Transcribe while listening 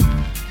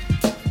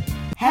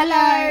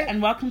Hello,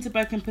 and welcome to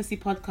Broken Pussy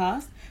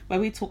Podcast,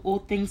 where we talk all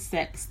things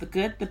sex, the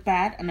good, the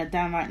bad, and the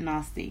downright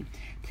nasty.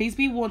 Please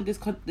be warned, this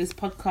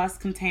podcast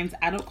contains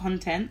adult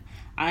content.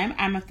 I am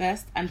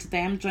Amethyst, and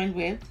today I'm joined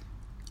with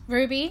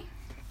Ruby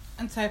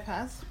and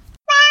Topaz.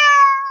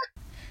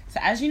 So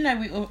as you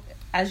know,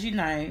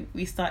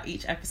 we start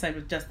each episode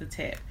with just a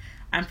tip,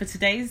 and for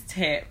today's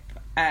tip,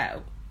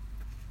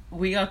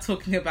 we are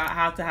talking about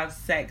how to have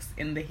sex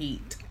in the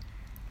heat.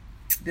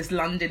 This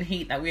London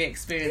heat that we're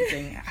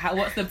experiencing.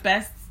 What's the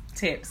best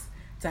tips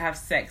to have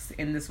sex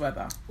in this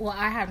weather? Well,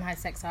 I haven't had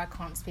sex, so I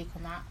can't speak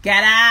on that.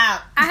 Get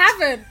out! I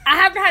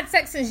haven't had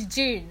sex since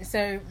June,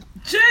 so...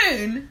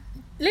 June?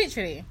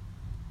 Literally.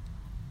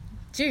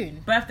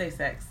 June. Birthday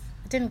sex?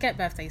 I didn't get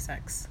birthday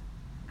sex.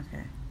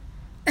 Okay.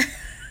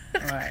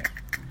 Alright.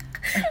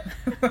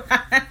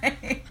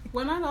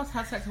 When I last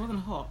had sex, it wasn't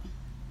hot.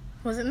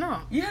 Was it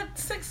not? You had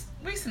sex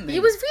recently?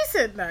 It was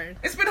recent, though.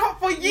 It's been hot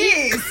for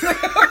years.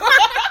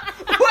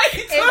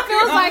 It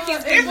feels like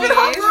it's been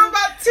hot for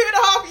about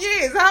 2.5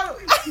 years.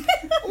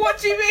 What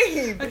do you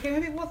mean? Okay,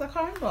 maybe it was. I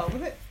can't remember.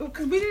 Was it?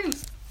 Because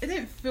it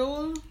didn't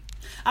feel.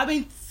 I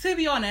mean, to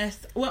be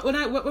honest,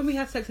 when we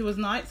had sex, it was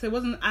night, so it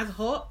wasn't as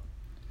hot.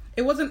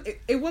 It wasn't.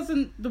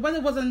 The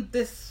weather wasn't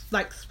this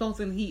like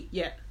sweltering heat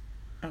yet.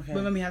 Okay.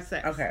 When we had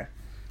sex. Okay.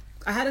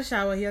 I had a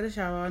shower. He had a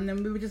shower, and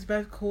then we were just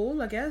both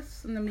cool, I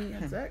guess. And then we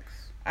had sex.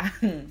 I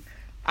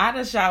had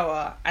a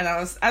shower, and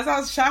as I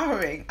was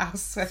showering, I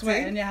was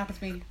sweating. Yeah, it happened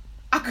to me.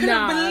 I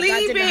couldn't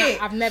believe it.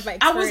 I've never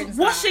I was experienced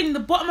washing the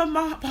bottom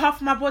of half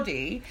of my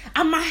body,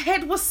 and my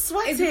head was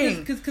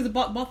sweating. Because the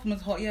bottom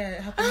was hot. Yeah,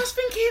 it happened. I was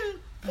thinking,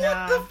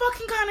 what the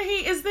fucking kind of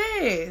heat is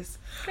this?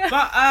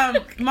 But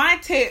my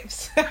tip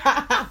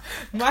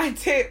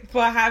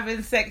for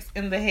having sex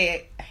in the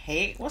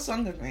heat. What's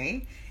wrong with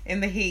me? In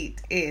the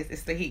heat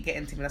it's the heat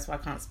getting to me. That's why I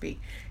can't speak.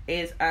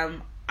 Is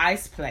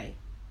ice play.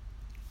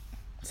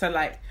 So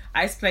like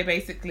ice play,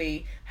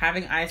 basically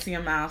having ice in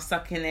your mouth,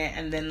 sucking it,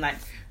 and then like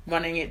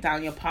running it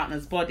down your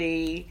partner's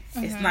body.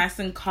 Mm-hmm. It's nice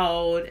and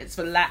cold. It's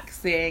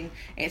relaxing.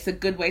 It's a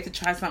good way to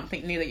try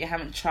something new that you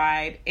haven't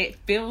tried. It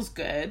feels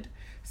good.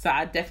 So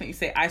I definitely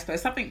say ice play.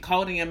 Something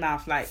cold in your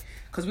mouth, like,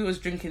 because we was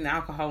drinking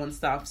alcohol and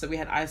stuff, so we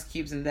had ice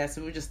cubes in there,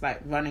 so we were just like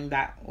running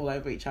that all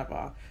over each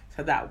other.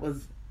 So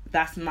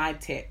that's my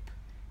tip.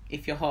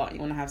 If you're hot, you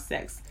want to have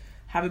sex,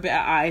 have a bit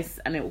of ice,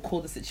 and it will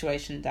cool the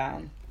situation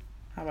down.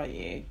 How about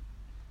you?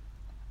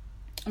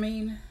 I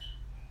mean,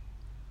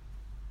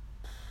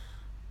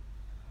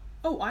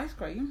 ice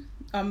cream.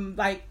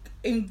 Like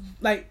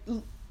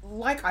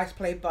ice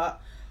play,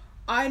 but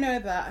I know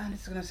that, and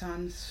it's gonna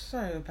sound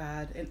so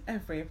bad in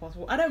every way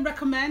possible. I don't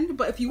recommend,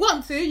 but if you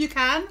want to, you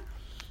can.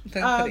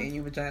 Don't put it in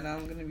your vagina.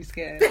 I'm gonna be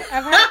scared.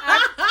 I'm not.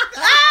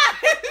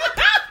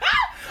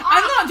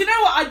 Do you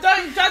know what? I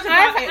don't judge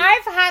about it.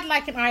 I've had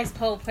like an ice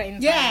pole put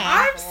in. Yeah,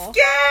 I'm scared.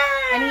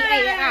 And he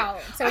ate it out.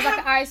 So it was like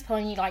an ice pole,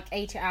 and you like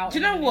ate it out. Do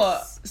you know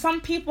what?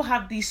 Some people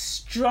have the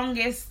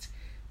strongest,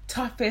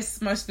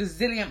 toughest, most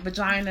resilient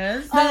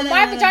vaginas.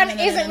 My vagina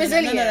isn't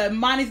resilient. No,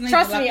 mine isn't.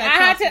 Trust me,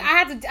 I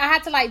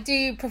had to like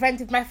do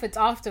preventive methods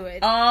afterwards.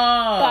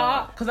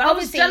 Oh, because I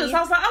was jealous. I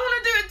was like, I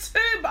want to do it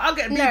too, but I'll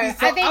get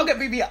BB. I'll get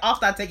BB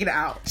after I take it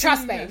out.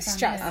 Trust, babes.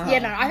 Trust. Oh. Yeah,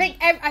 no,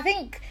 I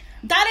think.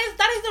 That is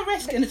the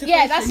risk in the situation.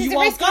 Yeah, that's just the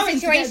risk in the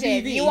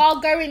situation. You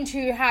are going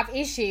to have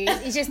issues.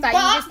 It's just that you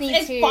just need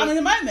it's to. It's fun in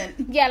the moment.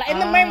 Yeah, like in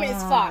the moment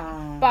it's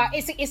fun, but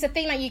it's a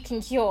thing that you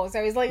can cure. So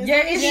it's like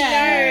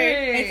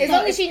as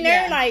long as you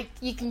know, like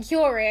you can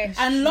cure it.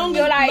 And long as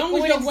you're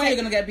aware you're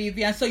gonna get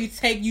BV, and so you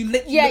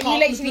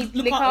literally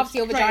look after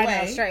your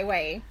vagina straight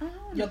away.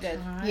 You're good.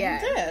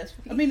 Yeah. Good.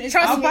 I mean,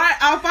 I'll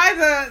buy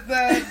the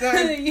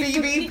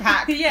BB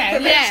pack. Yeah.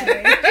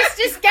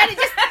 just get it.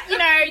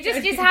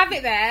 Just have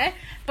it there.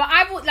 But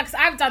I've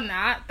done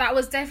that. That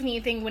was definitely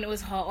a thing when it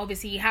was hot.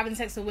 Obviously, having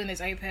sex with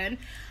windows open,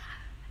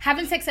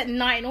 having sex at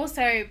night, and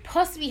also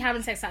possibly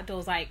having sex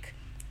outdoors. Like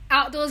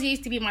outdoors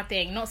used to be my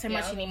thing, not so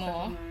much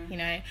anymore. You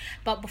know.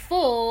 But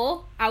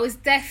before, I was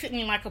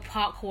definitely like a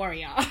park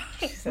warrior.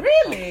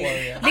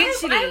 Really?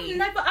 Literally.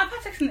 I've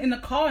had sex in the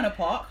car in a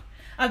park.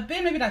 I've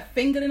been maybe like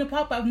fingered in a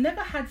park, but I've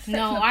never had sex in a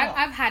park.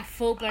 I've had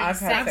full blown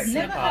sex in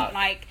a park.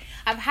 Like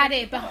I've had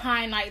it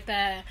behind like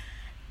the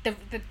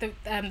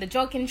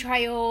jogging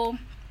trail,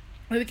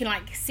 where we can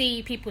like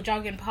see people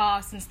jogging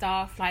past and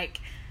stuff. Like,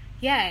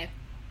 yeah,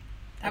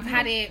 I've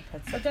had it.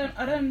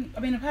 I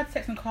mean, I've had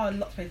sex in car in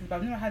lots of places, but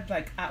I've never had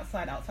like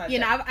outside. You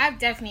know, I've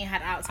definitely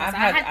had outside.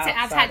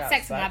 I've had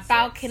sex on my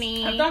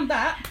balcony. I've done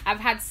that.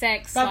 I've had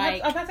sex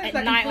like at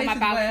night on my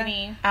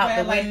balcony, out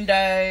the window.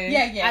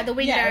 Yeah, out the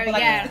window. But,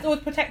 like, yeah, it's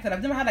always protected.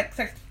 I've never had like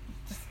sex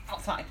just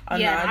outside.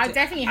 I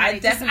definitely had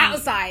it just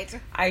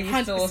outside. I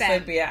used to also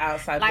be an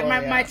outside like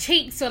warrior. my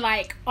cheeks were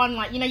like on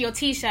like your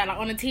t-shirt, like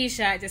on a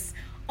t-shirt, just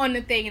on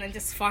the thing, and then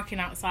just fucking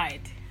outside.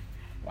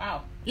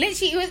 Wow.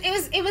 Literally,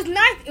 it was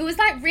nice. It was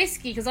like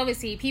risky because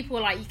obviously people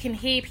like you can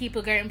hear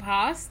people going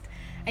past,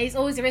 and it's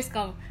always a risk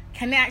of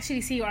can they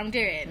actually see what I'm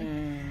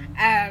doing?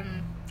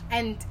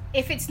 And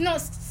if it's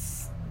not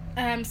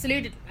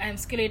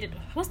Secluded.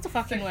 What's the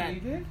fucking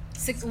word?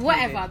 Secluded?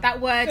 Whatever. That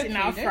word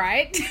enough,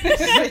 right?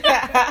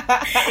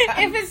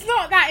 If it's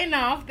not that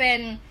enough,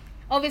 then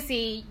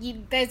obviously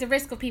there's a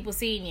risk of people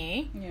seeing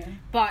you. Yeah.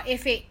 But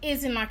if it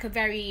is in like a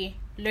very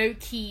low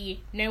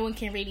key, no one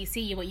can really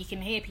see you, but you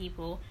can hear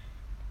people,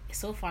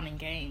 it's all fun and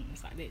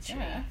games, like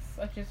literally. Yes,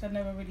 I've just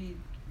never been.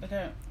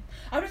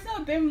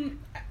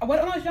 When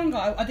I was younger,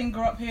 I didn't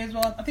grow up here as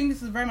well. I think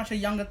this is very much a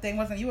younger thing,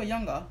 wasn't it? You were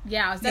younger.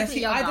 Yeah, I was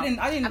definitely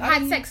younger. I've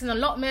had sex in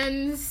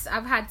allotments.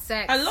 I've had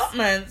sex.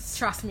 Allotments?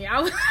 Trust me,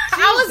 I was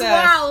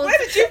wild. Where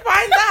did you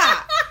find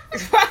that?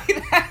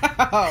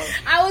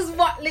 I was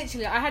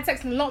literally. I had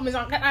sex in allotments.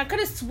 I could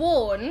have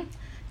sworn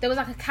there was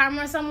like a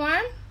camera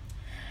somewhere.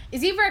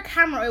 It's either a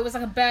camera or it was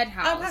like a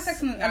birdhouse. I've had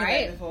sex in an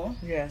elevator before.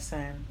 Yeah,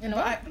 same. In a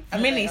what?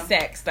 Mini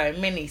sex though,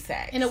 mini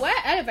sex. In a where?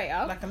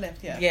 Elevator? Like a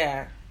lift, yeah.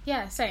 Yeah.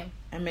 Yeah, same.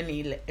 A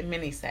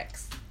mini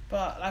sex.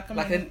 But like, I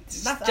like mean,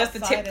 just the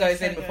tip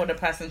goes in before the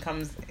person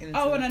comes in.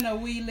 Oh no,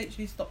 we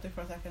literally stopped it for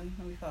a second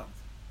and we fucked.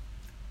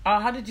 Oh,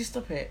 how did you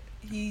stop it?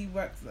 He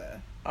works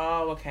there.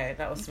 Oh, okay,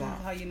 that was smart.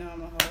 That's how you know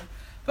I'm a hoe.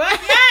 But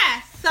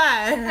yeah,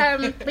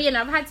 so but you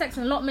know, I've had sex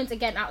in allotments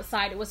again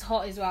outside. It was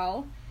hot as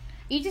well.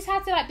 You just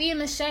had to like be in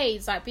the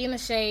shades,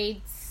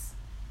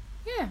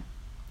 Yeah.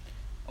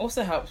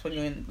 Also helps when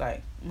you're in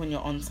when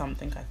you're on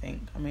something. I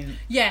think. I mean.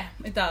 Yeah,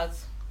 it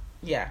does.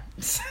 Yeah.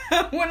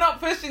 We're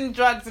not pushing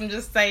drugs. I'm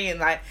just saying,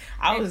 I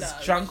was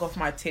drunk off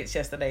my tits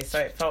yesterday, so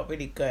it felt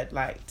really good,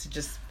 to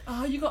just.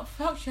 Oh, you got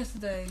fucked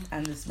yesterday.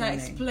 And this that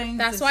morning. Explains.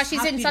 That's why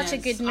she's in such a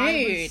good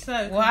mood.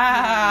 So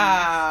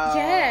wow.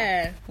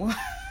 Yeah.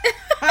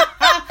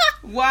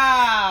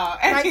 Wow.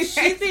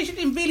 She's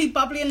been really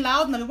bubbly and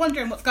loud, and I'm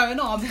wondering what's going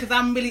on because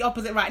I'm really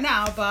opposite right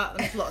now. But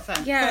it makes a lot of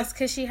sense. Yeah, it's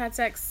because she had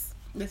sex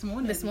this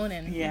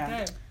morning.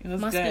 Yeah. Okay. It was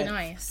Must good. be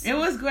nice. It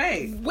was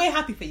great. We're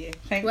happy for you.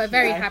 We're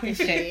very happy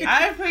for you.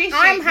 I appreciate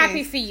I'm this.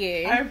 happy for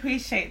you. I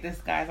appreciate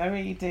this, guys. I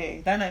really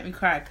do. Don't make me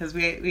cry because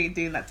we ain't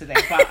doing that today.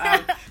 But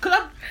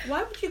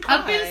why would you cry?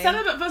 I've been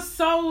celibate for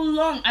so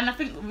long, and I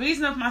think the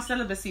reason of my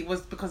celibacy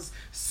was because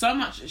so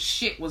much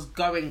shit was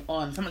going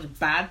on. So much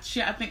bad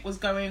shit I think was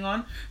going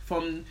on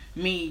from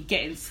me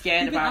getting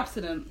scared You've been about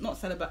abstinent, not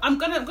celibate. I'm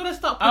gonna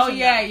start. Oh pushing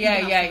yeah,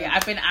 that. yeah.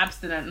 I've been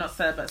abstinent, not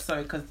celibate.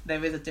 Sorry, because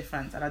there is a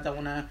difference, and I don't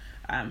want to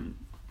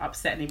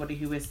upset anybody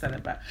who is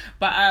celibate.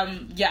 But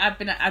I've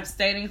been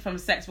abstaining from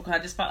sex because I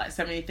just felt like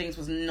so many things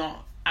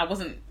I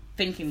wasn't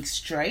thinking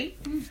straight.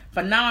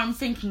 But now I'm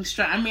thinking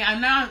straight. I mean, I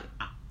know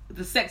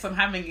the sex I'm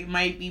having, it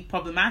may be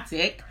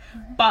problematic,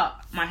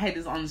 but my head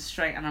is on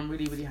straight, and I'm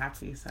really, really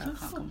happy, so I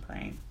can't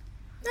complain.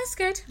 That's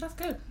good. That's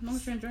good. As long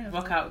as you're enjoying it.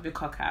 Rock out with your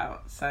cock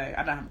out. So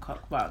I don't have a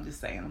cock, but I'm just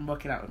saying I'm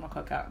rocking out with my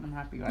cock out, and I'm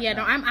happy right now. Yeah,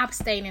 no, I'm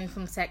abstaining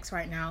from sex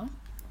right now.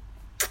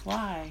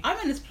 Why? I'm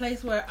in this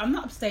place where I'm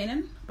not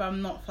abstaining, but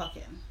I'm not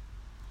fucking.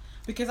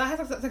 Because I had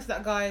sex with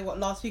that guy,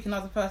 last week, and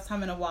that was the first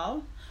time in a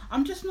while.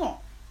 I'm just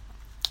not.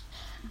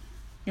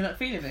 You're not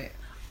feeling it?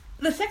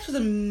 The sex was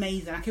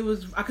amazing. I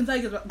can tell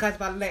you guys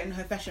about it later in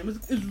her fashion.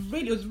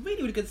 It was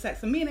really good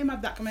sex. And me and him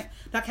have that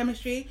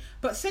chemistry.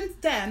 But since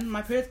then,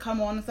 my periods come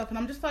on and stuff, and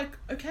I'm just like,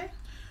 okay.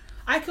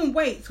 I can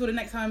wait till the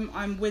next time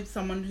I'm with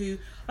someone who,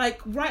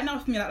 right now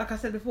for me, like I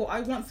said before, I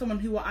want someone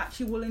who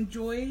will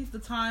enjoy the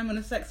time and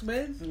the sex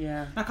with.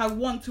 Yeah. I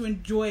want to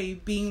enjoy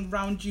being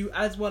around you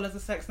as well as the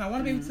sex. And I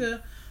want to be able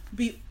to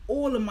be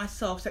all of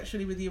myself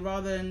sexually with you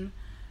rather than...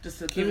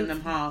 Just giving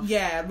them half.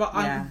 Yeah,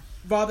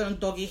 rather than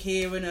doggy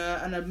here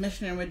and a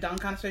missionary we're done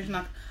kind of situation.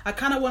 I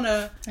kind of want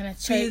to be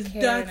as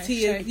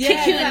dirty as...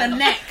 Kick you in the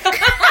neck. I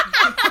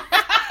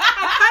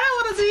kind of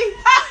want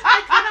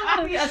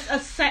to be as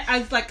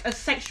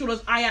sexual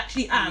as I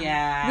actually am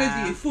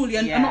with you fully,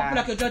 and not feel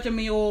like you're judging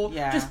me or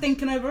just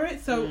thinking over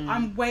it. So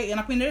I'm waiting.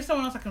 I mean, there's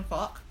someone else I can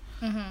fuck,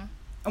 and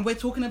we're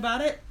talking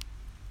about it.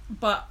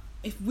 But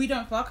if we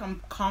don't fuck, I'm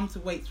calm to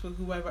wait for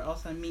whoever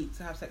else I meet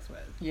to have sex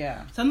with.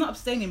 Yeah. So I'm not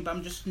abstaining, but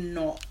I'm just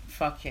not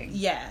fucking.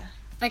 Yeah.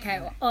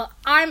 Okay. Well,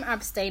 I'm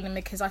abstaining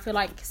because I feel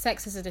like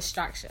sex is a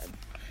distraction.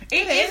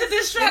 It is a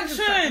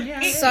distraction.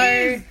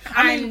 Yeah.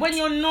 I mean, when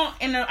you're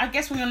not in a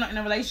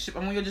relationship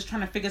and when you're just trying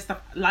to figure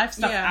life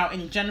stuff out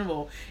in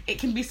general, it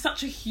can be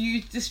such a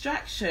huge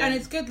distraction. And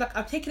it's good.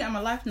 I've taken it in my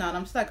life now, and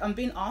I'm just I'm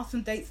being asked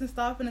on dates and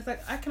stuff, and it's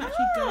I can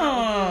actually go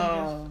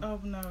out with you. Oh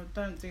no,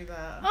 don't do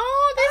that.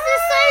 Oh, this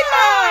is so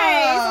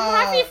nice. I'm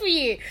happy for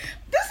you.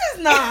 This is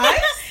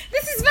nice.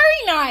 This is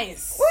very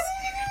nice. What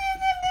are you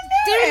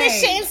doing this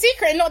shit in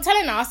secret and not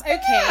telling us? Okay.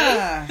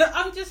 Yeah.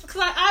 I'm just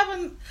because I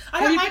don't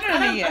like.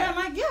 Yeah,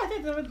 I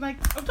did. I was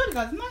I've told you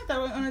guys, didn't I? That I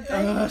went on a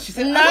date. She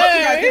said, no,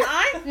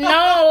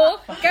 no,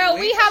 girl.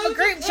 We have a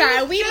group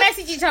chat and we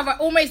message each other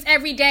almost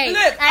every day.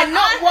 Look, and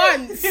not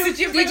once did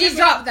you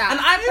drop that. And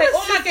I play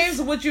all my games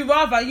of Would You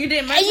Rather. You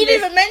didn't mention. And you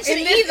didn't even mention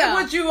it either.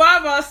 Would You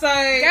Rather?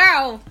 So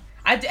girl.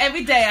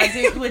 Every day I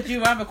do Would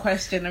You Rather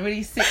question, a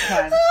really sick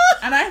one,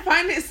 and I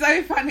find it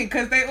so funny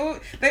because they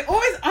always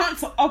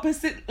answer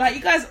opposite.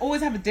 You guys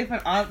always have a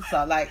different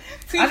answer.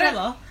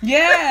 Cinderella.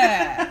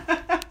 Yeah.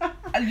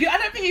 I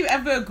don't think you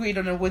ever agreed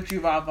on a would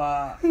you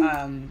rather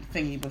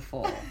thingy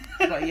before.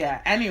 But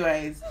yeah,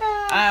 anyways.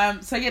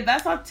 So yeah,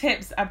 that's our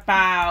tips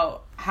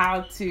about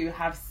how to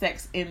have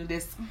sex in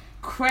this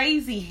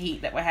crazy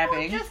heat that we're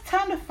having. Just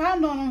turn the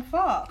fan on and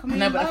fuck. I mean,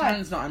 no, but the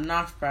fan's not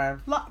enough,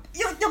 bruv. Like,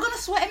 you're gonna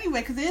sweat anyway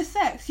because it is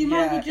sex. You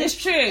might as well just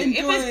it's true. If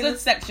it's good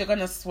sex, you're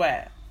gonna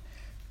sweat.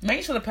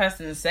 Make sure the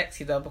person is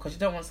sexy though, because you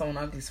don't want someone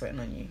ugly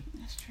sweating on you.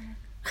 That's true.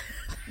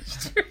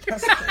 That's true. I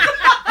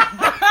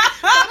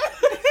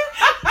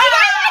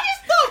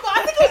just thought, but I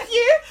think it was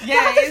you.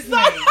 Yeah, it's me.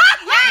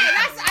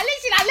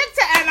 I looked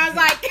at her and I was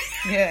like,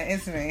 yeah,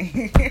 it's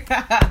me.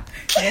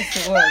 Yes,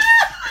 it was.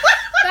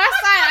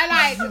 That's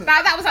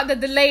that was like the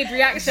delayed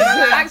reaction. I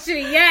was like,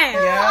 actually, yeah.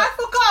 I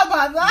forgot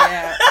about that.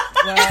 Yeah.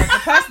 Well, the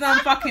person I'm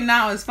fucking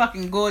now is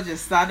fucking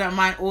gorgeous, so I don't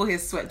mind all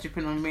his sweat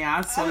dripping on me.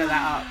 I'll swallow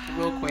that up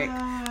real quick.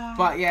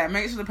 But yeah,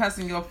 make sure the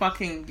person you're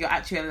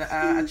actually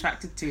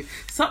attracted to.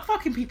 Stop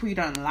fucking people you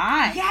don't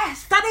like.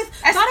 Yes,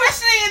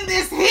 especially in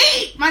this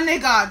heat, my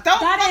nigga. Don't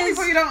fuck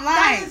people you don't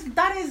like.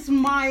 That is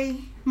my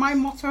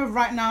motto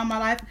right now in my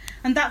life,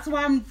 and that's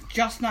why I'm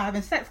just not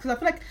having sex, because I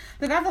feel like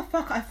the guys I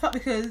fuck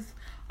because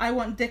I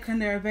want dick and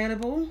they're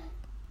available.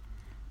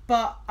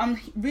 But I'm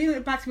really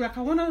back to be like,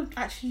 I want to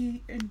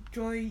actually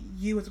enjoy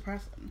you as a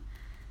person.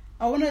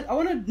 I want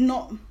to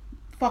not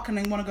fuck and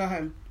then want to go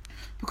home.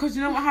 Because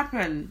you know what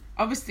happened?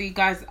 Obviously,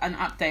 guys, an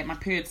update. My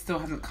period still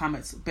hasn't come.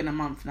 It's been a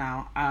month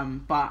now.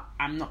 But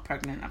I'm not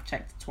pregnant. I've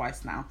checked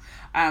twice now.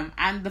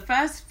 And the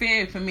first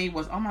fear for me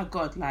was, oh my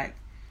God, like,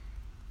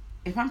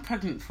 if I'm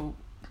pregnant for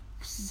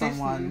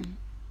someone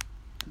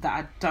that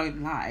I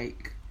don't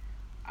like,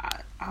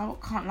 I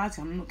can't lie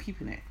to you, I'm not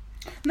keeping it.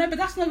 No, but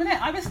that's not even it.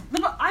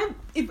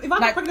 If I'm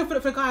not pregnant for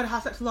a guy that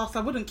has sex last,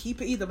 I wouldn't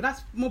keep it either. But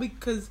that's more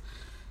because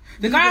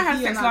the guy I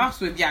had sex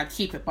last with, yeah, I'd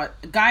keep it. But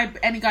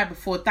any guy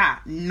before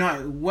that,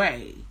 no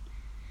way.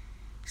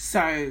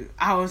 So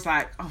I was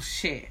like, oh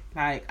shit,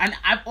 like, and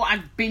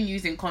I've been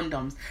using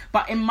condoms,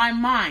 but in my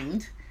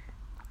mind,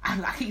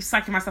 I keep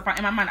psyching myself out.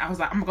 In my mind, I was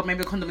like, oh my God,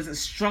 maybe the condom isn't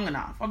strong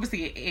enough.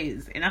 Obviously it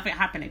is. And nothing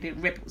happened. It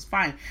didn't rip. It was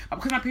fine. But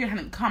because my period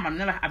hadn't come,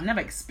 I've never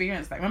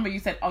experienced that. Remember you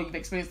said, oh, you've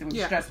experienced it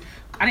with stress.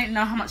 I didn't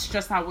know how much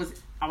stress I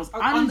was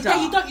under.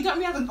 Yeah, you don't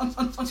realize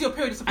until your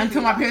period.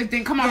 Until my period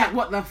didn't come. I was like,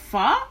 what the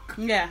fuck?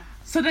 Yeah.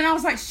 So then I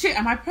was like, shit,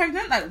 am I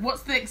pregnant? Like,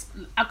 what's the...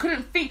 I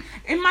couldn't think...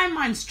 In my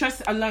mind,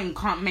 stress alone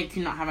can't make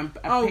you not have a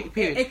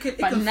period. It can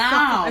fuck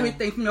up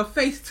everything from your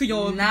face to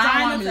your... Now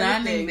I'm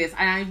learning this,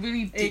 and I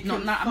really did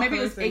not know. Maybe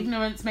it was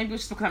ignorance. Maybe it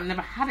was just because I've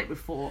never had it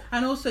before.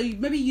 And also,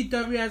 maybe you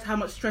don't realise how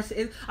much stress it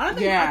is. I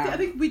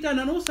think we don't.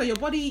 And also, your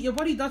body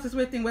does this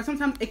weird thing where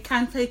sometimes it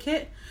can take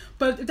it,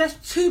 but if there's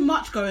too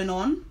much going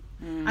on,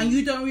 and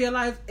you don't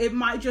realise, it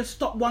might just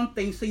stop one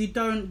thing so you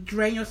don't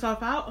drain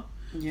yourself out.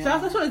 Yeah. So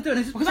that's what it's doing.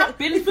 It's because I've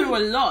been through a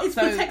lot. It's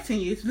protecting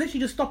you. It's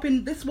literally just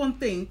stopping this one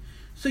thing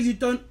so you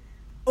don't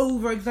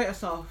overexert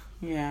yourself.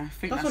 Yeah, I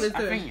think that's what it's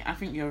doing. I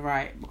think you're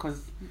right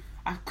because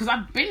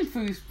I've been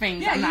through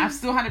things and I've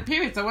still had a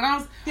period. So when I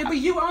was but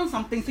you were on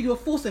something, so you were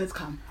forcing it to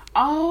come.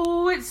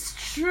 Oh, it's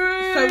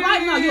true. So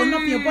right now you're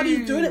not. Your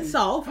body's doing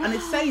itself and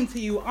it's saying to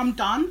you, "I'm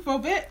done for a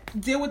bit.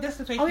 Deal with this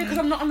situation." Oh yeah, because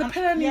I'm not on the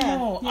pill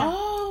anymore. Yeah.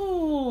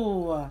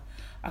 Oh.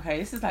 Okay,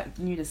 this is like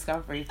new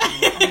discovery for me.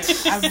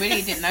 I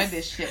really didn't know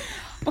this shit.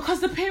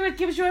 Because the period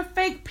gives you a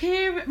fake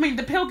period. I mean,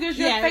 the pill gives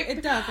you a fake...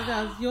 it does.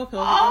 Your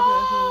pill.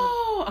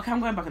 Oh! Okay, I'm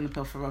going back on the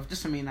pill for real.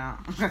 Just for me now.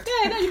 Yeah,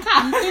 no, you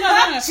can. You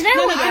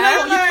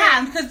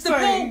can. Because the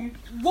pill...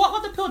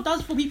 What the pill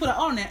does for people that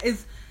are on it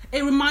is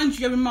it reminds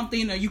you every month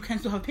that, you can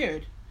still have a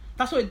period.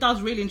 That's what it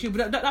does really in truth.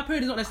 But that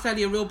period is not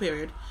necessarily a real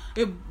period.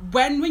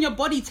 When your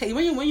body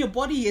when your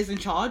body is in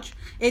charge,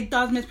 it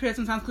does miss periods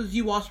sometimes because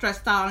you are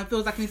stressed out and it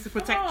feels like it needs to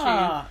protect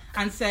you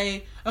and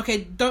say, okay,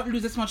 don't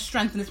lose this much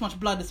strength and this much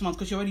blood this month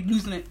because you're already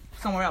losing it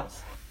somewhere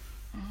else.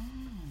 Oh.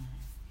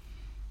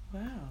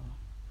 Wow.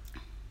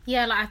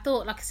 Yeah, like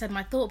I said,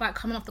 my thought about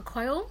coming off the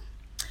coil.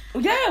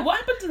 Yeah, what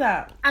happened to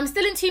that? I'm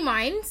still in 2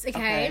 minds.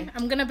 Okay,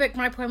 I'm gonna book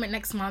my appointment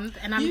next month,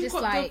 and I'm just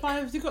like,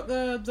 you've got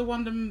the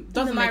one that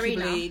doesn't make you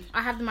bleed.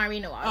 I have the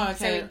Mirena one, oh, okay.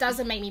 So it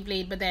doesn't make me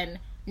bleed. But then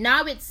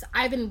now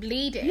I've been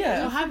bleeding.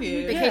 Yeah, have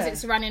you? Because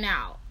it's running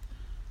out.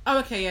 Oh,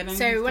 okay, yeah.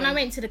 So when I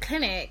went to the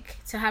clinic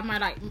to have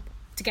my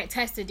to get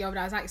tested the other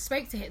day, I was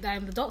spoke to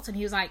the doctor, and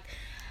he was like,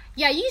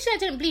 yeah, usually I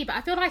didn't bleed, but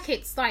I feel like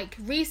it's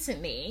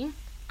recently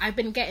I've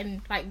been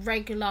getting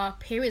regular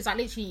periods,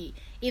 literally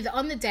either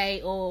on the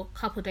day or a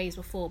couple of days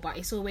before, but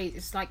it's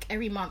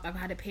every month I've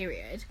had a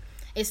period.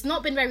 It's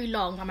not been very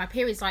long, and my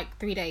period's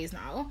 3 days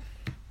now,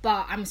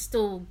 but I'm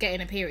still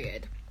getting a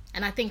period,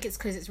 and I think it's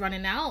because it's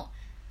running out,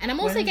 and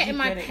I'm also getting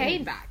my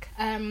pain back.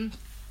 I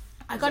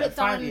got it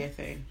done. 5-year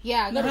thing?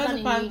 Yeah, I got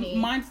it done in uni.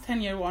 Mine's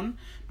 10-year one.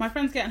 My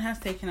friend's getting hers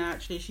taken out.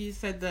 Actually, she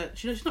said that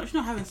she's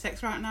not having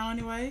sex right now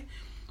anyway.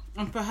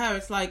 And for her,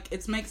 it's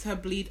it makes her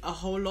bleed a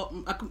whole lot.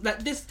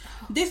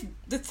 The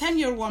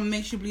 10-year one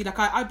makes you bleed.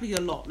 I bleed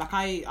a lot.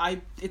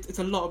 It's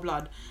a lot of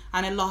blood,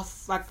 and it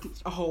lasts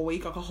a whole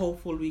week, a whole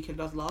full week. It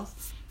does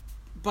last,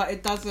 but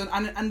it doesn't.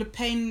 And the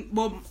pain.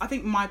 Well, I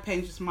think my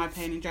pain is just my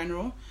pain in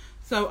general.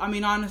 So I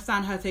mean, I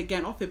understand her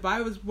getting off it, but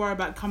I was worried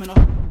about coming off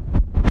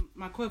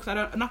my coil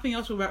because nothing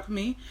else will work for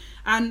me.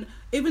 And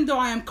even though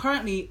I am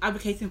currently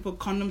advocating for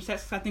condom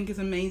sex, I think is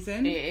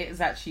amazing. It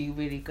is actually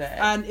really good.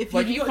 And if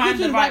you find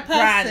the right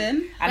brand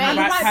and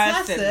the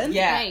right person,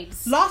 yeah.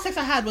 Babes. Last sex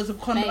I had was a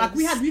condom. Like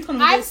we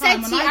condoms. I've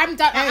said to you, I'm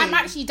done. I'm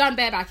actually done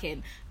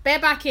barebacking.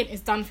 Barebacking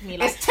is done for me.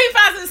 Like, it's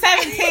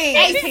 2017.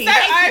 18. It's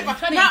so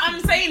over. No, I'm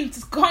saying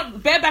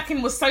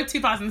barebacking was so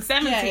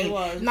 2017. Yeah, it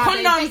was. No,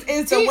 Condoms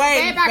is the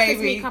way, bareback baby.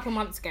 was me a couple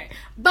months ago,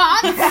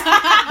 but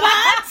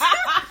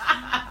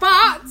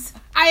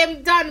I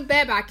am done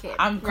barebacking.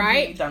 I'm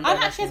completely right? done. I'm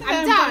actually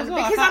I'm done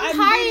because I'm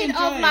tired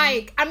of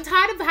enjoying. I'm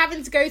tired of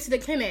having to go to the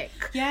clinic.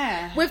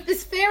 Yeah. With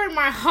this fear in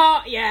my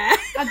heart, yeah.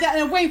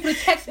 And waiting for the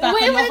text back.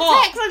 Waiting for the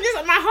text, I'm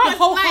just my heart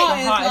The whole is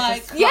heart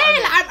like, is like, yeah,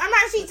 like, I'm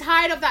actually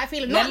tired of that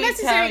feeling. Let Not me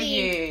necessarily.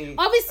 tell you.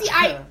 Obviously,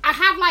 I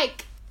have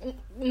like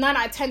 9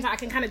 out of 10 that I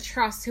can kind of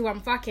trust who I'm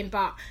fucking,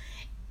 but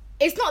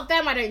it's not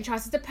them I don't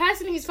trust. It's the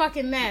person who's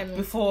fucking them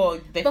before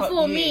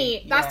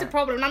me. That's the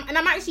problem. And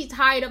I'm actually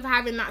tired of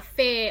having that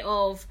fear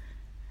of.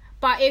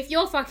 But if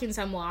you're fucking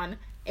someone,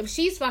 if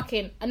she's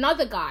fucking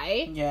another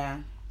guy, yeah,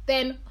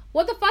 then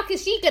what the fuck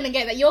is she gonna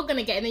get that you're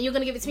gonna get, and then you're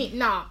gonna give it to me?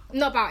 Nah,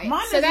 not about it.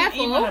 Mine so isn't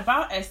even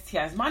about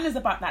STIs. Mine is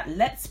about that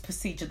Let's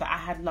procedure that I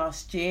had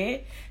last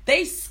year.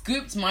 They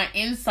scooped my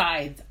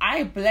insides.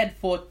 I bled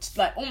for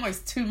like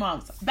almost 2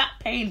 months. That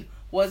pain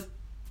was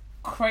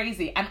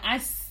crazy, and I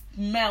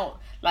smelled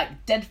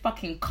like dead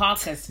fucking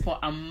carcass for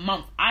a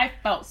month. I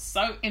felt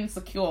so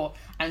insecure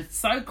and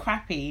so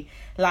crappy.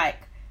 Like,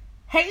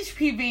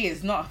 HPV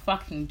is not a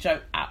fucking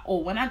joke at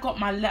all. When I got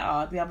my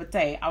letter the other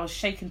day, I was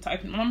shaking to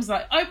open it. My mum was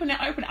like, open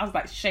it. I was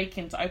like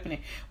shaking to open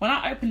it. When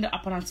I opened it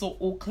up and I saw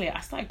all clear,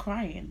 I started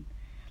crying.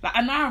 Like,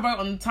 I know I wrote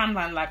on the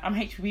timeline, like, I'm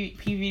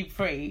HPV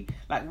free,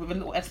 like, with a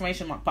little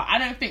exclamation mark. But I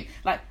don't think,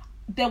 like,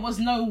 there was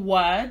no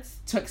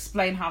words to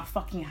explain how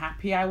fucking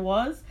happy I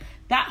was.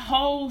 That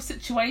whole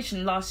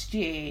situation last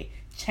year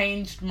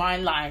changed my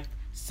life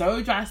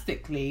so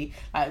drastically.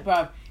 Like,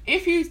 bruv,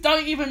 if you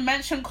don't even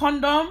mention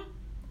condom,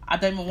 I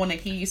don't even want to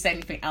hear you say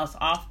anything else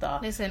after.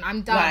 Listen,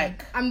 I'm done.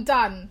 Like, I'm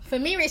done. For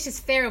me, it's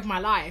just fear of my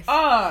life.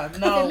 Oh,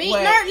 no For me,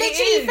 way. no,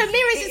 literally, for me,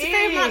 it's just It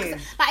fear of my is.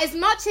 life. Like, as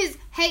much as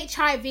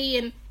HIV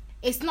and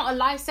it's not a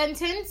life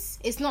sentence,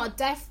 it's not a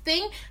death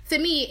thing, for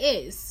me,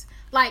 it is.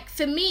 Like,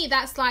 for me,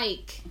 that's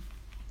like,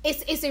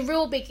 it's a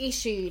real big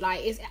issue.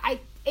 Like, I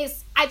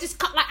just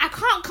can't, like, I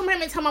can't come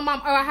home and tell my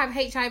mum, oh, I have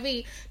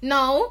HIV.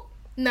 No,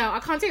 I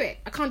can't do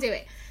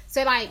it.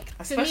 So, like,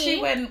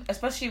 especially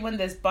when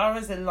there's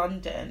boroughs in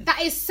London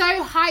that is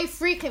so high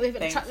frequent with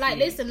it. Like,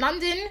 listen,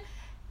 London,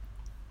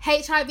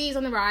 HIV is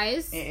on the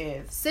rise. It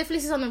is.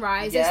 Syphilis is on the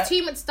rise. Yeah. There's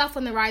too much stuff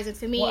on the rise, and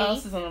for me, What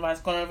else is on the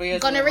rise? Gonorrhea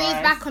is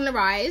back on the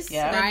rise.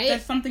 Yeah. Right.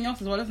 There's something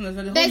else as well, isn't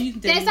there?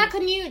 There's like a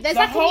new There's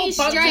a strain.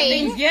 bunch of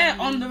things,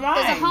 on the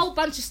rise. There's a whole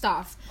bunch of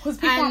stuff. Because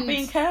people aren't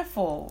being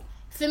careful.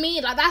 For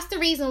me, like, that's the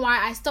reason why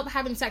I stopped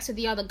having sex with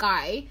the other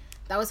guy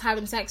that I was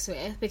having sex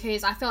with,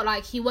 because I felt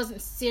like he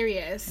wasn't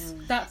serious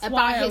That's about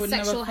why I his would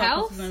sexual never fuck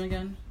health. what's his name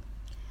again.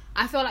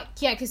 I felt like,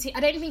 because I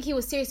don't think he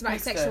was serious about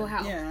his sexual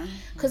health. Yeah.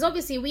 Because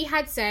obviously we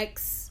had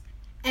sex,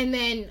 and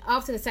then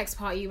after the sex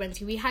party you went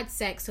to, we had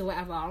sex or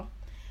whatever,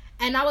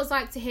 and I was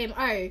like to him,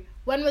 oh,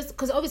 when was,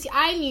 because obviously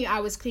I knew I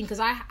was clean because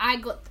I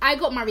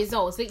got my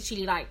results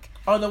literally like.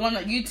 Oh, the one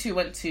that you two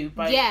went to.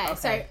 Yeah. Okay.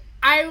 So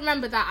I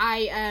remember that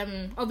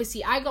I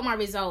obviously I got my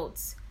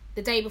results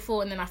the day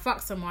before, and then I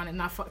fucked someone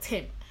and I fucked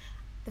him.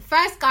 The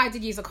first guy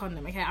did use a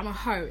condom, okay? I'm a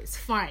hoe, it's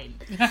fine.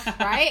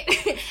 Right?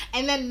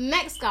 And then the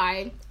next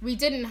guy, we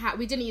didn't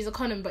use a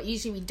condom, but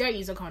usually we don't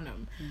use a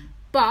condom.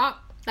 But,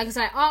 like I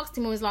said, I asked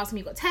him when was the last time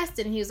he got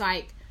tested, and he was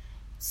like,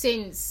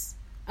 since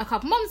a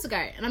couple months ago.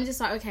 And I'm just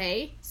like,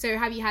 okay, so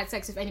have you had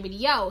sex with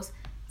anybody else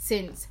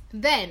since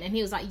then? And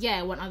he was like,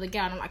 yeah, one other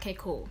girl. And I'm like, okay,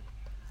 cool.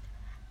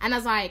 And I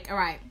was like, all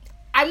right,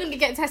 I'm going to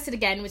get tested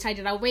again, which I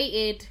did. I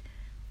waited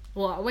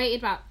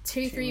about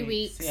 2-3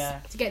 weeks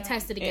to get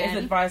tested again. It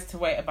is advised to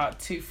wait about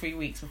 2-3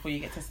 weeks before you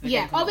get tested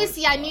again. Yeah,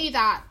 obviously I knew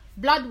that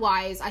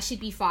blood-wise I should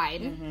be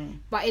fine. Mm-hmm.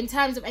 But in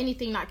terms of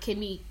anything that can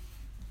be,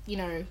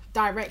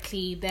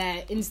 directly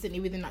there instantly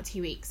within that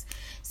 2 weeks.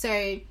 So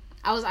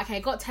I was like, okay, I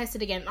got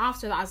tested again.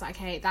 After that, I was like,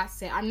 okay,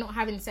 that's it. I'm not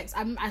having sex.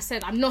 I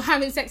said, I'm not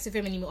having sex with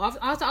him anymore.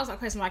 After I asked that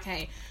question, I'm like,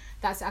 hey,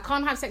 that's it. I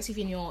can't have sex with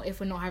you anymore if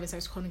we're not having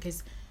sex with Colin,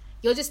 because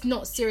you're just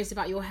not serious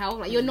about your health.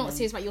 Like, you're not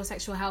serious about your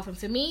sexual health. And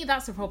for me,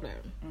 that's a problem.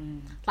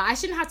 Like, I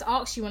shouldn't have to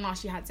ask you when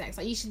last you had sex.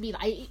 Like, you should be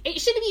like,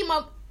 it shouldn't be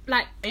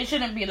it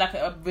shouldn't be like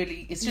a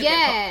really, it shouldn't be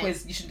a pop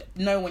quiz. You should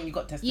know when you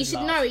got tested. You should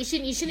last. know. It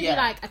shouldn't be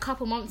like a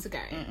couple months ago.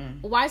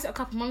 Why is it a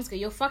couple months ago?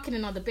 You're fucking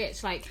another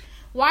bitch. Like,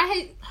 why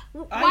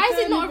is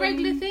it not a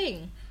regular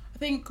thing? I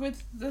think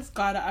with this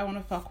guy that I want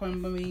to fuck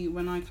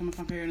when I come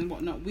up here and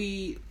whatnot,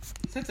 we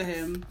said to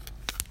him,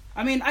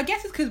 I mean, I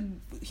guess it's because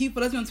he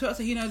follows me on Twitter,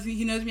 so he knows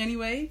me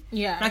anyway.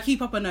 Yeah. Like, he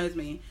proper knows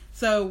me.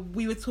 So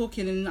we were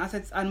talking, and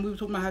we were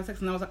talking about having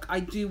sex, and I was like, I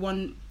do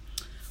want.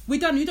 We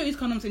don't use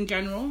condoms in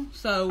general,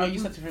 so. Oh, you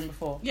said to him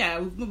before. Yeah,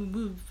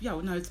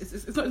 no,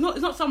 it's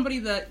not somebody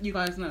that you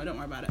guys know. Don't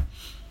worry about it.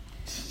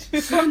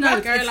 So no,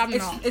 Girl, I'm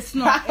not. It's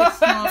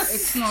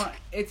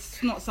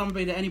not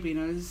somebody that anybody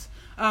knows.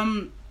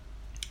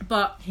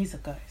 But He's a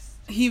ghost.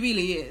 he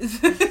really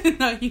is.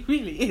 No, he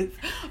really is.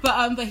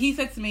 But he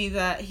said to me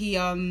that he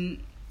I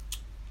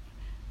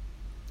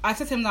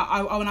said to him that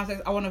I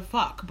want to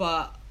fuck,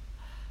 but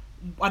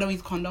I don't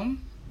use a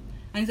condom.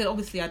 And he said,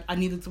 obviously, I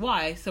needed to.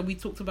 Why? So we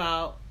talked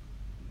about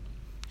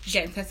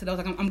getting tested. I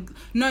was like,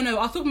 no. I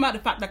was talking about the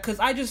fact that because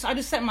I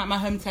just sent my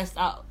home test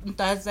out on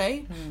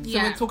Thursday, so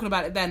we're talking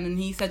about it then. And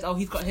he said, oh,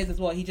 he's got his as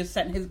well. He just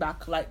sent his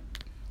back like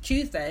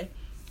Tuesday,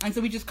 and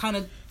so we just kind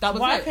of that was.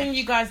 Why it. can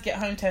you guys get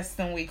home tests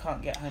and we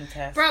can't get home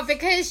tests? Bro,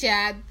 because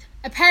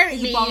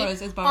apparently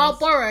our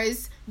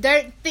boroughs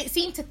don't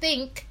seem to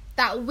think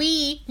that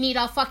we need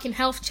our fucking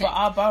health check. But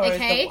our borough is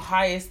the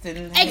highest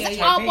in exactly.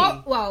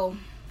 HIV.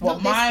 Well,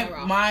 my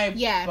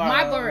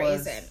borough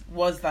isn't.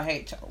 Was the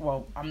H?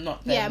 Well, I'm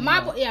not there.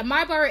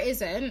 My borough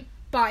isn't,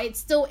 but it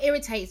still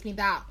irritates me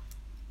that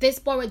this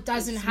borough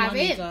doesn't have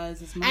money, it.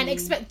 guys, it's And money.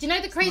 do you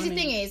know the crazy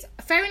thing is,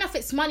 fair enough,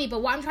 it's money,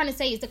 but what I'm trying to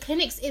say is the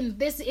clinics in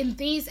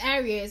these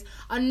areas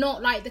are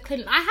not like the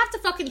clinic. I have to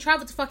fucking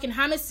travel to fucking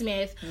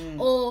Hammersmith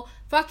or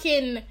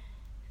fucking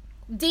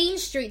Dean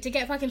Street to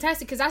get fucking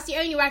tested because that's the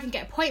only way I can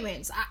get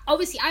appointments.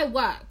 Obviously, I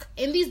work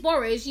in these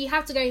boroughs. You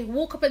have to go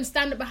walk up and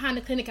stand up behind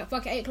the clinic at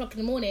fucking 8 o'clock in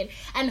the morning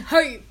and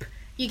hope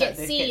you get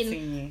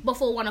seen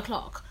before 1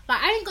 o'clock.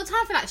 Like, I ain't got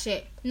time for that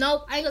shit.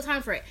 Nope, I ain't got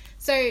time for it.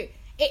 So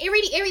it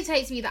really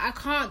irritates me that I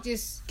can't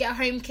just get a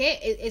home kit.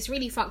 It's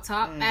really fucked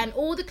up. And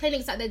all the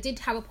clinics that they did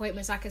have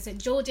appointments, like I said,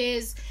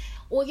 George's,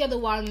 all the other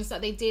ones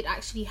that they did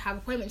actually have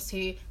appointments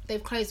to,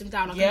 they've closed them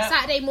down. Like on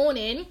Saturday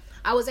morning,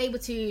 I was able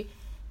to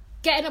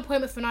get an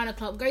appointment for 9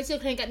 o'clock, go to the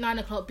clinic at 9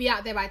 o'clock, be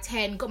out there by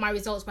 10, got my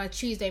results by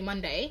Tuesday,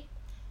 Monday,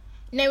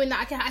 knowing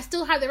that I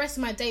still have the rest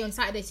of my day on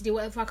Saturday to do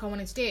whatever the fuck I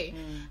wanted to do.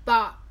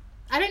 But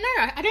I don't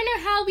know. I don't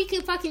know how we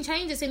can fucking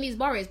change this in these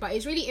boroughs, but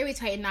it's really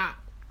irritating that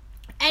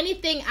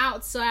anything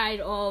outside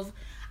of,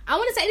 I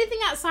want to say anything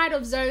outside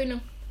of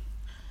zone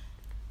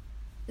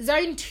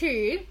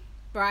 2,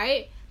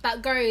 right,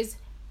 that goes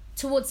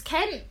towards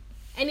Kent,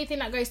 anything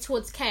that goes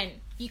towards Kent,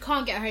 you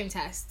can't get a home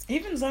test.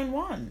 Even zone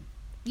 1.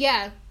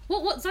 Yeah.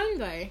 What zone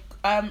though?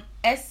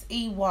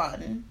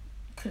 SE1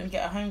 couldn't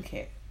get a home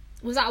kit.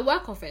 Was that a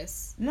work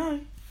office? No.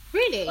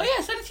 Really? Oh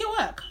yeah, send it to your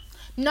work.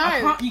 No,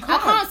 you can't. I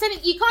can't send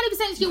it. You can't even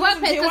send it to your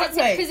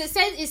workplace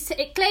because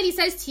it clearly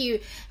says to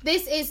you,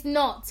 this is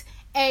not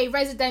a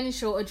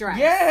residential address.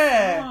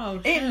 Yeah.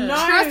 Oh, it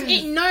knows. Trust,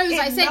 it knows.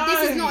 I said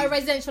this is not a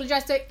residential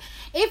address. So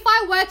if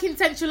I work in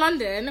central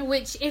London,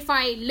 which if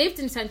I lived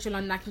in central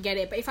London I can get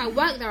it, but if I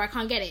work there I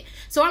can't get it.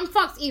 So I'm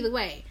fucked either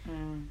way.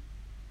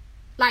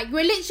 Like,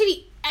 we're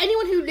literally,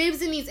 anyone who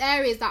lives in these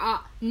areas that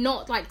are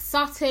not, like,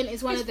 Sutton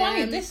is one of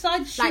them. This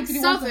side should like be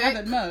the one to have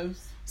it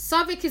most.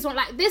 Southwark is one,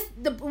 like, this,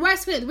 the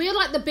West Midlands, we're,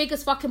 like, the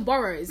biggest fucking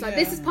boroughs. Like,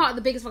 this is part of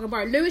the biggest fucking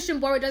borough.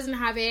 Lewisham Borough doesn't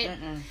have it.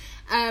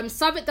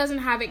 Southwark doesn't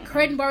have it.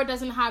 Croydon Borough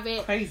doesn't have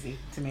it. Crazy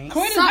to me.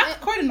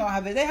 Croydon not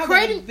have it. They have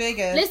Croydon,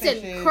 bigger.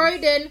 Listen,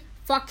 Croydon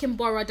fucking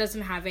Borough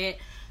doesn't have it.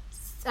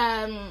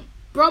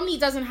 Bromley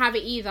doesn't have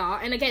it either,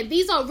 and again,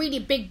 these are really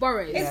big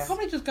boroughs. It's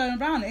probably just going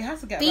around. It has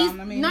to get around.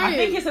 I mean, I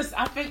think it's.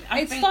 I think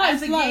as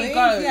the year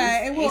goes,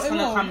 it's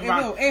gonna come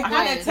around. I think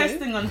they're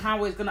testing on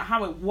how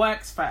it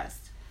works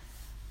first.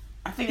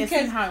 I think they're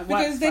seeing how it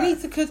works because they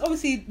need to. Because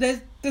obviously,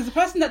 there's a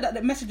person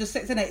that message just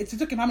sits in it. It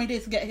took him how many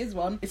days to get his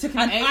one? It took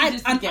him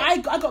ages to get. I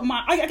got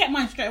mine. I get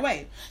mine straight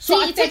away. So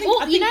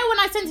you know, when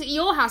I sent it to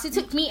your house, it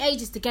took me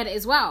ages to get it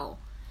as well.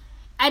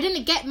 I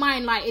didn't get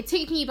mine, like, it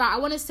took me about, I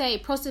want to say,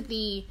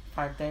 possibly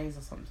 5 days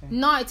or something.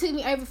 No, it took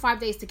me over 5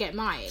 days to get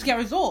mine. To get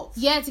results?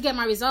 Yeah, to get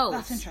my results.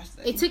 That's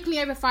interesting. It took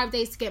me over 5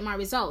 days to get my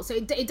results. So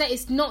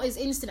it's not as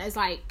instant as,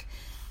 like...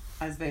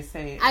 As they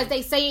say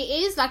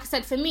it is. Like I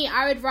said, for me,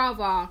 I would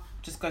rather...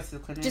 Just go to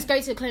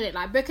the clinic.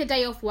 Like, book a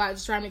day off work,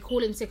 just try and be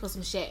calling sick or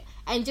some shit.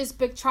 And just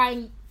try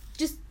and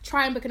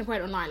book an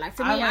appointment online. Like,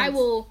 for me, I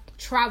will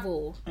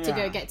travel to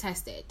go get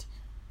tested.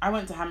 I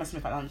went to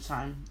Hammersmith at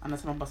lunchtime and I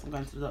told my boss I'm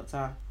going to the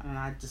doctor, and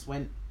I just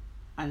went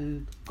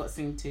and got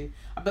seen to.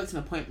 I booked an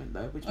appointment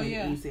though, which made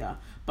it easier.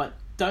 But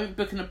don't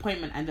book an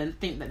appointment and then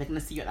think that they're going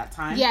to see you at that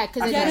time. Yeah,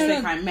 because that's the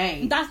mistake I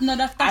made. I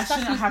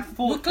shouldn't have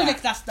thought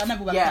that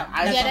never worked out.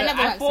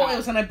 I thought it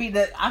was going to be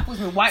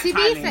white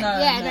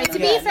timing. To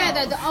be fair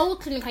though, the old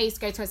clinic I used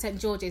to go to at St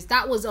George's,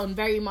 that was on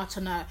very much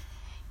on a...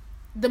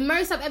 The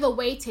most I've ever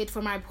waited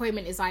for my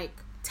appointment is like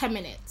 10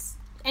 minutes.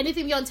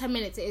 Anything beyond 10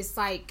 minutes is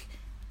like...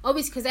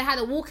 Obviously, because they had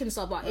a walk-in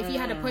slot, but if you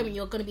had an appointment,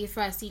 you're going to be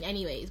first seen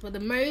anyways. But the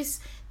most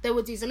they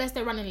would do, unless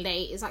they're running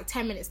late, is like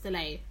 10 minutes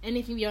delay.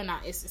 Anything beyond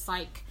that, it's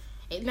like,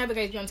 it never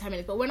goes beyond 10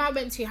 minutes. But when I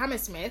went to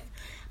Hammersmith,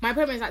 my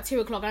appointment was like 2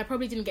 o'clock, and I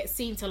probably didn't get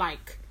seen till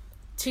like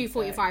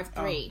 2:45,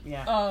 3.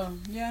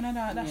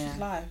 That's just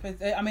life.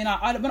 I mean,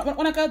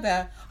 when I go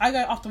there, I go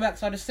after work,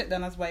 so I just sit there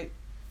and I just wait.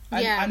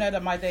 I know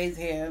that my day's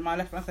here. My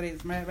rest of my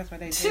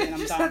day's here, and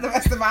I'm done. The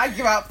rest of my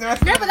give up. The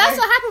rest. No, but that's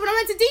what happened when I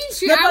went to Dean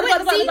Street. I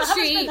went to Dean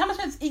Street. How much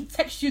times he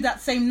texts you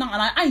that same night,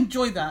 and I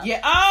enjoy that. Yeah.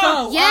 Oh,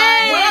 so,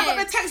 yeah. When I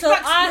got the text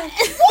back, I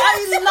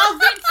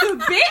love it to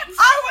bits.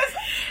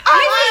 I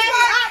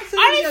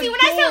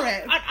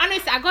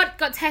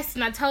got tested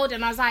and I told her,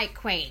 and I was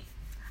like, wait,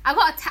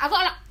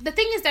 the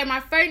thing is though, my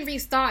phone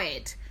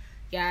restarted.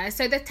 Yeah,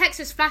 so the text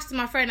just flashed on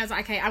my phone. I was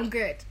like, okay, I'm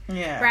good.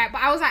 Yeah. Right, but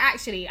I was like,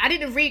 actually, I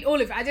didn't read all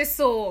of it. I just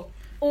saw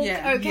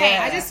okay.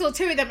 Yeah. I just saw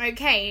 2 of them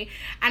okay.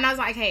 And I was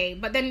like, okay.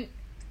 But then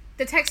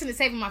the text didn't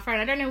save on my phone.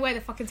 I don't know where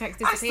the fucking text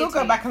disappeared. I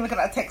still go back and look at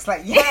that text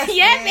like, yes,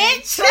 yeah,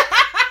 bitch.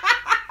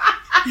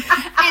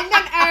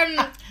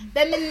 And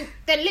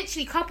then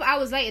literally a couple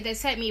hours later, they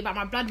sent me about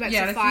my blood work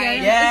to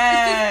fine.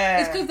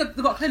 Yeah. It's because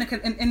they've got a clinic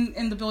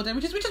in the building,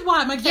 which is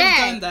why my kids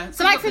going there.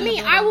 So like for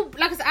me, I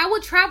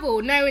will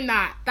travel knowing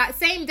that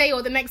same day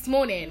or the next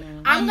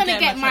morning, I'm gonna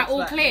get my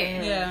all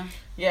clear. Yeah.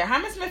 Yeah,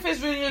 Hammersmith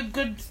is really a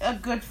good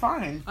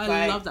find.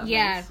 I love that place.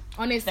 Yeah,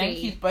 honestly.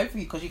 Thank you both of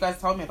you because you guys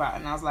told me about it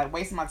and I was like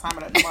wasting my time. I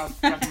don't know why I was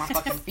dragging my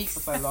fucking feet for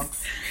so long.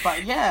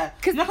 But yeah,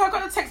 look, I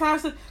got a text and I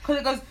said because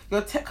it goes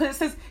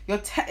because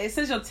it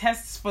says your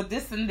tests for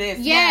this and this.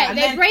 Yeah, and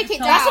they then, break it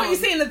down. That's what you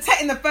see in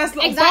the first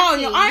little bar on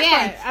your iPhone.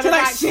 Yeah, You're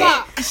like shit,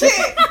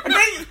 and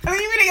then you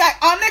really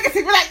like are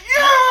negative. You're like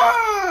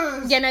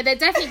yes. Yeah, no, they're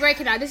definitely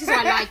breaking it down. This is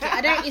why I like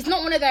it. It's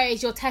not one of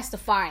those your tests are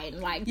fine.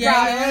 Like,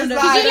 yeah, bro,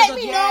 could you let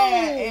me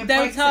know?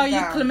 They'll tell you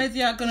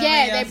chlamydia, gonorrhea.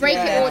 Yeah, they break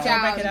it all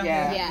down.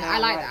 Yeah, I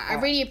like that. I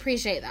really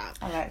appreciate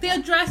that. The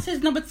address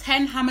is number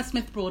 10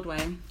 Hammersmith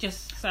Broadway.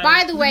 Just so.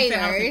 By the way,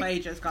 though,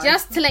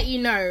 just to let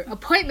you know,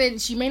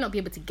 appointments you may not be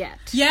able to get.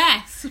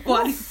 Yes, for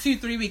at least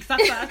 2-3 weeks.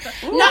 That's no,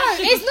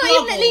 it's not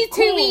even at least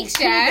 2 weeks.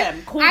 Yeah,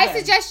 I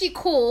suggest you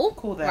call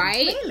them.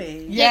 Right?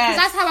 Really? Yeah,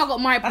 because that's how I got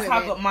my appointment.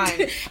 That's how I got mine.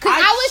 Because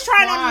I was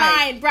trying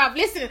online, bruv.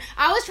 Listen,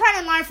 I was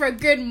trying online for a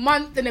good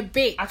month and a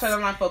bit. I tried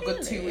online for a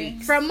good 2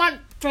 weeks. For a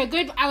month.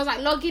 I was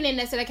like logging in.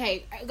 They said,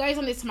 okay, it goes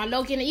on this to my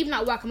login. Even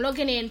at work, I'm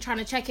logging in, trying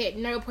to check it.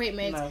 No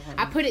appointments.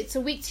 I put it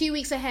to 2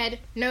 weeks ahead.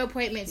 No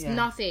appointments.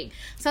 Nothing.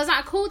 So I was like,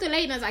 I called the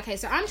lady and I was like, okay,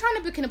 so I'm trying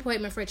to book an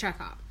appointment for a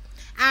checkup.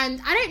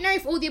 And I don't know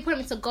if all the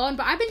appointments are gone,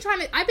 but I've been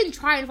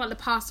trying for the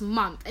past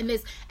month, and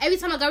every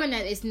time I go in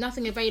there's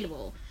nothing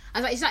available. I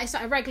was like, it's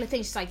like a regular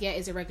thing. She's like, yeah,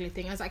 it's a regular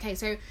thing. I was like, okay,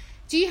 so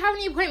do you have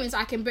any appointments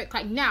I can book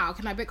like now?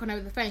 Can I book one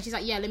over the phone? She's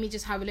like, yeah, let me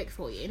just have a look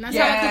for you. And that's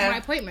how I booked my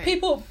appointment.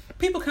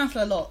 People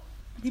cancel a lot.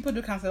 People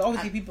do cancel.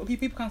 Obviously, people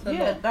cancel a lot.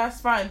 Yeah,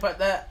 that's fine. But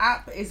the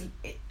app it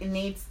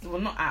needs the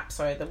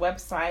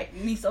website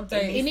needs to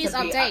update. It needs to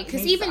update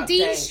because even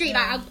Dean Street,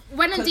 like I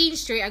went on Dean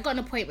Street, I got an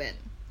appointment.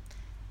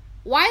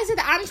 Why is it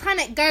that I'm trying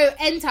to go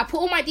put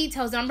all my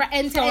details, and I'm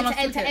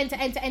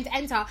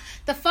enter.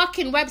 The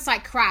fucking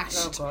website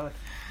crashed. Oh god.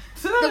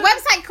 The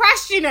website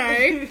crashed, you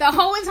know, the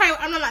whole entire.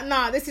 I'm like,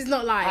 nah, this is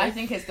not live. I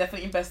think it's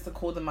definitely best to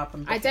call them up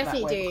and book I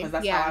definitely it that way, do because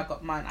that's how I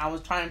got mine. I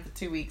was trying for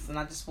 2 weeks and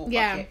I just thought,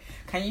 fuck it.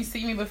 Can you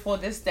see me before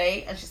this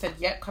day? And she said,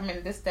 yep, come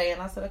in this day.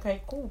 And I said,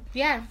 okay, cool.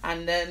 Yeah.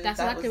 And then that's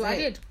exactly what I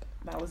did.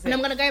 That was it. And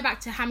I'm gonna go back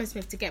to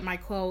Hammersmith to get my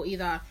quote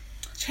either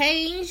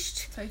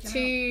changed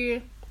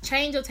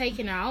change or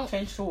taken out.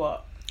 Change to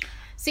what?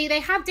 See,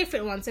 they have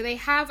different ones. So they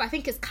have, I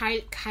think it's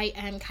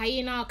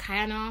Kailina,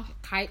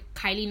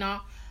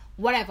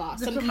 whatever,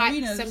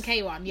 some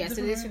K one. Yeah,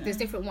 so there's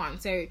different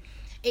ones. So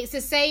it's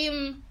the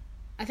same.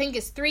 I think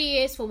it's 3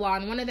 years for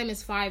one. One of them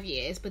is 5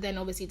 years, but then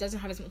obviously it doesn't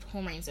have as much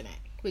hormones in it,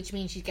 which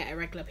means you get a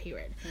regular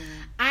period.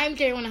 I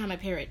don't want to have my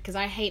period because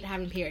I hate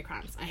having period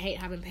cramps. I hate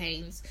having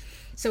pains.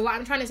 So what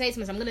I'm trying to say to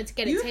myself, I'm going to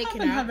get it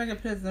taken out. You haven't had regular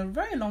periods in a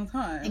very long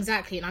time.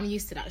 Exactly, and I'm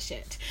used to that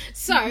shit.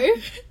 So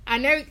I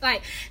know,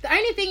 like, the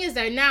only thing is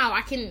though, now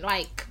I can,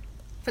 like,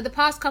 for the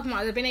past couple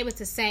months, I've been able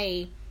to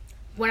say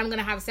when I'm going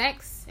to have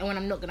sex and when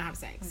I'm not going to have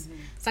sex.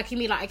 So I can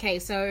be like, okay,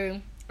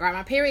 so right,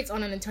 my period's on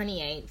the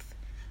 28th,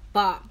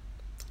 but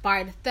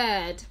by the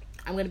 3rd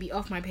I'm going to be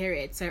off my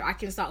period, so I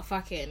can start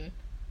fucking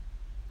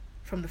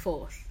from the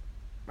 4th,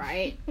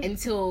 right?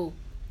 Until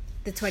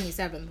the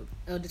 27th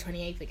or the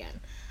 28th again.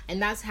 And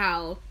that's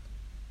how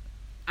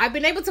I've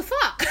been able to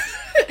fuck.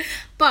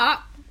 But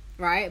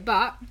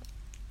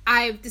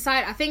I've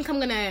decided, I think I'm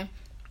going to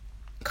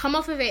come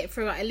off of it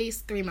for at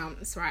least 3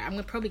 months, right?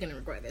 I'm probably going to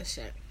regret this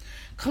shit.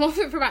 Come off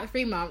it for about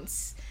 3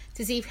 months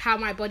to see how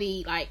my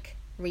body, like,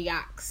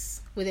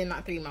 reacts within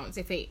that 3 months.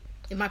 If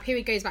my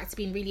period goes back to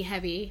being really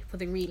heavy for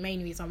the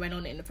main reason I went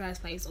on it in the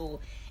first place, or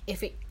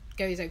if it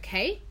goes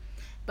okay.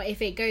 But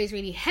if it goes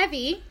really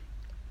heavy,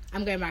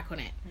 I'm going back on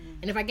it.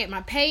 And if I get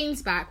my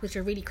pains back, which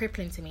are really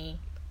crippling to me,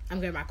 I'm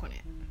going back on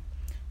it.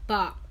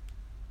 But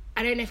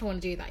I don't know if I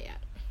want to do that yet.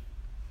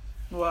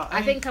 Well,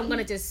 I think I'm going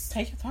to just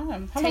take your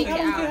time. How long take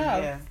do you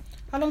have? Yeah.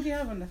 How long do you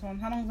have on this one?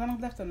 How long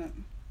left on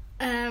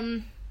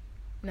it?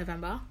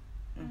 November.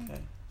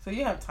 Okay. So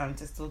you have time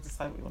to still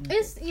decide what you want to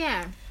do.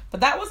 Yeah.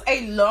 But that was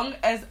a long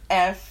as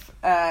F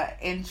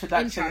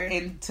introduction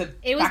into.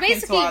 It was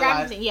basically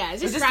rambling. Yeah,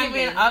 it's just give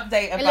me an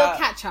update about a little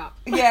catch up.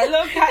 Yeah, a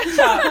little catch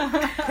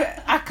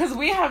up. Because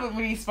we haven't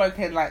really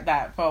spoken like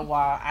that for a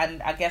while,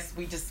 and I guess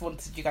we just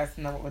wanted you guys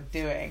to know what we're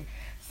doing.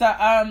 So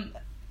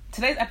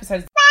today's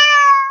episode is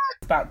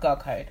about girl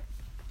code.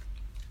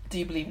 Do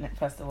you believe in it,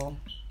 first of all?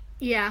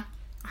 Yeah,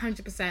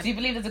 100%. Do you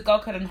believe there's a girl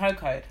code and hoe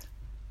code?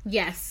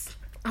 Yes,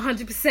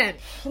 100%.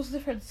 What's the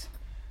difference?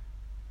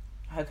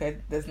 Her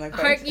code, there's no code.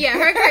 Her code,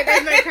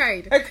 there's no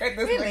code. Her code,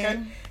 there's no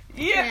code.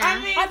 Yeah, Yeah.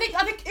 I mean, I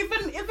think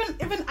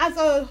even as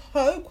a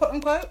hoe, quote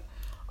unquote,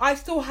 I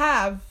still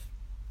have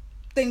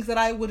things that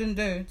I wouldn't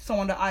do to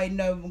someone that I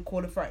know and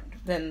call a friend.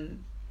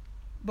 then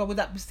But would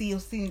that be still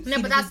seen?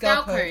 No, but that's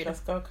girl code.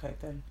 that's girl code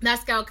then.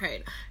 That's girl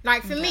code.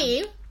 Like for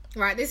me,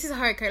 right, this is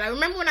her code. I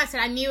remember when I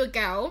said I knew a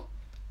girl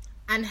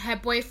and her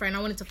boyfriend, I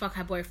wanted to fuck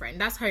her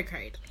boyfriend. That's her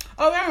code.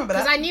 Oh, I remember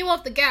that. Because I knew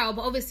of the girl,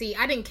 but obviously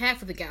I didn't care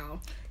for the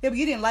girl. Yeah, but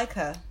you didn't like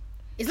her.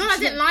 It's not that I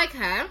didn't like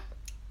her.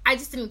 I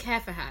just didn't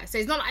care for her. So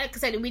it's not like I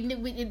said,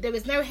 there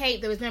was no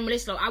hate, there was no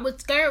malicious love. I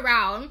would go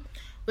around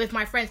with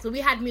my friends because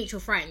we had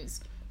mutual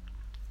friends,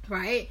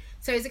 right?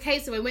 So it's a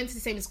case of we went to the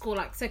same school,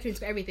 like secondary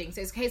school, everything.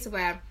 So it's a case of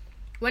where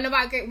whenever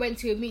I went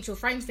to a mutual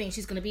friends thing,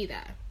 she's gonna be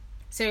there.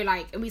 So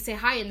like, and we say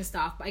hi and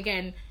stuff. But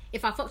again,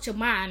 if I fucked your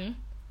man,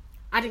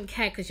 I didn't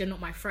care because you're not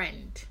my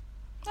friend.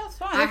 That's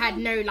fine. I had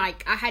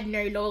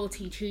no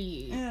loyalty to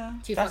you. Yeah.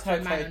 To That's fuck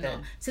your her man code or then.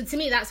 not. So to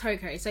me, that's her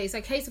code. So it's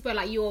a case of where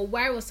like you're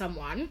aware of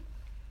someone,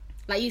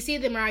 like you see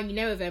them around, you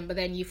know of them, but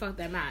then you fuck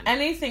their man.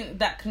 Anything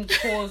that can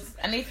cause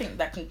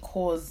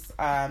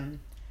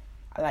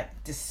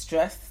like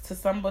distress to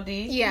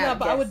somebody. Yeah. No,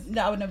 but I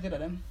would never do that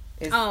then.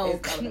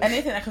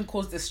 Anything that can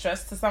cause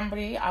distress to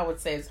somebody, I would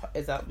say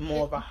is a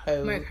more of a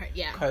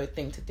code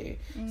thing to do.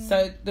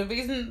 So the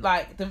reason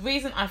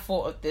I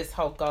thought of this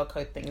whole girl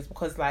code thing is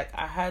because like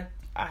I had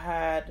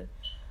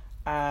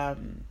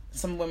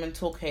some women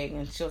talking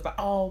and she was like,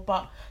 oh,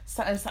 but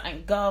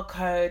something girl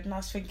code, and I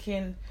was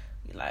thinking,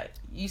 like,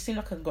 you seem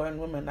like a grown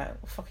woman. Like,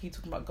 what the fuck are you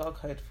talking about girl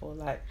code for?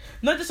 Like,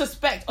 no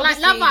disrespect. Like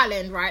Love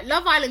Island, right?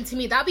 Love Island to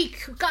me, that'd be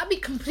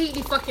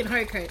completely fucking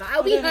hoe code. Like, I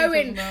would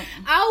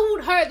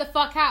hoe the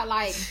fuck out.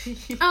 Like,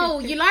 oh,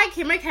 you like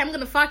him? Okay, I'm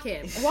gonna fuck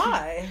him.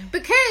 Why?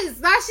 Because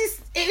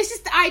it was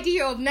just the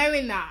idea of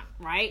knowing that,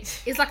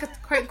 right? It's like a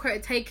quote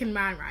unquote taken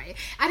man, right?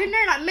 I don't know,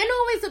 like men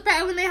always look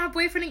better when they have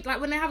boyfriend, like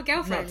when they have a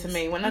girlfriend. Not to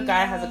me. When a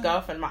guy has a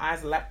girlfriend, my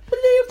eyes are like,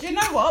 do you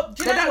know what?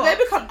 They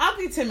become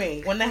ugly to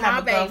me when they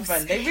have a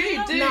girlfriend. They really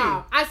do.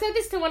 No, I said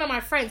this to one of my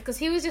friends because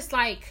he was just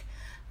like,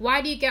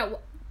 why do you get,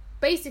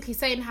 basically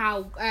saying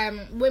how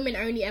women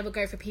only ever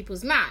go for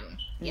people's man.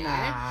 Yeah.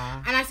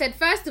 Nah. And I said,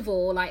 first of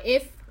all, like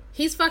if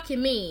he's fucking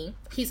me,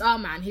 he's our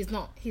man. He's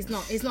not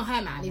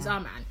her man. He's our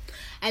man.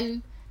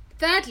 And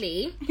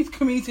thirdly, he's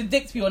community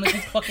dick, to be honest.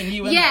 He's fucking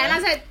you. Yeah, and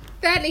I said,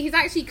 thirdly, he's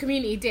actually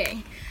community dick.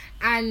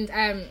 And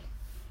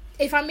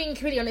if I'm being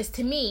completely honest,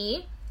 to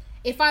me,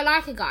 if I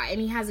like a guy and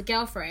he has a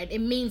girlfriend, it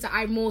means that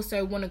I more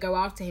so want to go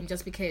after him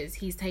just because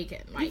he's taken.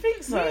 Like, you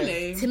think so?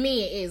 Really? To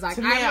me, it is like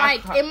To me,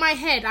 I'm like in my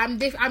head, I'm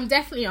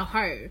definitely a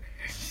hoe.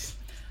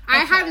 I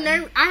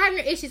have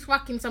no issues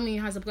fucking someone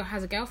who has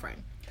a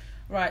girlfriend.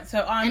 Right,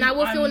 so I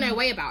will feel no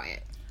way about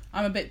it.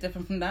 I'm a bit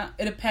different from that.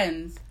 It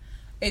depends.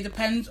 It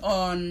depends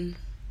on.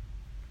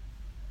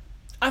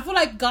 I feel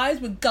like guys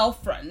with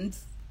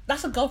girlfriends,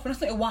 that's a girlfriend,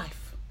 that's not a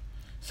wife.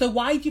 So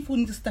why do you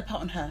need to step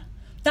out on her?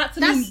 That's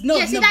with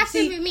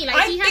me. Like,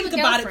 I think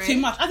about it too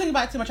much.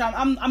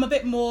 I'm a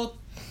bit more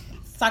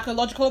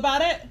psychological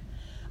about it.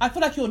 I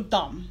feel like you're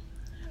dumb,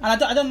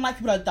 and I don't like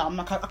people that are dumb.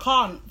 Like I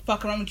can't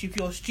fuck around with you if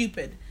you're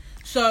stupid.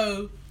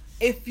 So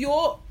if you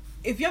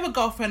have a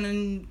girlfriend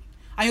and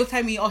you're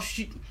telling me, oh,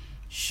 she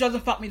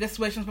doesn't fuck me this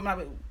way, she doesn't fuck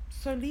me that way,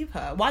 so leave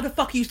her. Why the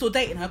fuck are you still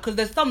dating her? Because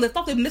there's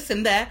something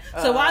missing there.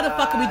 So why the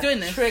fuck are we doing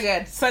this?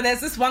 Triggered. So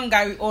there's this one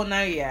guy we all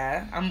know,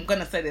 yeah? I'm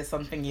going to say this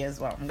on thingy as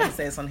well. I'm going to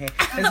say this on here.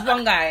 There's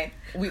one guy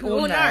we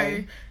all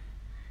know.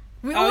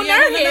 We all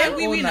know him.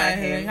 We know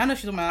him. I know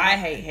she's talking about. I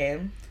hate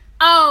him.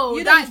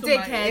 Oh, that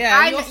dickhead.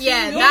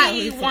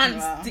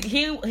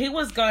 He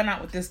was going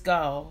out with this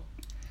girl.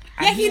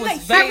 Yeah, he was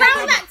very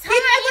around that time. He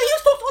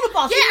was talking to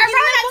all of us. Yeah,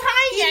 around that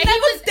time. He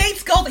never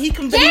dates girls that he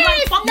can.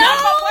 Yes, fuck no.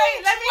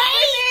 Wait, let me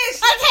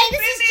finish. Okay,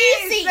 this is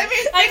juicy. Let me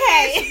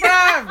finish,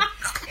 bruv.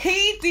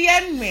 He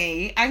DM'd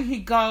me and he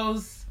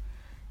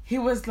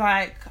was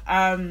like,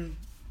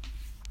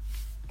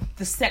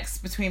 the sex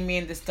between me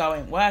and this girl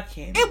ain't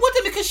working. It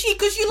wasn't because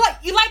you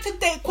like to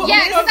date.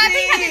 Yeah, because I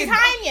think at the time, I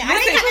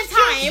think at the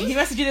time he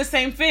messaged you the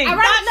same thing.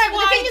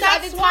 The thing is,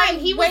 at the time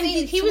he was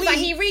like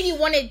he really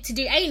wanted to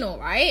do anal,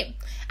 right?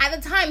 At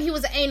the time, he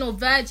was an anal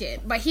virgin,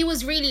 but he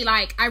was really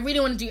like, I really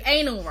want to do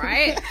anal,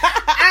 right?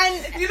 And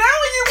you know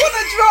when you want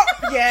to drop,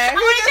 yeah.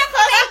 My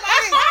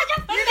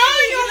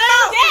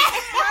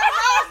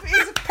mouth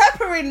is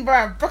peppering,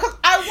 bruv, because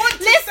I want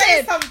to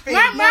say something.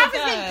 My mouth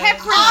has been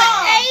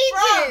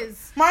peppering for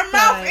ages. My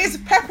mouth is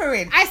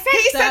peppering.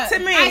 He said to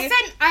me,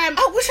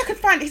 I wish I could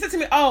find it. He said to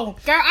me, oh,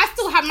 girl, I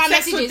still have my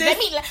messages.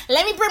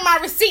 Let me bring my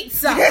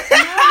receipts up. All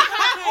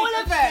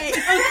of it.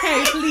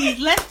 Okay, please,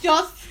 let's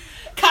just.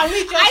 Can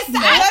we just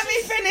let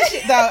me finish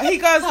it though. He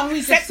goes,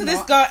 sex with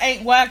this girl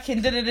ain't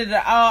working.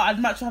 Oh, I'd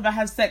much rather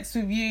have sex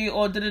with you.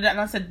 Or and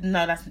I said,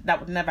 no, that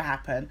would never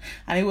happen.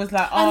 And he was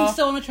like, oh, and he's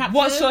so unattractive.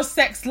 What's your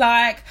sex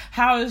like?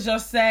 How is your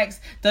sex?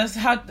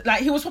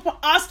 He was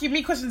asking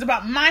me questions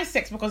about my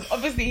sex because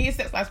obviously his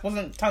sex life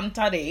wasn't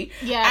tuddy.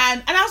 Yeah.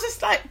 And I was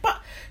just like,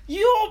 but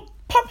you're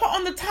pop it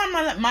on the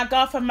timeline like my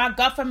girlfriend. And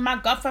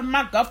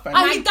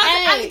he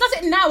does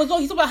it now as well.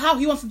 He's talking about how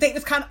he wants to date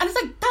this kind of, and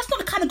it's like, that's not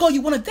the kind of girl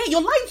you want to date.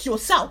 You're lying to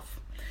yourself.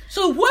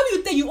 So whoever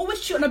you date, you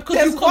always cheat on her because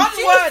there's you one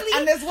continuously... word,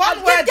 and there's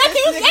one word.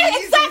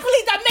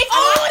 Exactly, that makes me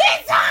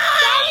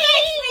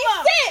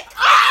sick.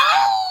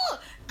 Oh!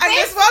 And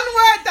there's one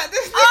word that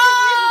this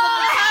nigga uses in the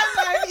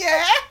timeline,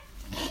 yeah?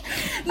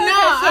 No,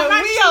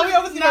 we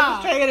obviously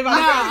not straight about it.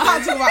 We can't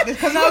talk about this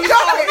because now We'll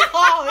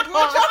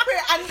drop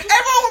it, and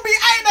everyone will be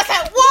eyeing us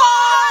like, whoa!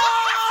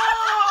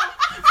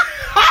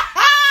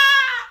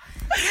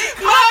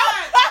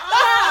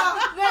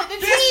 The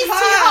tree's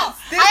too hot.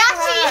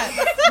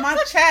 My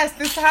chest,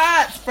 this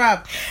hurts,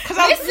 bruv. Because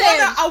I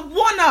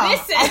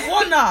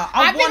wanna.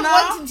 I've been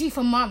wanting to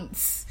for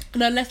months.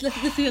 No, let's leave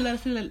it alone.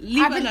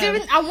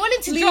 I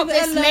wanted to drop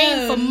this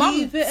name for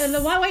months.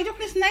 Why are you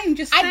dropping this name?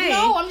 Just say. I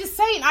know. I'm just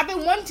saying. I've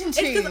been wanting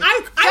to. I read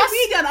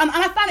it and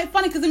I find it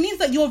funny because it means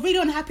that you're really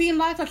unhappy in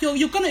life. Like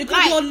you're gonna.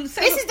 This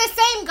is the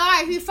same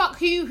guy who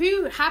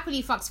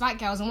happily fucks fat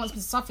girls and wants me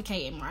to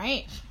suffocate him,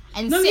 right?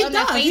 And no, sit he on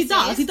their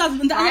faces. He does.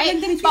 Right?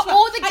 And then but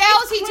all the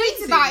girls he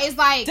tweets about is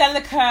like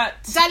delicate.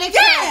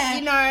 Yeah,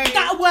 you know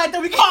that word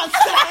that we can't say.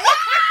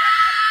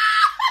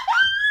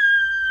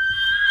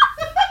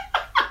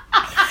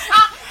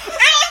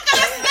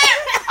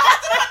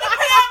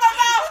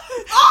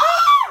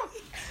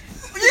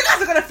 You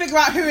guys are gonna figure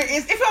out who it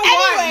is if you're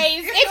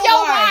wise. If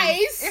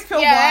you're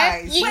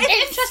wise. But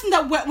it's interesting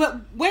that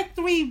we're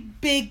three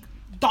big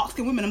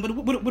dark-skinned women, but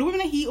the women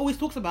that he always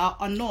talks about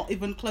are not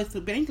even close to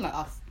being anything like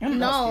us.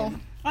 No.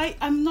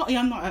 I'm not.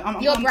 Yeah, I'm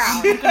not. You're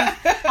brown.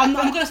 I'm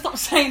gonna stop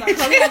saying that.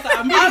 Because I realized that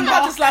I'm really I'm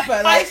about to slap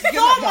her. Like, I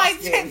saw my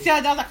tits. Yeah,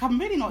 I was like, I'm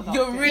really not dark.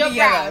 You're really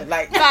yellow.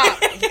 Like,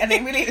 and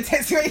it really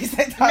irritates you when you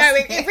say dark. No,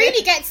 it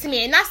really gets to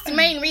me, and that's the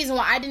main reason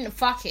why I didn't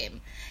fuck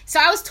him. So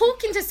I was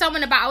talking to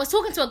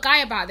a guy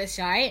about this,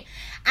 right?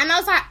 And I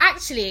was like,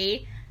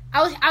 actually,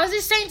 I was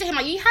just saying to him,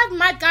 like, you have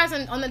mad guys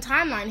on the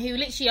timeline who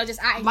literally are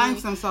just at lying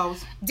you, to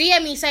themselves.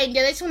 DM me saying,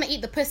 yeah, they just want to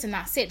eat the puss and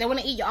that's it. They want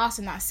to eat your ass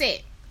and that's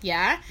it.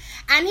 Yeah.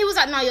 And he was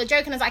like, no, you're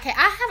joking. I was like, okay,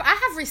 I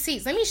have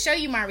receipts. Let me show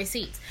you my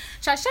receipts.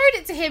 So I showed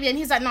it to him and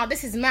he's like, no,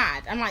 this is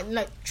mad. I'm like,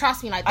 no,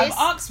 trust me, like this.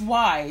 I've asked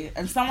why,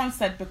 and someone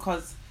said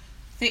because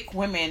thick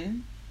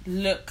women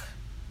look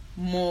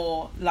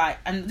more like,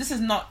 and this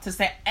is not to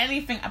say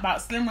anything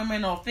about slim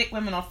women or thick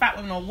women or fat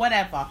women or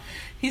whatever.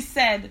 He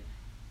said,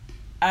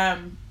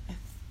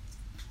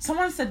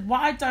 someone said,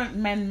 why don't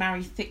men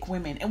marry thick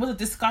women? It was a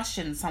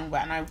discussion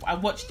somewhere and I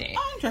watched it.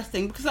 Oh,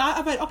 interesting, because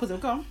I've heard opposite.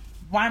 Go on.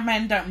 Why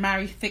men don't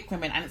marry thick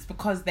women, and it's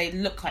because they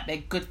look like they're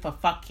good for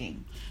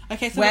fucking.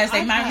 Okay, so whereas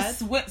they marry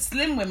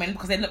slim women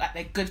because they look like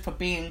they're good for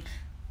being,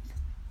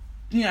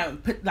 you know,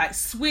 like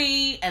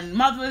sweet and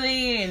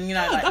motherly and, you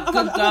know, like good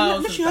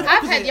girls.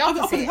 I've heard the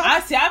opposite.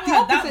 I've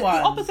heard that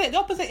one. The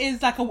opposite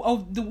is like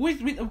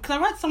because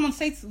I read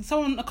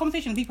a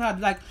conversation people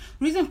had, like,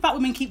 reason fat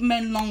women keep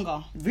men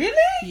longer.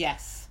 Really?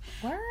 Yes.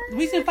 What? The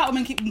reason fat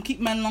women keep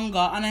men longer,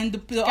 and then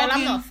they're arguing.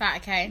 I'm not fat,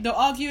 okay. They're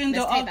arguing.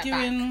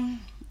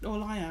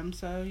 All I am,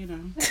 so you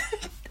know.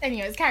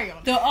 Anyways, carry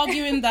on. They're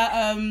arguing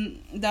that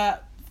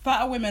that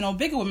fatter women or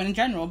bigger women in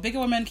general, bigger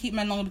women keep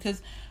men longer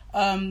because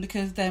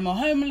they're more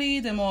homely,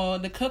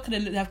 they cook,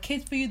 they have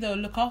kids for you, they'll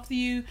look after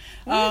you.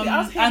 And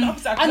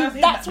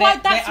that's why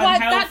that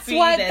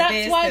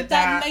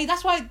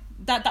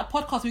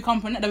podcast we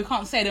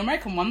can't say, the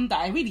American one that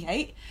I really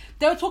hate,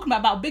 they were talking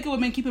about bigger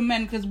women keeping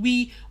men because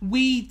we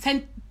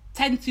tend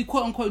to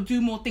quote unquote do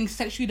more things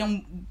sexually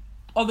than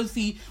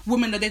obviously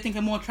women that they think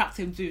are more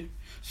attractive do.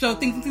 So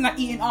things like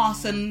eating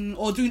ass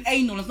or doing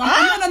anal and stuff.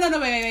 No,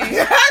 wait.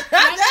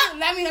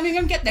 let me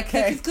get there.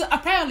 Because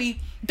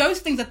apparently those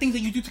things are things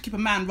that you do to keep a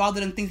man rather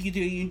than things you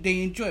do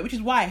they enjoy, which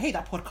is why I hate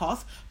that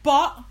podcast.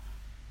 But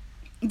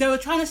they were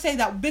trying to say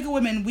that bigger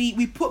women,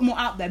 we put more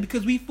out there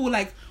because we feel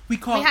like we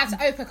can't. We have to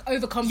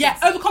overcompensate. Yeah,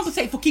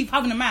 overcompensate for keep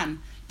having a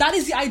man. That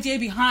is the idea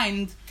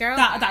behind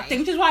that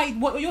thing, which is why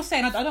what you're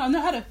saying. I've not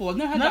heard it before.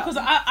 No, because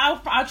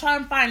I'll try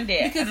and find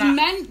it. Because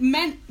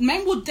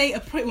men will date a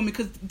pretty woman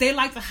because they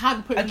like to have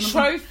a pretty woman.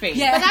 Trophy.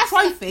 Yeah, but that's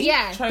trophy.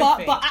 Yeah,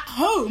 but at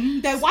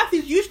home, their wife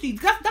is usually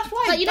that's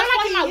why. But you know,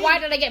 like why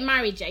did I get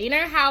married? Jay? You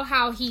know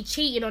how he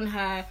cheated on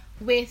her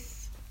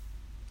with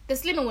the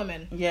slimmer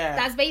woman. Yeah,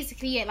 that's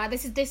basically it. Like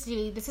this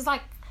is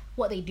like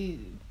what they do.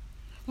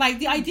 Like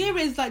the idea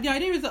is that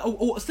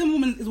some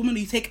woman is a woman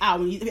you take out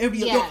and your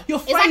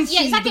friends see.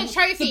 It's like a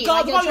trophy. The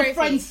girl your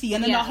friends see,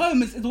 and then at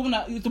home is the woman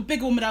is the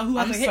bigger woman who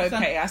has a hips. So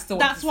petty. I still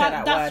want to say that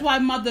word. That's why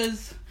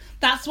mothers.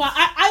 That's why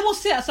I will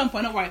say it at some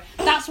point. Don't worry.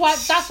 That's why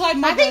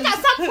mothers. I think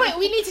at some point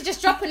we need to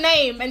just drop a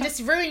name and just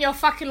ruin your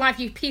fucking life,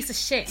 you piece of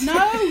shit.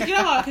 No, you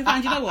know what? Okay,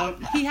 fine. You know what?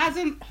 He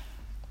hasn't.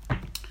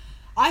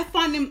 I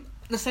find him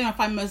the same. I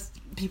find most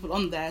people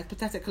on there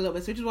pathetic a little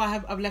bit, so which is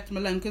why I've left him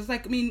alone, because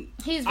like, I mean,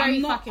 he's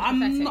very fucking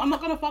pathetic. I'm not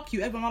gonna fuck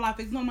you ever in my life.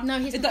 It's not my. No,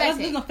 he's it pathetic.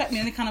 doesn't affect me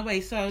in any kind of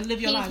way. So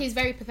live your life. He's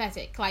very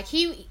pathetic. Like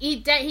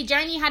he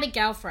genuinely had a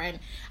girlfriend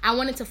and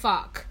wanted to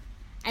fuck,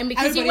 And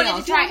because Everybody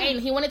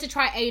he wanted to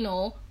try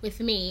anal with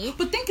me.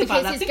 But think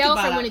about that. Because his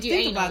girlfriend wanted to do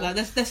anal. About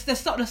that. There's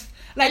sort of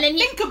like,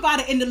 think about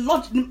it in the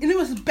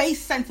most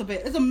base sense of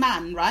it. As a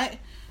man, right?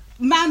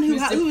 Man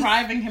who's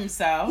depriving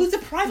himself. Who's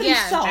depriving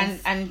himself.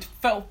 And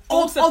felt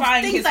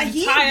falsifying his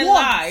entire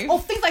life.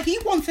 Of things that he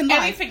wants in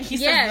life. Everything he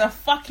says is a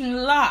fucking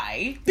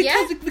lie.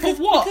 Because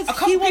what? A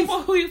couple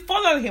people who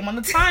follow him on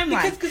the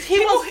timeline. Because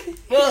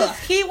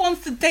he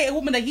wants to date a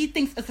woman that he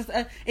thinks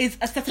is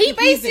aesthetically He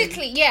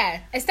basically,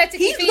 pleasing.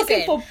 Aesthetically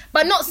pleasing.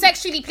 But not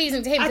sexually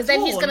pleasing to him, because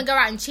then he's all. going to go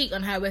out and cheat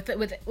on her with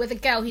a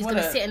girl who's going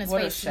to sit in his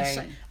face.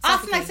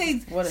 After I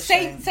say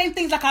same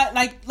things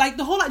like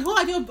the whole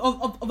idea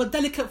of a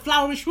delicate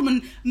flowerish woman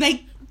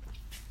make.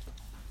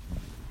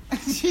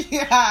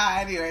 Yeah.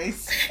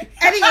 Anyways,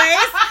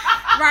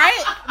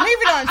 right?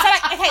 Moving on. So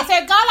so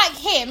a guy like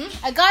him.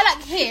 A guy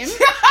like him,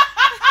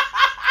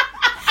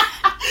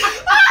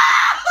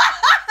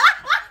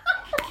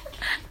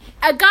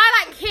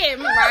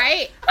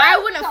 right? I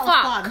wouldn't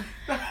fuck.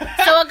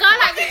 So a guy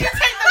like him.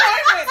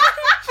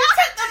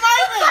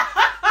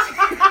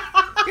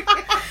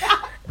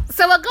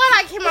 So a guy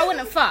like him, I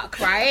wouldn't fuck,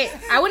 right?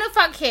 I wouldn't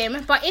fuck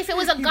him. But if it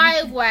was a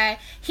guy where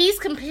he's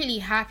completely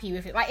happy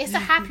with it, like it's a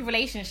happy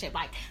relationship,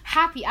 like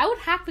happy, I would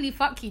happily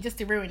fuck you just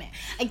to ruin it.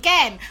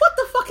 Again, what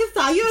the fuck is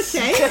that? Are you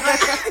okay?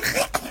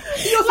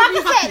 Like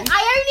I said,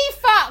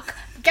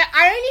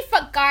 I only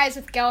fuck guys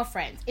with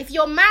girlfriends. If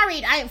you're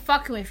married, I ain't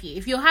fucking with you.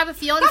 If you have a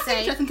fiance, that's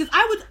interesting because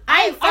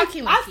I ain't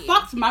fucking with you. I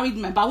fucked married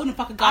men, but I wouldn't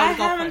fuck a guy with a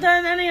girlfriend. I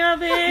haven't done any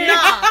of it. No.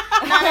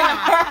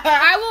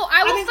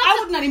 I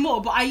wouldn't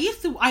anymore, but I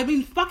used to. I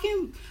mean,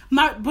 fucking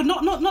married, but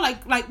not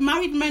like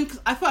married men. Because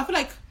I feel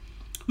like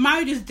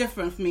marriage is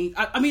different for me.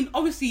 I mean,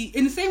 obviously,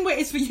 in the same way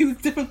it's for you,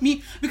 it's different for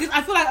me because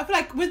I feel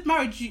like with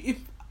marriage, to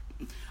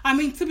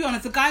be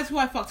honest, the guys who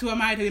I fucked who are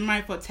married have been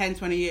married for 10,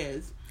 20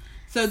 years.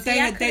 So they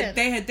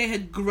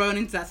had grown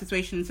into that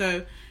situation.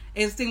 So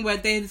it's a thing where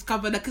they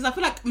discovered that, because I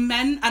feel like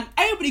men and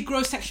everybody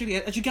grows sexually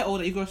as you get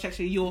older. You grow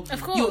sexually. Your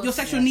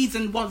sexual needs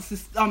and wants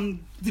to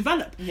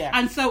develop. Yeah.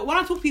 And so when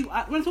I talk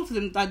to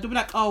them, like, they'll be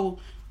like, "Oh,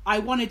 I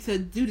wanted to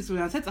do this with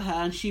her." I said to her,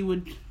 and she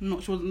wasn't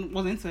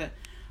into it.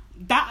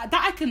 That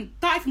I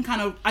can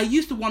kind of, I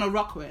used to want to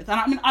rock with, and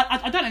I mean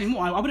I don't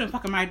anymore. I wouldn't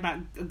fuck a married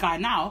guy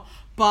now.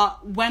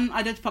 But when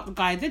I did fuck the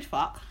guy I did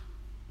fuck,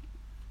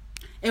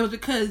 it was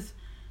because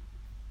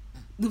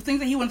the things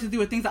that he wanted to do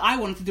were things that I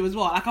wanted to do as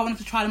well. Like, I wanted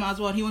to try them out as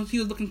well. He was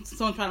looking for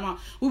someone to try them out.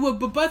 We were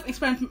both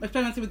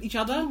experimenting with each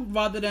other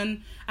rather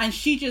than... And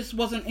she just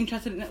wasn't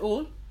interested in it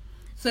all.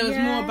 So it was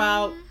more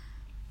about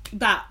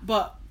that.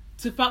 But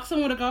to fuck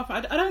someone with a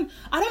girlfriend, I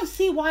don't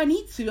see why I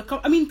need to.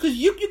 I mean, because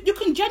you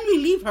can generally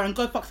leave her and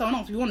go fuck someone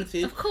else if you wanted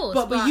to. Of course.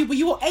 But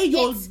you're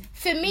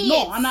for me,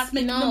 no, and that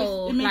makes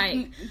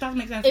it doesn't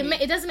make sense.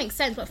 It doesn't make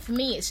sense, but for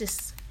me, it's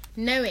just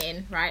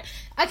knowing, right?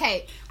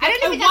 Okay, I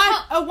don't even know.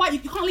 A wife,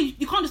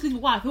 you can't just leave a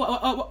wife. A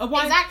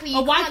wife, exactly.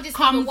 A wife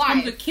comes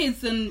with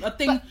kids and a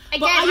thing. But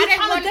again, are you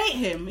trying to date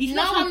him?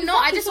 No, I'm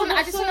not. I just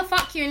want to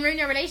fuck you and ruin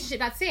your relationship.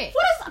 That's it.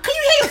 Can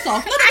you hear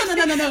yourself? No.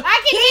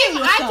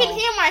 I can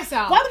hear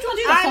myself. Why would you want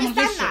to do that? I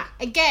understand that.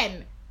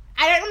 Again,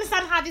 I don't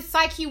understand how this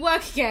psyche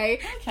works,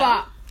 okay?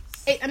 But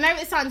I know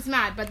it sounds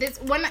mad, but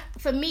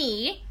for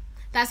me,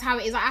 that's how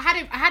it is. Like,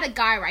 I had a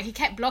guy, right? He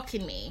kept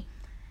blocking me.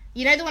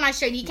 You know the one I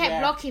showed? He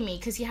kept blocking me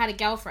because he had a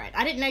girlfriend.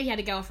 I didn't know he had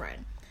a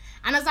girlfriend.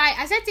 And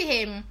I said to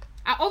him,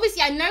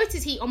 obviously I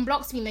noticed he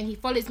unblocks me and then he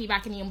follows me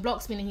back and he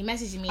unblocks me and then he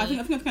messages me. I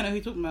think I know who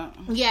you're talking about.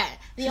 Yeah.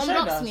 He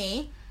unblocks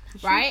me.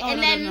 Right?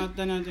 And then no.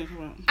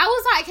 I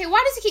was like, okay,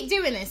 why does he keep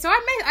doing this? So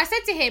I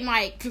said to him,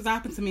 like... Because that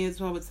happened to me as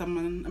well with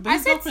someone. But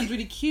his girlfriend's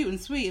really cute and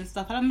sweet and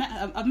stuff. I've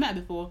met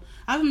her before.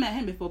 I haven't met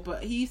him before,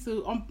 but he used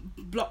to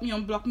unblock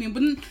me.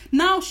 But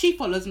now she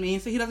follows me,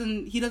 so he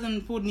doesn't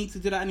feel the need to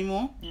do that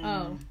anymore.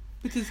 Oh.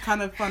 Which is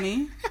kind of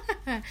funny.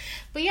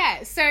 But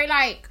yeah, so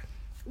like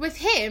with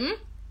him,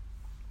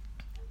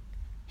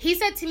 he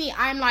said to me,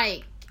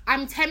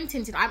 I'm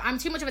tempting to, I'm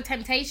too much of a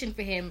temptation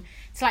for him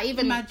to like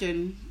even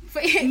imagine. For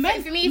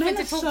me even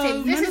to talk to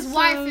him. This is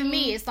why for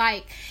me it's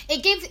like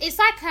it's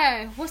like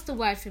a, what's the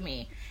word for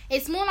me?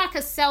 It's more like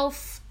a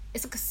self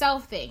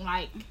thing,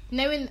 like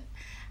knowing.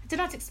 I don't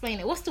know how to explain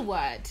it. What's the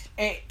word?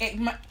 It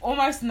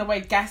almost in a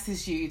way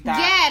gasses you.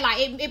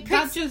 It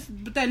puts...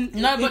 but then...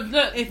 No, but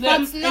look, this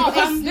is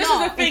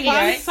the thing,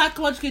 right?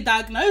 Psychologically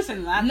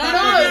diagnosing that. No,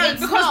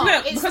 it's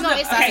not.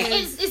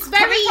 It's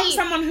very... Coming from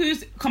someone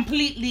who's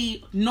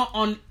completely not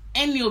on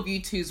any of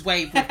you two's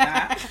wave with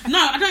that. No,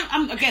 I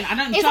don't judge.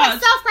 It's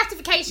like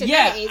self-gratification.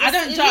 Yeah, it is. I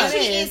don't judge.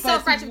 It is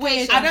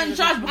self-gratification. I don't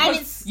judge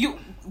because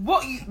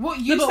what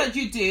you said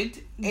you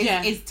did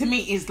is to me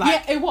is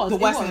like it was the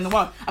worst thing in the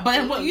world. But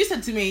then what you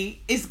said to me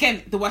is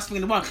again the worst thing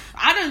in the world.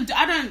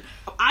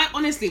 I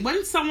honestly,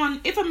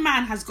 if a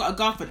man has got a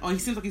girlfriend or he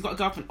seems like he's got a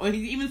girlfriend or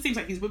he even seems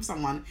like he's with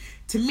someone,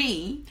 to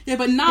me,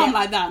 but now I'm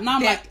like that. Now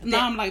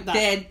I'm like that.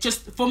 They're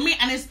just for me,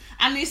 and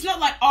it's not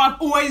like I've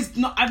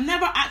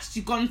never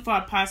actually gone for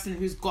a person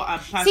who's got a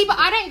person. See, but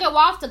I don't go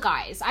after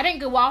guys. I don't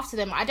go after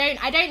them. I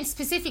don't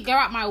specifically go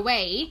out my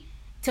way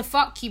to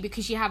fuck you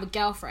because you have a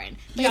girlfriend.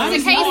 But Yeah,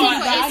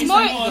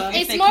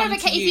 it's more of a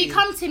case if you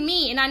come to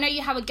me and I know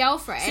you have a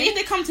girlfriend. See, if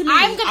they come to me,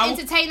 I'm gonna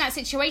entertain that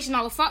situation.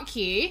 I will fuck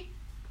you.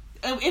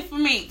 If for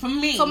me, for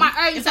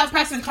my own if that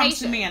person comes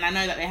to self-gratification. me and I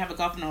know that they have a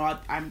girlfriend or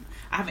I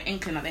have an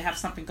inkling that they have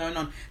something going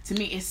on, to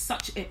me it's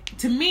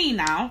to me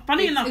now.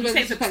 Funny enough, you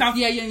say it's self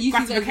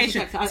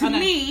gratification. To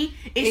me,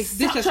 it's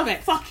such a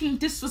fucking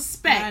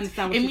disrespect.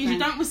 It means you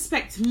don't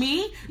respect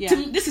me. Yeah.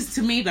 This is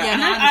to me though. Yeah,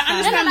 and I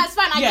understand. No, that's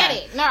fine. I get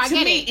it. No, I get it.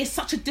 To me, it's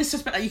such a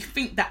disrespect that you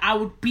think that I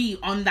would be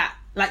on that.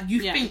 Like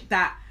you think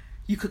that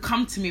you could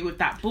come to me with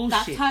that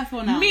bullshit. That's how I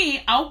feel now.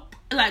 Me,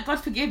 like, God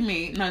forgive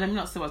me. No, let me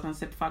not say what I was going to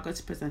say before I go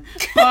to prison.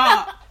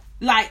 But,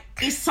 like,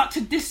 it's such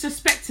a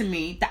disrespect to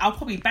me that I'll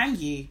probably bang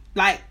you.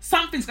 Like,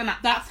 something's going to...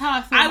 That's how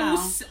I feel now.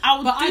 I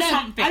will do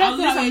something. I'll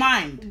lose my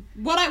mind.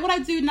 What I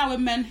do now with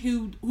men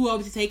who are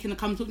obviously taking the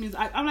come talk to me is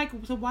I'm like,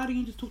 so why don't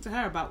you just talk to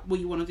her about what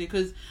you want to do?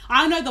 Because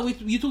I know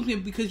that you talk to me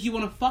because you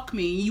want to fuck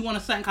me. You want a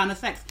certain kind of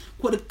sex.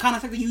 What the kind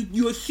of sex that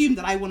you assume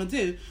that I want to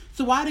do.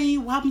 So why don't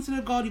you... What happened to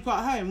the girl you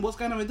got at home? What's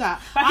going on with that?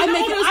 But all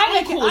those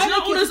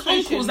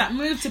uncles that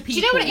move to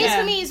people. Do you know what it is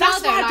for me as well,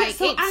 though? That's why I get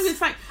so angry.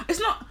 It's like, it's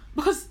not...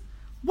 Because...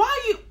 Why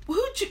are you?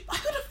 Who the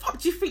fuck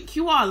do you think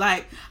you are?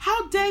 Like,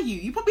 how dare you?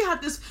 You probably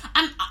had this,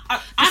 and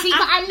but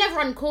I'm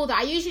never on call. That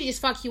I usually just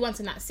fuck you once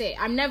and that's it.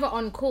 I'm never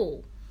on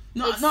call.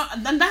 No,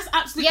 and that's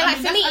absolutely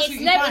for me.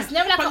 It's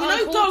never like but an you know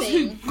on-call those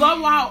thing. who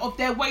go out of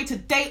their way to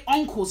date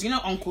uncles. You know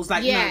uncles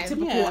like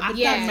typical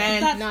Afghan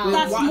men.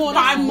 That's more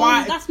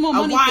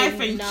money a wife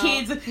thing. and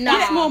kids. No.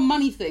 That's more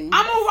money thing.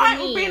 I'm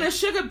alright with being a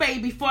sugar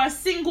baby for a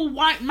single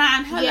white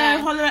man. Hello,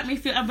 holler at me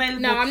if you're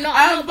available. No, I'm not.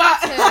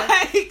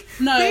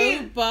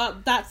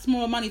 But that's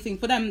more money thing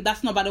for them.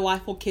 That's not about the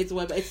wife or kids or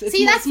whatever. It's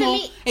that's more,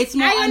 for me. It's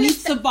more. I need to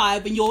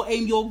survive, and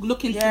you're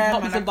looking to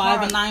help me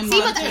survive, and I'm. See,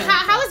 but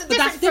how is it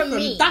different from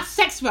me? That's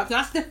sex work.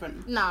 That's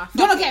different. No,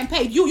 you're not getting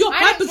paid. You're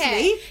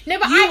purposely. No,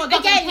 but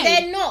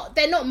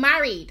they're not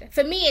married.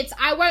 For me, it's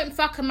I won't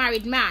fuck a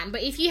married man.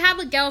 But if you have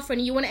a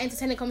girlfriend and you want to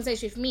entertain a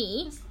conversation with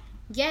me,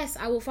 yes,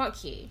 I will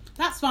fuck you.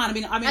 That's fine. I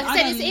mean, like I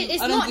said, it's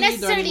not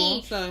necessarily.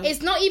 Anymore, so.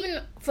 It's not even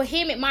for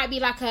him. It might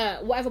be like a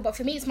whatever, but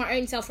for me, it's my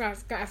own self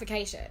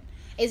gratification.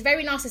 It's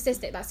very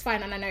narcissistic. That's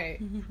fine, and I know.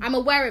 Mm-hmm. I'm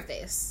aware of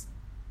this.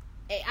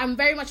 I'm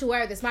very much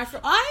aware of this.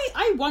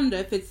 I wonder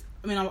if it's.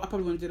 I mean, I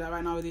probably wouldn't do that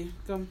right now with you.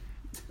 Go on.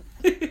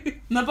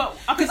 No, but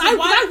because I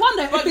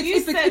wonder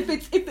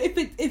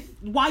if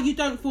why you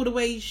don't feel the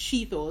way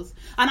she feels,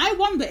 and I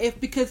wonder if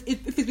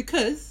it's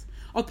because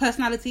of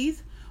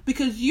personalities,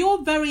 because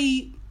you're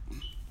very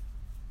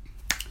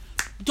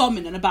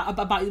dominant about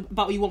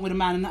what you want with a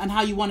man and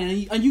how you want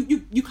it, and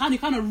you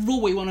kind of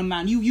rule what you want a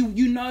man.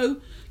 You know,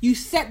 you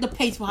set the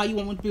pace for how you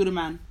want to build a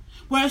man,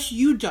 whereas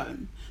you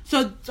don't.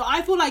 So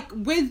I feel like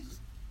with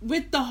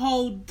the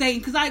whole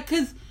dating,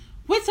 because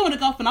with someone a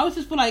girlfriend, I always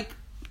just feel like.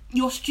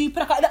 You're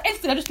stupid. Like,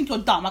 instantly, I just think you're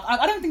dumb. Like,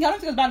 I don't think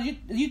it's as bad as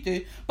you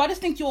do, but I just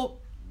think you're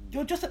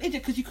just an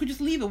idiot because you could just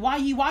leave it. Why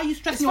are you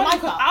stressing your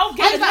life out? I'll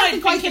get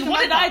annoyed thinking,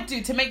 what did I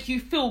do to make you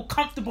feel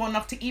comfortable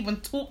enough to even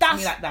talk to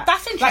me like that?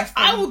 That's interesting.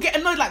 Like, I will get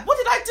annoyed. Like, what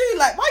did I do?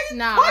 Like, why you?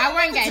 No, why I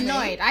won't get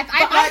annoyed. I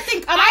personally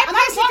think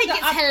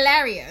it's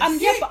hilarious.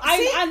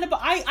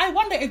 I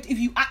wonder if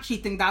you actually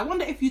think that. I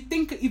wonder if you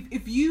think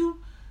if you.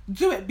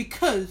 Do it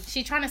because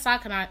she's trying to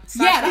psychoanalyze.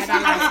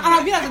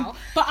 I realize,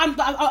 but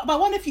I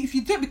wonder if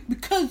you do it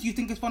because you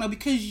think it's fun or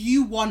because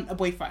you want a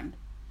boyfriend,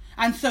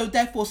 and so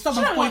therefore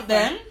someone's boyfriend.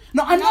 Them.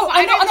 No, I know.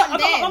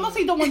 I'm not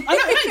saying you don't want. I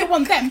know you don't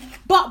want them,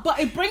 but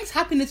it brings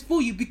happiness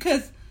for you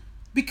because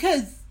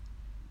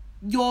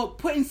you're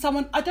putting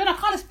someone. I don't know.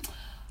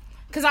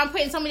 Because I'm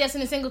putting somebody else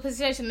in a single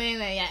position.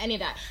 Any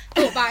of that.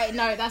 Thought about it.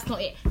 No, that's not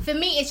it. For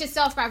me, it's just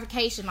self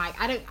gratification. Like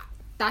I don't.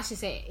 That's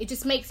just it. It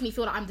just makes me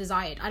feel like I'm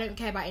desired. I don't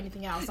care about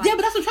anything else. Like, yeah,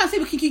 but that's what I'm trying to say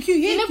with QQ.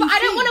 You know, but I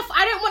don't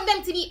want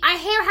them to be. I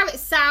hear how it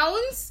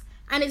sounds,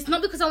 and it's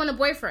not because I want a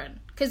boyfriend.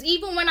 Because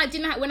even when I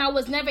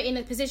was never in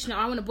a position that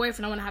I want a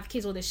boyfriend, I want to have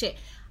kids, all this shit,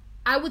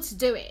 I would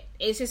do it.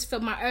 It's just for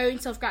my own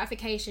self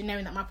gratification,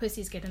 knowing that my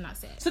pussy's good and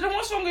that's it. So then,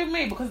 what's wrong with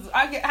me? Because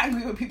I get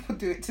angry when people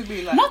do it to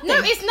me. Like, no,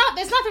 it's not.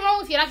 There's nothing wrong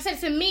with you. Like I said,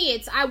 for me,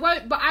 it's I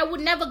won't. But I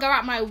would never go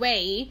out my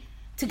way.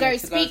 To go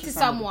speak to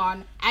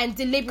someone and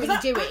deliberately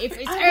do it. If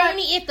it's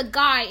only if the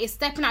guy is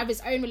stepping out of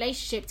his own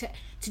relationship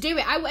to do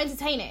it, I will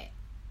entertain it.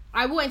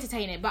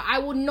 But I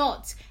will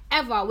not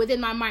ever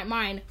within my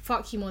mind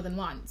fuck you more than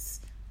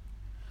once.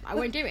 I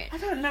won't do it. I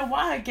don't know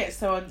why I get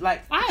so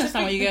like. I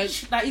understand why you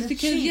get like it's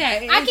because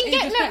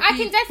I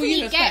can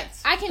definitely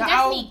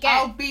get.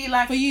 I'll be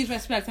like for you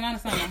respect, and I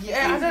understand that.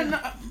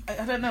 Yeah,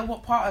 I don't know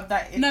what part of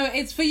that is. No,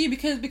 it's for you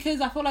because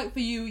I feel like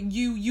for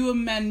you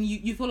and men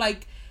you feel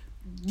like.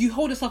 You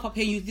hold yourself up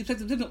here. You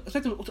expect them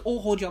to all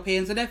hold you up here,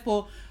 and so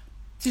therefore,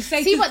 to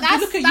say see, to, but that's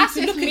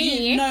to look with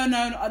me. No.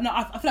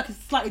 I feel like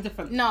it's slightly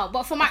different. No,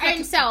 but for my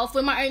own self,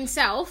 with my own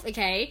self,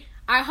 okay,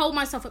 I hold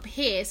myself up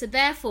here. So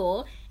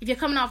therefore, if you're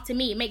coming after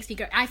me, it makes me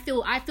go. I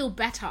feel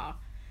better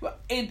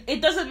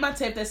It doesn't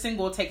matter if they're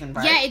single or taken,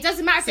 right? Yeah, it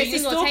doesn't matter if So they're you're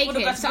single or still for the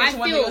taken. So I investigation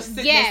whether feel, you're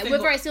single.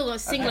 whether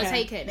it's single or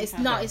taken. It's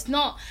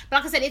not. But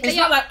like I said, It's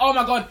not like, oh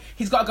my god,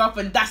 he's got a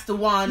girlfriend, that's the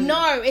one.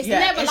 No, it's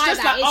never it's like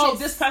just that. Like, It's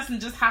just, this person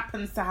just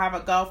happens to have a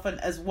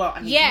girlfriend as well,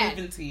 and he's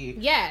moving to you.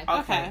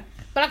 Yeah. Okay.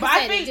 But like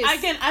I I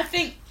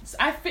think, said,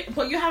 I think,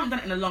 but you haven't done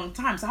it in a long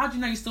time, so how do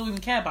you know you still even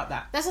care about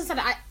that? that's what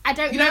I said. I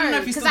don't know. You don't even know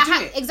if you still do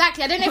it.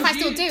 Exactly. I don't know if I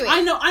still do it.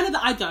 I know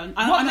that I don't.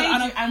 What made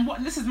you? And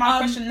what? This is my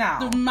question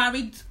now. The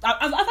married.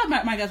 I've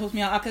had my guys talk to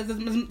me out because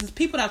there's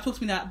people that have talked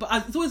to me that, but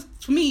it's always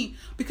for me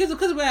because of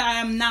where I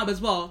am now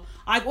as well.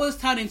 I've always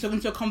turned into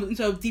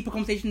a deeper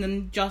conversation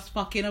than just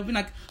fucking. I've been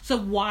like, so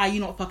why are you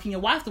not fucking your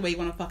wife the way you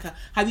want to fuck her?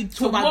 Have you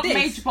talked about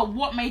this?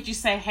 What made you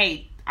say,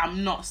 hey,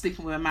 I'm not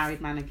sleeping with a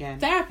married man again?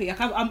 Therapy. Like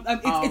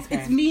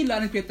it's me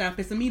learning to be a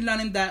therapist and me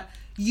learning that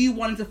you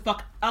wanting to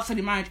fuck outside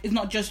your marriage is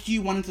not just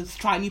you wanting to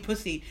try a new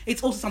pussy.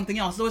 It's also something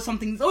else. There's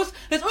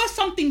always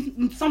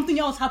something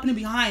else happening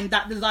behind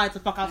that desire to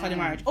fuck outside your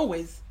marriage.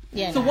 Always.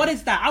 Yeah. So what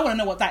is that? I want to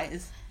know what that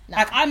is. No.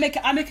 Like I make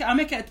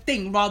it a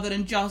thing rather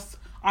than just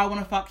I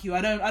want to fuck you.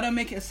 I don't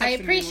make it a sex I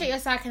appreciate your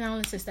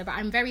psychoanalysis though, but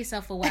I'm very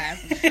self-aware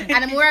and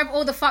I'm aware of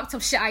all the fucked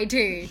up shit I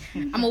do.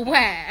 I'm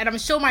aware and I'm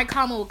sure my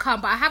karma will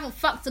come, but I haven't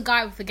fucked a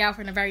guy with a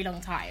girlfriend in a very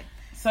long time.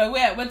 So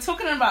we're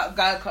talking about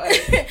guy code.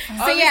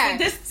 So yeah,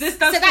 this does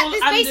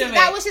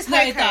that was just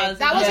hoe code.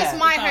 That was just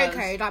my hoe does.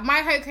 code. Like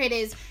my hoe code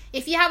is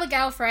if you have a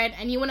girlfriend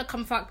and you want to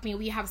come fuck me,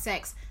 we have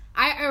sex.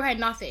 I owe her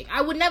nothing.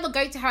 I would never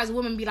go to her as a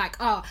woman and be like,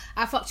 oh,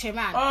 I fucked your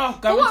man. Oh,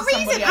 for what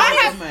reason?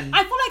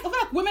 I feel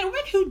like women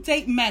who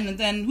date men and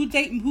then who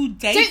date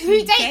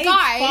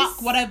guys,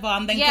 fuck whatever,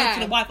 and then go to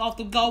the wife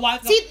after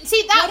wife.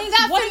 See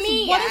that for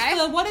me.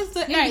 What is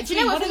the? No, do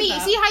you know what for me?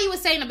 See how you were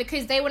saying that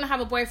because they want to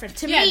have a boyfriend.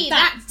 To me,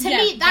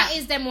 that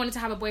is them wanting to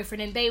have a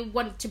boyfriend and they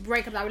want to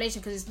break up that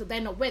relationship because they're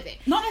not with it.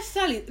 Not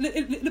necessarily.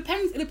 It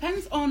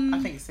depends on. I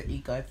think it's an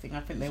ego thing. I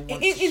think they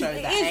want to show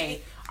that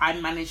hey, I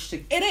managed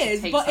to. It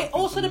is, but it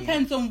also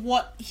depends on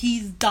what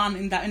he's done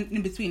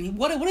in between.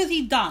 What has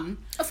he done?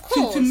 Of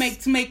course, to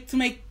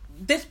make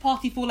this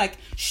party feel like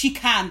she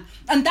can,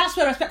 and that's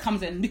where respect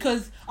comes in.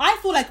 Because I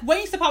feel like when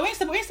you step out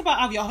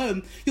of your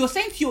home, you're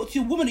saying to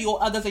your woman or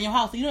your others in your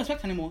house that you don't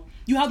respect her anymore.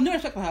 You have no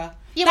respect for her.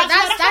 Yeah, but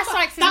that's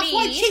why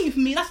cheating for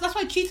me. That's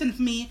why cheating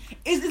for me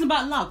isn't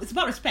about love. It's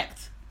about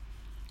respect.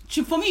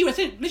 For me,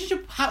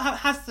 relationship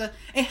has to.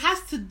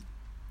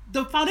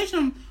 The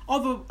foundation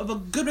of a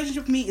good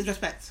relationship for me is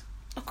respect.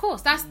 Of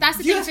course, that's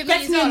the you thing for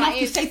me as well. Enough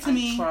to say to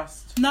me,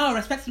 trust. No,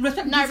 respect.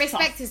 No,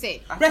 respect is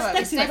it.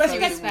 Respect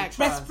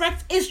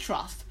is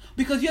trust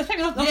because you expect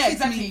enough. Yeah,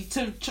 exactly.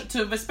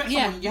 To respect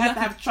someone, you have to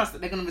have trust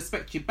that they're going to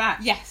respect you back.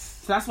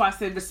 Yes. So that's why I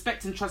say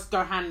respect and trust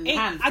go hand in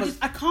hand.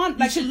 I can't.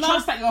 You should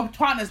trust that your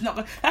partner's not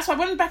going. That's why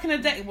when back in the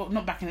day, well,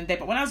 not back in the day,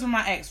 but when I was with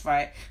my ex,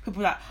 right, people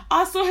were like,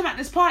 I saw him at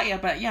this party.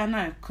 I'd be like, yeah,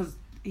 no, because.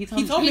 He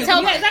told me.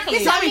 Yeah, exactly.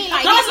 This is what I mean.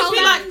 Like, girls would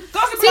be like,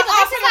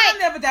 like,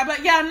 the other day. I'm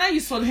like, yeah, I know you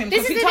saw him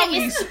because he told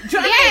me.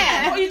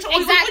 Yeah, what are you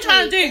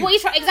trying to do?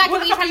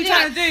 What are you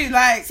trying to do?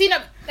 Like, see, no,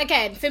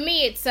 again, for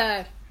me,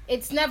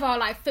 it's never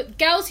like for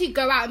girls who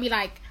go out and be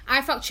like,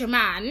 I fucked your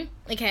man,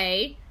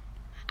 okay,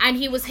 and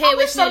he was here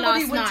with me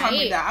last night. Tell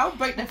me that. I'll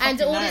break the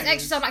fucking and all this extra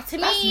stuff. Like to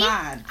that's me,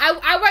 mad.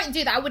 I won't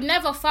do that. I would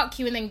never fuck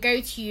you and then go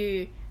to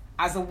you.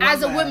 As a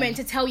woman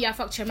to tell you I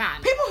fucked your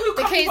man. People who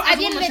come because at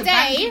the end of the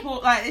day, people,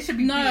 like it should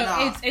be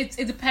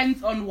it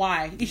depends on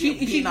why. If she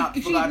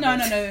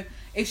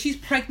if she's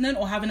pregnant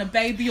or having a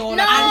baby or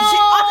no, like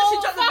after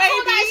she dropped the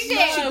baby,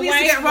 she needs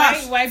to get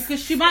rushed.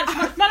 Because she might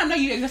not know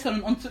you exist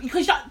on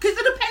because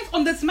it depends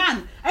on this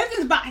man.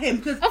 Everything's about him.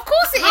 Because of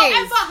course it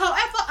is.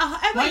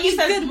 However, when you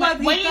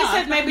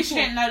said maybe she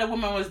didn't know the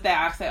woman was there,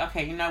 I said,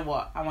 okay, you know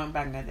what? I won't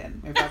bang her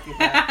then. Maybe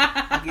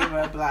I'll give her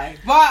a blind.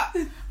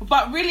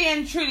 But really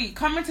and truly,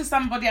 coming to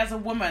somebody as a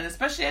woman,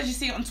 especially as you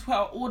see it on Twitter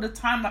all the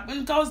time, like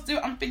when girls do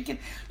it, I'm thinking,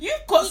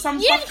 you've got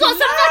some fucking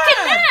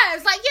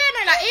nerves. Like,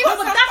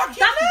 that's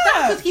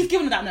because he's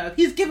given her that nerve.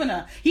 He's given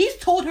her. He's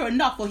told her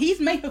enough, or he's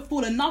made her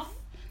feel enough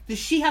that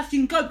she has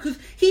to go because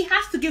he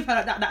has to give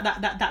her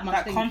that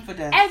much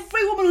confidence.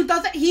 Every woman who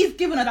does it, he's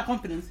given her that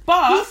confidence.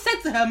 But he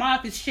said to her, "My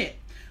life is shit."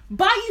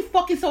 By you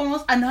fucking someone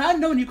else and her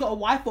knowing you've got a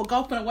wife or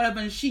girlfriend or whatever,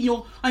 and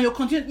you're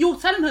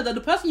telling her that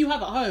the person you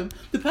have at home,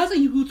 the person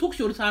who talks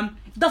to you all the time,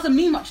 doesn't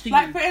mean much to you.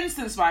 Like for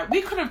instance, right,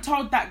 we could have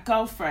told that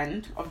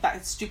girlfriend of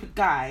that stupid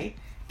guy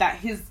that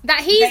he's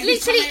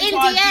literally in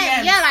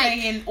DM,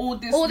 saying all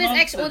this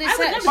extra, all this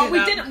search. But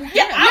we didn't.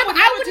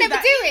 I would never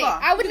do it.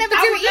 I would never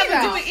do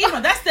it either.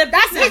 That's their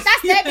business.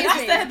 That's their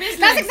business.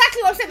 That's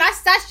exactly what I'm saying.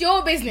 That's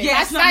your business.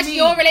 Yeah, that's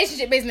your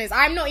relationship business.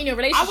 I'm not in your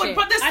relationship.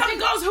 But there's some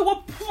girls who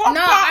are proper.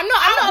 No, I'm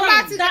not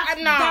about to.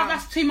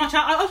 That's too much. To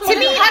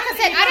me, like I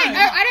said, I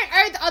don't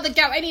owe the other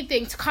girl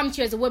anything to come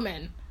to you as a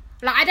woman.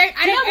 Like I don't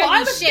owe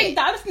you shit.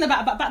 I was thinking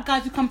about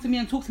guys who come to me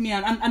and talk to me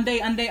and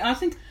they I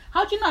think.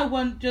 How do you know I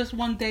won't just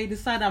one day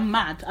decide I'm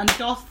mad and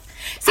just...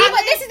 See, but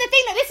this is the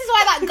thing, this is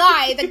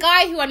why the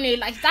guy who I knew,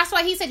 like, that's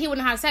why he said he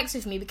wouldn't have sex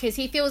with me, because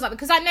he feels like,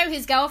 because I know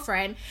his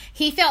girlfriend,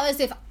 he felt as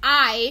if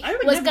I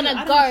was going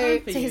to go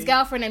to his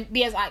girlfriend and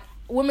be as like,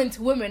 woman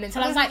to woman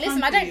until I was like,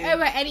 listen, I don't owe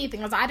her anything.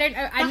 I was like, I don't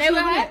owe, I know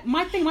her.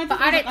 My thing, but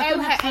I don't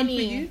owe her any.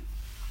 For you.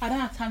 I don't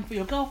have time for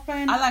your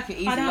girlfriend. I like an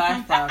easy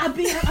life, bro. I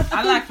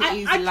like an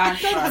easy life,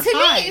 bro. To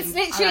me, it's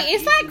literally,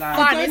 it's like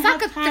fun. It's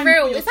like a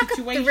thrill. It's like a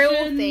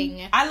thrill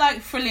thing. I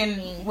like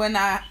thrilling when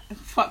I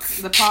fuck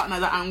the partner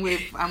that I'm with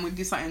and we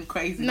do something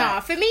crazy. No,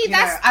 like, for me,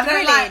 that's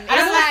thrilling. I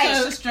don't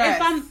like stress.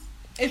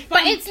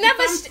 But it's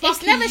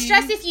never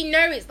stress if you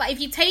know it's like, if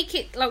you take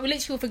it like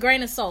literally with a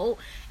grain of salt,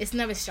 it's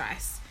never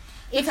stress.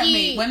 Look at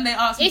me. When they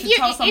asked me to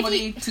tell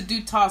somebody to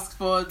do tasks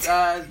for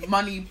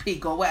Money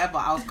Pig or whatever,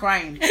 I was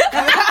crying.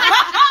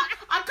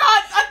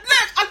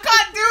 I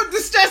can't deal with the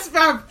stress,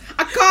 fam.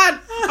 I can't.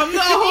 I'm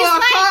not a whore. I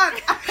can't.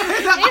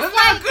 I'm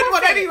not a good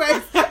one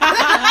anyway.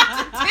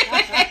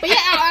 But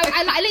yeah,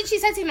 I literally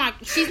said to him, like,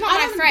 she's not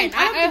my friend.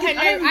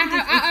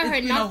 I owe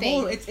her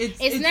nothing.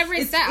 It's never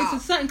a setup.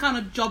 It's a certain kind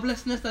of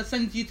joblessness that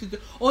sends you to do,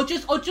 or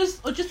just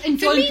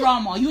enjoying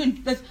drama.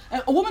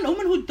 A woman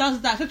who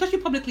does that, especially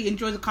publicly,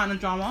 enjoys a kind of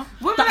drama.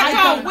 Women like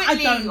Carl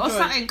Whitley or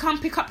something. Come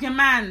pick up your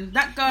man.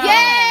 That girl.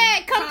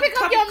 Yeah, come pick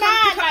up your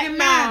man. Pick up your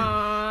man.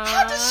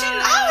 How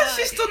has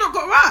she still not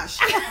got rush?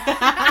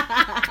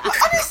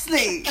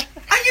 Honestly.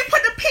 And you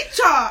put the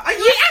picture. And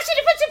you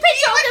actually put your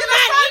picture of the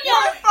man in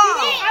your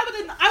phone.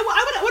 I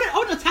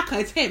wouldn't attack her.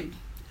 It's him.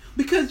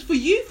 Because for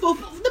you,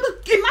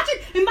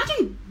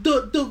 imagine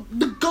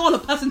the goal a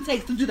person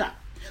takes to do that.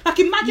 Like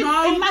imagine.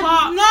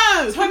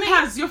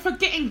 Topaz, you're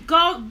forgetting.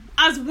 Girl,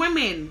 as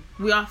women,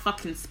 we are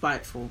fucking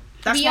spiteful.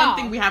 That's one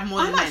thing we have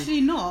more than men. I'm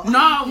actually not.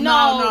 No.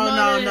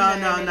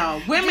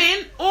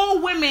 Women, all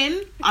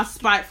women are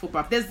spiteful,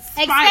 bruv. There's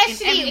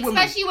spite in every woman.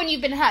 Especially when you've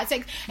been hurt. So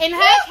in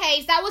her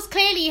case, that was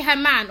clearly her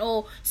man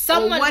or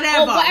someone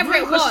or whatever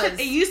it was.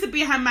 It used to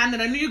be her man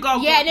and a new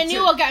girl. Yeah, and a new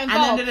girl got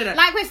involved.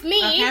 Like with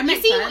me,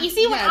 okay, you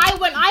see when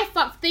I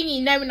fucked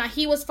Thingy knowing that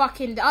he was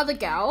fucking the other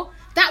girl.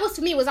 That was,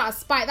 to me, was out of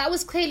spite. That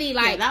was clearly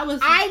like,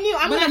 I knew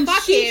I'm gonna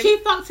fuck him. She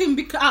fucked him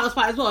out of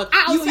spite as well.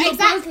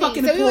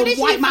 Exactly. So we were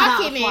literally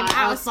fucking him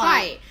out of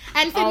spite.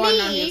 And for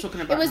me,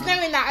 it was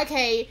knowing that,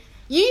 okay,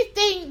 you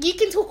think you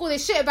can talk all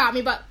this shit about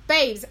me, but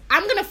babes,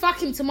 I'm gonna fuck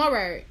him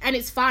tomorrow, and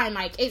it's fine.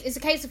 Like it's a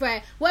case of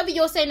where whatever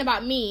you're saying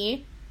about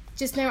me,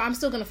 just know I'm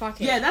still gonna fuck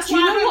him. Yeah, that's why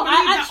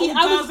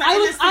I was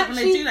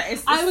actually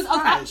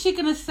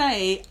gonna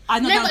say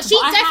but she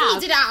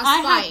definitely did it out of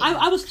spite.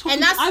 I was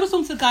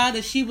talking to the guy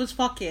that she was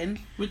fucking.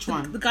 Which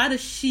one? The guy that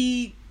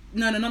she.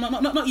 No,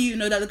 not you.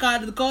 No,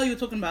 the girl you were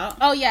talking about.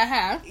 Oh yeah,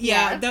 her.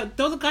 Yeah, there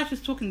was a guy she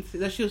was talking to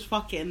that she was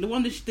fucking. The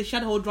one that she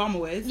had a whole drama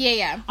with.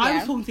 Yeah. I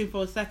was talking to him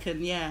for a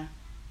second. Yeah.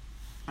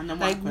 And then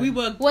like we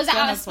were. Was that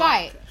out of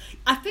spite?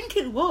 I think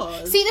it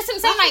was. See, that's what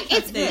I'm saying. Like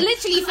it's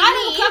literally for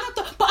me.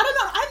 But I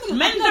don't know.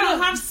 Men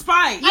don't have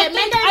spite. Yeah,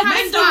 men don't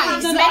have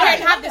spite. Men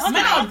don't have this spite.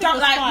 Men are dumb.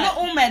 Like not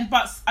all men,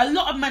 but a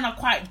lot of men are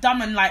quite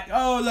dumb and like,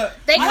 oh look,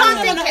 they can't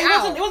think it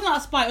out. It wasn't out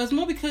of spite. It was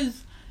more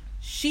because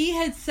she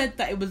had said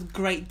that it was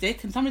great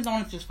dick, and some reason I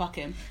wanted to just fuck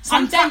him.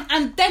 And then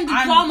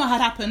the drama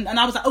had happened, and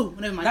I was like, oh,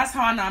 never mind. That's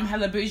how I know I'm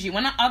hella bougie.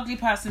 When an ugly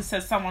person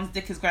says someone's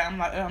dick is great, I'm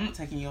like, oh, I'm not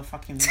taking your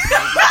fucking. Yeah.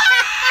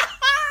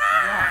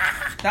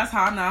 That's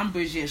how I know I'm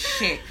bougie as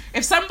shit.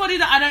 If somebody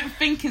that I don't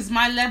think is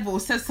my level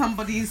says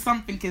something is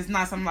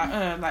nice, I'm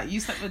like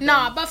you slept with them.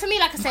 No, but for me,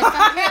 like I said,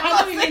 I know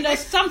what you mean.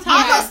 Sometimes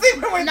I'm not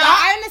sleeping with that.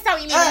 I understand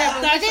what you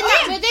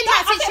mean. Within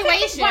that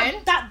situation,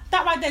 that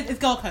right there is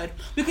girl code,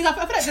 because I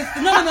feel like this.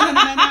 No.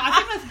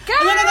 I think that's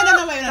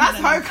wait. That's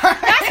her code.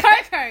 That's her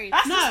code.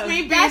 That's just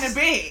me being a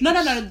bitch. No.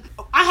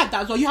 I had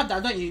that as well. You have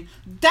that, don't you?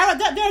 There are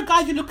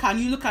guys you look at,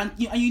 and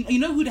you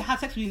know who they have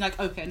sex with. You're like,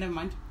 okay, never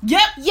mind.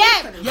 Yep.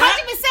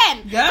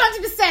 100%.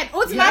 100%.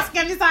 Automatically,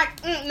 I'm just like,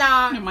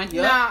 nah. Never mind.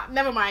 Nah,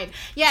 never mind.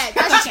 Yeah,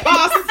 that's okay.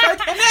 Next.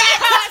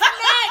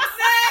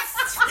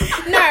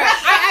 No,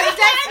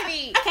 I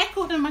definitely. Okay,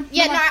 cool. Never mind.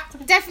 Yeah, no, I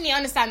definitely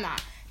understand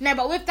that. No,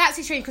 but with that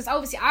situation, because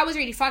obviously I was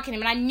really fucking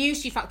him, and I knew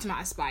she fucked him out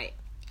of spite.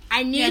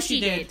 I knew she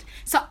did.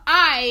 So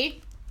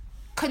I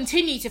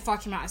continued to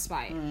fuck him out of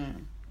spite.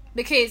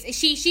 Because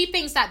she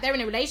thinks that they're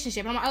in a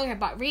relationship. And I'm like, okay,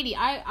 but really,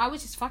 I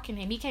was just fucking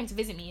him. He came to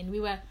visit me, and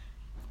we were.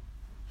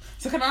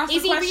 So can I ask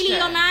is he really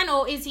your man,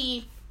 or is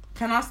he?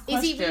 Can I ask a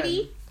question? Is he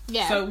really?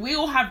 Yeah. So we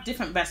all have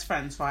different best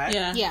friends, right?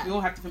 Yeah. We all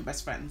have different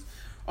best friends.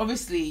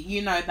 Obviously,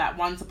 you know that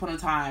once upon a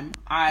time,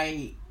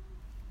 I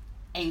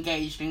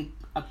engaged in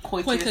a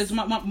coitus.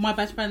 My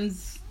best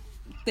friend's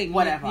thing.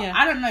 Whatever. Yeah.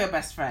 I don't know your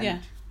best friend. Yeah.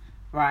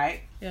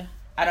 Right? Yeah.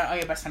 I don't owe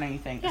your best friend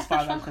anything, as far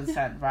as I'm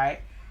concerned, yeah.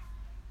 Right?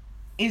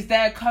 Is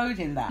there a code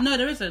in that? No,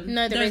 there isn't.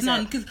 No, there's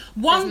none. Because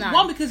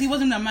one, because he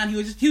wasn't that man. He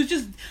was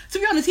just. To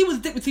be honest, he was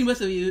dick between both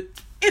of you.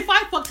 If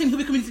I fucked him, he'll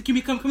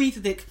become community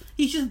dick.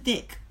 He's just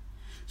dick.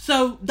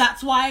 So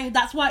that's why it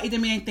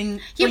didn't mean anything.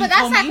 Yeah, but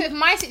that's like with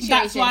my situation.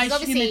 That's why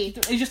obviously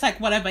it's just like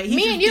whatever. He's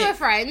me and you dick. were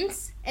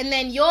friends, and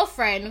then your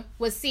friend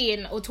was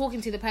seeing or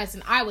talking to the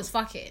person I was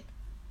fucking.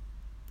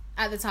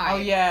 at the time. Oh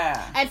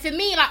yeah. And for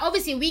me, like,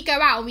 obviously we go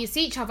out and we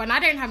see each other, and I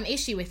don't have an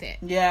issue with it.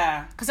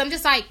 Yeah. Because I'm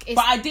just like,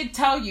 but I did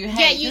tell you.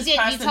 Hey, yeah, you did.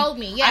 Person, you told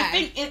me. Yeah. I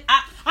think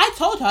I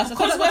told her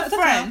because we're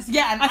friends.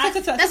 Yeah, and that's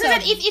what I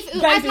said. If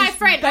as my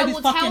friend, I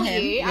will tell you.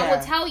 Yeah. I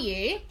will tell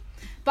you.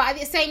 But at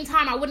the same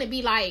time, I wouldn't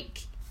be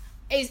like,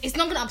 it's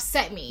not gonna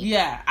upset me.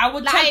 Yeah, I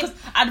would tell, because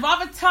I'd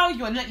rather tell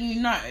you and let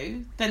you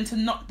know than to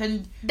not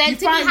you to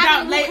find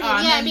out later.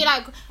 And be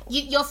like,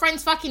 your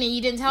friend's fucking and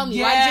you didn't tell me.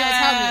 Yeah. Why did you not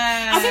tell me?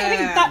 I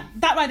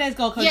think that right there is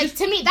girl code. Yeah,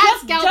 to me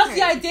that's girl code. Just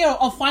the idea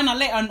of finding out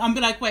later and be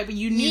like, wait, but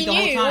you knew the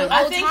whole time.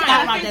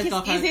 I think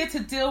it's easier to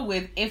deal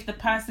with if the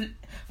person.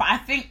 But I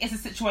think it's a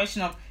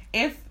situation of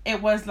if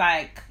it was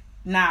like.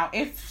 Now,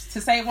 if to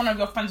say one of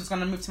your friends was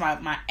going to move to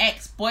my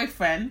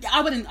ex-boyfriend...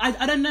 I wouldn't...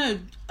 I don't know.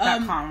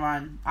 That can't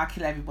run. I'll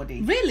kill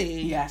everybody.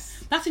 Really?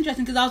 Yes. That's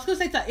interesting, because I was going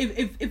to say that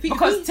if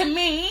because to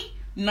me,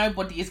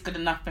 nobody is good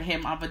enough for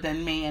him other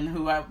than me and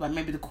whoever, like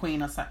maybe the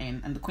Queen or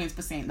something. And the Queen's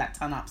pussy ain't that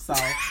turn up, so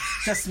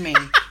just me.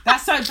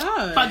 That's so...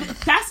 Oh. But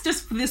that's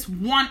just for this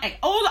one ex.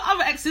 All the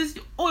other exes,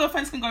 all your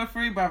friends can go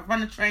through, bruv.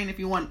 Run a train if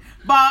you want.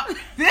 But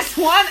this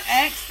one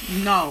ex,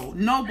 no.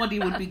 Nobody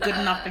would be good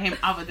enough for him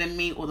other than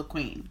me or the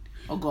Queen.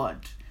 Oh God.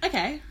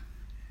 Okay.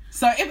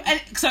 So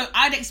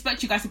I'd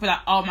expect you guys to be like,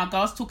 oh, my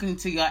girl's talking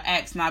to your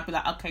ex, and I'd be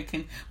like, okay,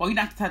 you don't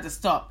have to tell her to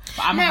stop.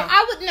 But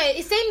I would no.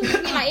 It's same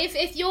with me. Like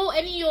if you're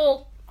any of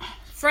your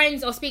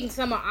friends or speaking to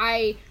someone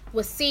I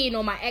was seeing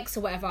or my ex or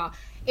whatever,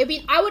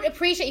 I would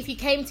appreciate if you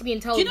came to me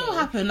and told me. Do you know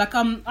what happened? Like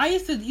I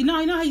used to,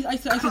 I know how I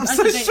used to date.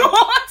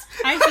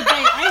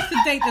 I used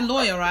to date the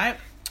lawyer, right?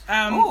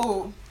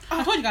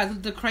 I told you guys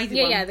the crazy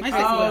one. Yeah,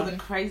 the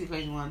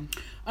crazy one.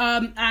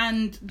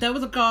 And there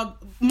was a girl,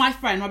 my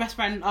best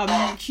friend.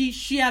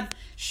 She had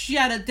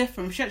a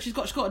different. She's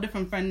got a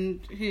different friend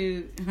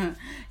who,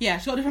 yeah,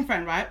 she's got a different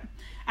friend, right?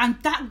 And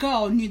that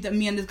girl knew that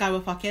me and this guy were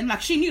fucking.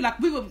 Like she knew, like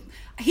we were.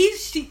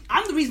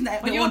 I'm the reason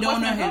that they all know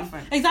him.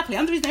 Exactly,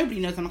 I'm the reason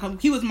everybody knows him.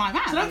 Like, he was my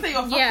man. So don't say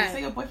you're fucking.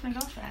 Say your boyfriend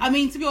girlfriend. I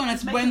mean, to be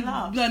honest,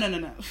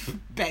 no,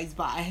 babes,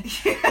 bye.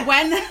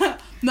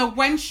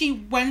 when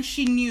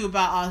she knew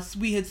about us,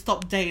 we had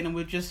stopped dating and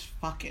we were just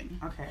fucking.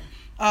 Okay.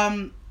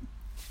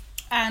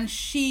 And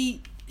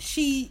he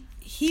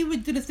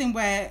would do this thing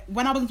where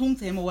when I wasn't talking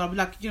to him, or when I'd be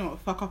like, you know what,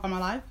 fuck off on my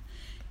life.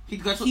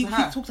 He'd go he'd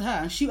talk to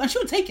her, and she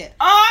would take it.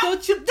 And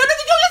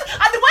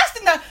the worst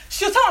thing that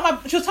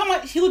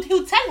he would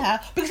tell her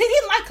because he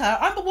didn't like her.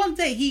 I remember one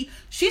day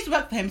she used to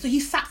work for him, so he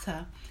sacked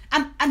her,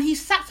 and he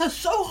sacked her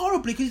so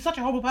horribly because he's such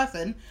a horrible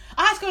person.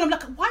 I had to go and I'm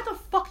like, why the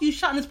fuck are you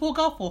shutting this poor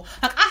girl for?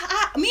 Like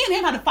me and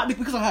him had a fight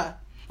because of her.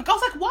 Like I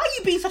was like, why are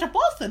you being such a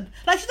bastard?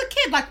 Like she's a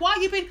kid. Like why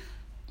are you being?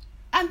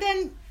 And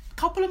then a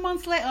couple of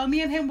months later,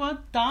 me and him were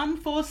done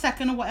for a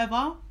second or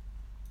whatever.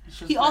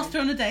 He asked her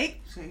on a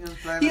date.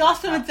 He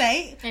asked her on a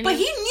date, but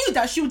he knew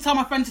that she would tell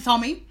my friend to tell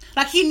me.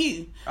 Like he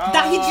knew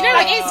that he. You know,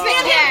 like, it's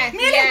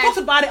me and him talked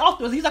about it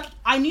afterwards. He's like,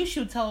 I knew she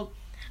would tell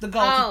the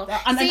girl,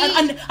 and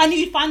I knew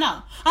you'd find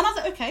out. And I was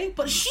like, okay,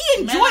 but she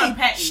enjoyed.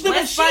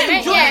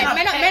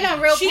 Men are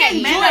real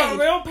petty. Men are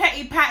real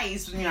petty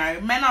patties. You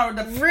know, men are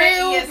the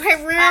real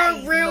petty.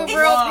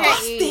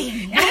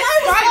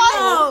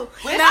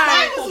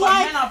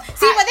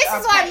 See, but this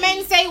is why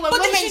men say when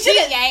women cheat,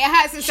 it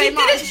hurts them so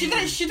much.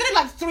 She did it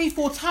like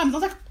 3-4 times. I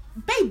was like,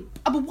 babe,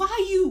 but why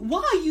are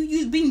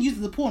you being used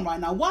as a pawn right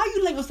now? Why are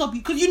you letting yourself?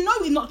 Because you know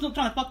he's not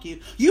trying to fuck you.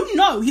 You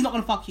know he's not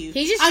gonna fuck you.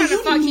 He's just trying to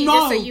fuck you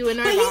just so you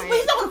and I. But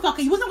he's not gonna fuck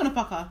her. He was not gonna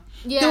fuck her.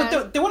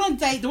 Yeah. They went on a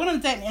date.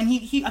 And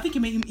he I think he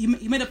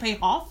made her pay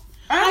half.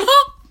 Why are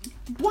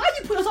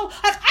you putting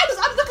yourself? Like,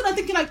 I'm looking at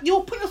thinking like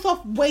you're putting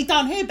yourself way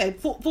down here, babe.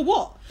 For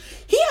what?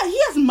 He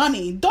has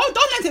money. Don't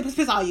let it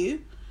piss out of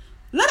you.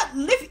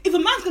 If a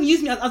man's gonna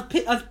use me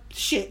as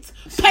shit,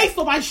 pay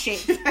for my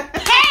shit.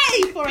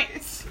 Pay for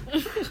it.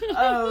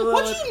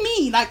 What do you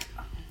mean? Like,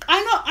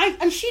 I know,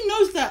 and she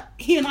knows that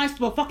he and I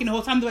were fucking the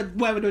whole time.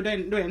 Whatever they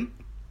were doing.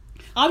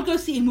 I would go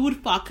see him. We would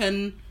fuck,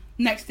 and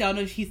next day I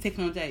know she's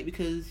taken on a date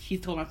because she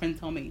told my friend to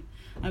tell me.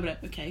 I'd be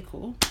like, okay,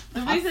 cool.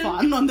 Have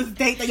fun on this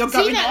date that you're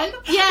going on.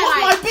 Yeah,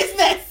 what's my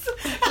business?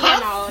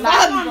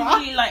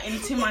 I'm really like in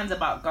two minds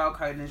about girl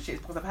code and shit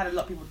because I've had a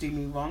lot of people do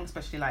me wrong,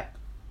 especially like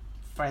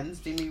friends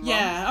do me wrong.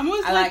 Yeah, I'm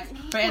always like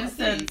for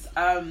instance,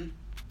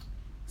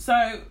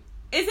 so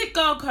is it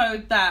girl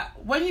code that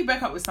when you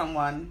break up with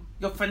someone,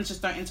 your friends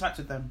just don't interact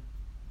with them?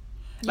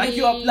 Like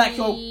your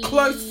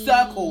close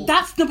circle.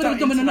 That's no. But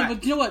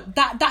you know what?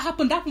 That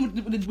happened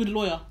with the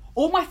lawyer.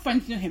 All my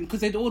friends knew him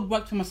because they'd all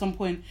worked with him at some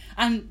point,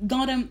 and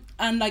none of them,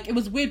 and like it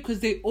was weird because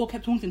they all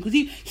kept talking to him because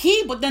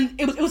but then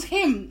it was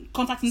him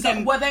contacting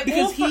them. Were they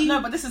because all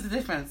no? But this is the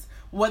difference.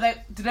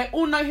 Did they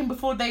all know him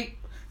before they?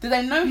 Did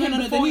they know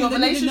him before your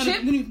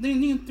relationship? They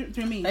knew him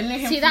through me. They knew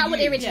him. See, that would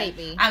irritate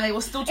me. And they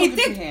were still talking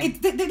to him.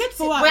 They did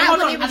for a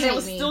while. And they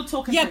were still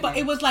talking to him. Yeah, but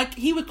it was like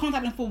he would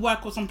contact them for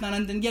work or something,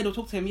 and then they'll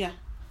talk to him. Yeah.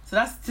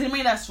 So to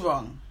me that's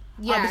wrong.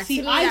 Yeah, but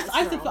see,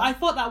 I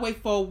thought that way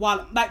for a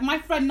while. Like my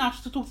friend now,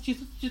 she still talks to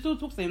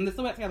him. They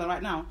still work together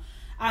right now,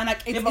 And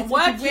like, it's, but it's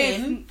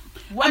working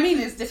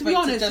is different to be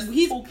honest,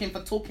 just talking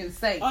for talking's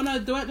sake. Oh no,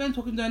 don't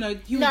talking. No, no.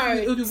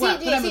 It'll do work.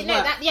 For them as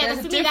well.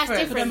 For me that's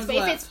different. But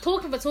if it's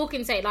talking for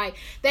talking's sake, like,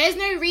 there's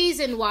no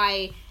reason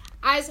why,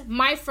 as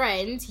my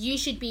friend, you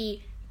should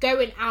be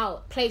going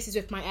out places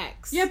with my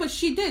ex. Yeah, but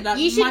she did.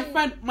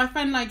 Like, my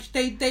friend, like,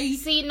 they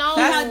see, no,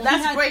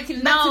 that's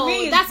breaking. No,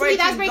 that's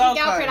breaking girl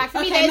code. Like,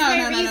 for me, there's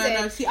no reason.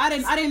 No. See, I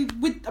didn't.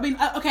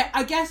 Okay,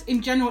 I guess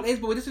in general it is,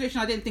 but with this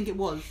situation, I didn't think it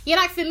was. Yeah,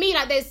 like, for me,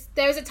 like,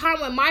 there was a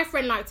time when my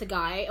friend liked a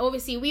guy.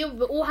 Obviously, we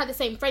all had the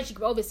same friendship.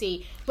 But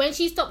obviously, when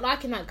she stopped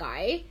liking that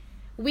guy,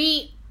 when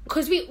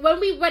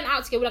we went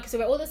out together, like I said,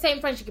 we're all the same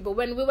friendship. But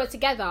when we were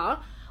together,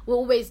 we'll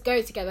always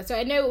go together. So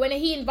I know when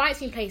he invites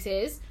me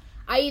places,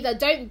 I either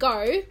don't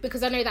go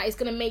because I know that it's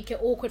going to make it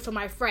awkward for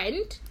my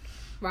friend,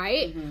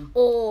 right? Mm-hmm.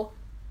 Or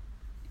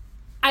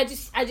I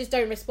just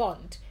don't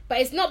respond. But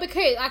it's not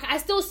because, like, I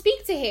still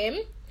speak to him,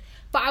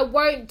 but I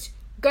won't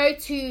go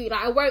to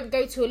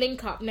a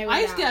link up. No, I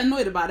used to get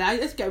annoyed about it. I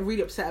used to get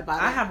really upset about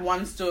it. I have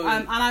one story,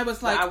 and I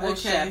was like,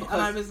 okay, and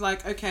I was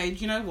like, okay, do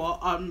you know what?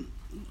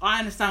 I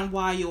understand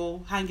why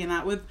you're hanging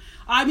out with.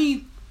 I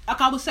mean,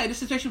 like I would say, the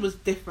situation was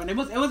different. It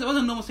was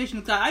a normal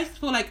situation. I used to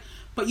feel like,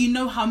 but you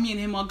know how me and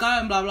him are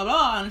going, blah blah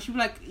blah, and she'd be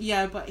like,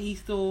 yeah, but he's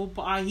still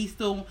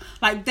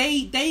like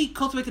they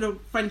cultivated a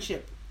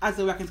friendship as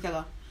they were working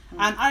together,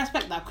 and I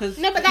respect that because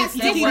no, but that's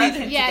different.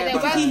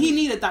 He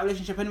needed that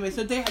relationship anyway,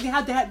 so they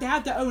had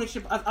their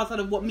ownership outside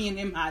of what me and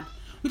him had,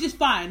 which is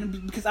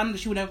fine because I know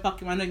she would never fuck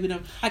him. I know you would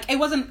never, like, it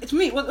wasn't, to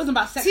me it wasn't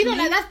about sex. See, no,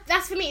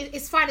 that's for me.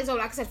 It's fine as well.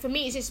 Like I said, for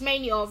me, it's just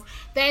mainly of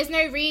there's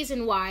no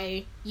reason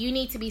why you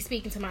need to be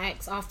speaking to my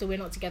ex after we're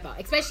not together,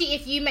 especially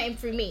if you met him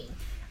through me.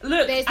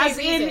 Look, as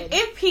in,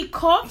 if he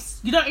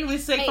coughs, you don't even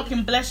say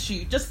fucking bless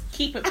you. Just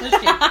keep it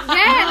pushing.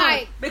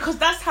 Like, because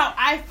that's how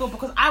I feel.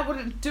 Because I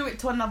wouldn't do it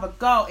to another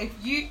girl. If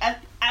you,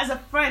 as a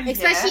friend,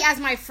 especially as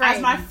my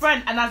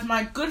friend, and as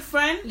my good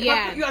friend, if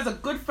I put you as a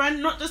good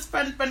friend, not just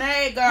friend,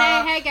 hey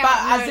girl, hey girl,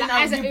 but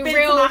as in, you've been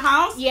to my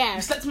house,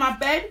 you slept in my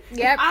bed.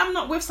 Yep. If I'm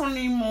not with someone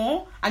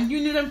anymore, and you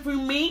knew them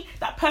through me,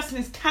 that person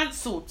is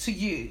cancelled to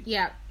you.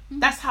 Yeah.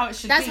 That's how it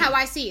should be. That's how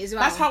I see it as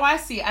well. That's how I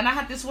see it. And I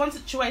had this one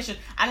situation,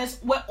 and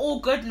we're all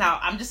good now.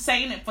 I'm just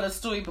saying it for the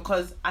story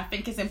because I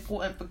think it's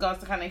important for girls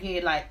to kind of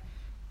hear, like,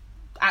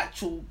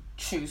 actual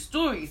true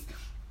stories.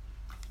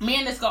 Me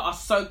and this girl are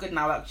so good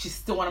now. Like, she's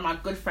still one of my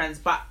good friends.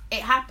 But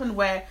it happened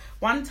where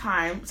one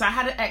time, so I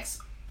had an ex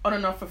on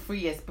and off for 3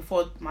 years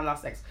before my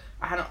last ex.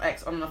 I had an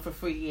ex on and off for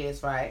 3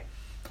 years, right?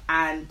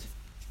 And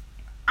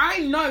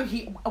I know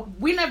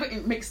we never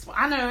mixed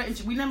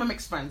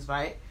friends,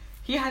 right?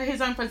 He had his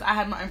own friends, I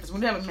had my own friends.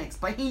 We never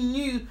mixed, but he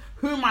knew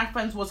who my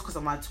friends was because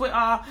of my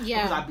Twitter,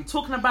 because I'd be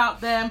talking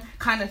about them,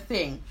 kind of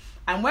thing.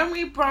 And when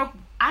we broke,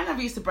 I never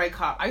used to break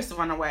up. I used to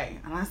run away.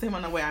 And when I say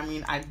run away, I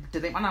mean I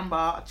delete my number,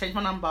 I changed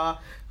my number,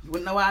 you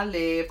wouldn't know where I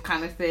lived,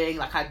 kind of thing.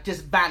 Like, I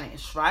just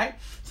vanished, right?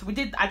 So I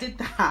did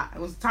that. It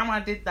was the time when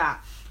I did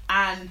that.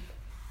 And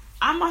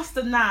I must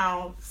have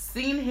now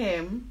seen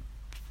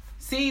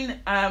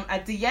a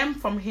DM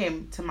from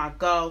him to my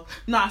girl.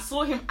 No, I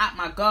saw him at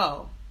my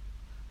girl.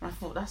 And I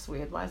thought, that's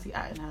weird. Why is he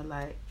acting her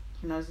like,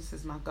 he knows this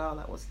is my girl?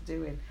 Like, what's he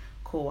doing?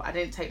 Cool. I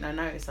didn't take no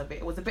notice of it.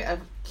 It was a bit of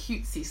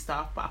cutesy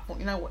stuff, but I thought,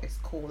 you know what? It's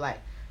cool.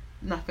 Like,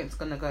 nothing's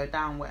going to go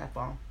down,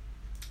 whatever.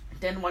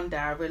 Then one day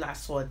I realised I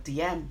saw a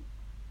DM.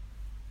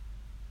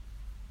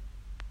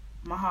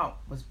 My heart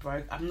was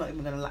broke. I'm not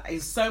even going to lie. It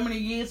was so many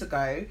years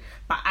ago.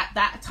 But at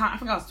that time, I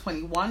think I was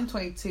 21,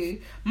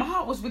 22. My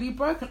heart was really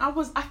broken. I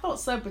felt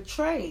so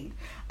betrayed.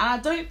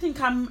 And I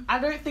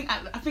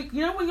think,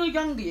 you know, when you're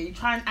younger, you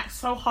try and act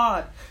so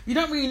hard. You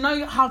don't really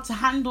know how to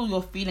handle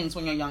your feelings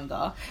when you're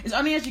younger. It's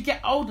only as you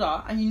get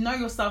older and you know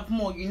yourself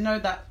more, you know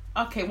that,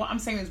 okay, what I'm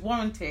saying is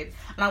warranted,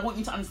 and I want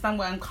you to understand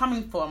where I'm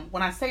coming from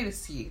when I say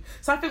this to you.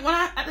 So I think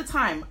at the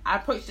time, I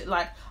approached it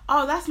like,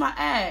 oh, that's my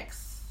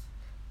ex.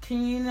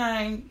 Can you know,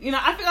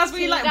 I think I was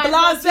really like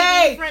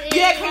blasé.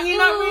 Yeah, can you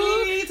not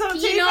really talk too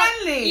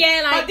friendly?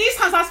 Yeah, like. But these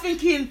times I was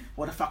thinking,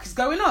 what the fuck is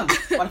going on?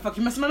 Why the fuck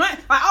you messing with my mind?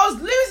 Like, I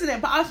was losing it,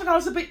 but I think I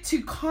was a bit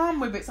too calm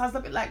with it. So I was a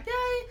bit like,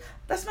 yay,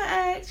 that's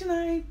my ex,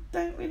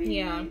 don't really.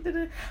 Yeah.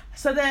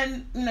 So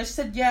then, she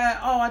said, yeah,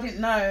 oh, I didn't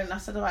know. And I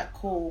said, all right,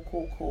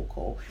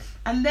 cool.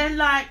 And then,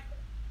 like,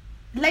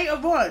 later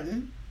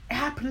on, it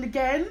happened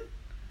again.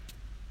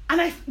 And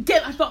I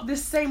felt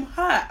this same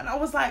hurt. And I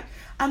was like,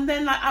 and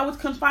then, like, I was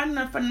confiding in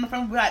a friend, and my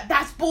friend would be like,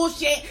 that's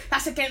bullshit,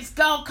 that's against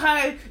girl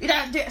code, you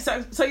don't do it.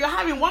 So you're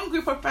having one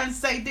group of friends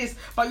say this,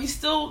 but you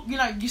still,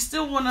 you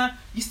still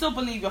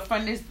believe your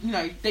friend is,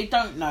 they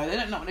don't know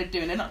what they're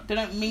doing. They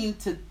don't mean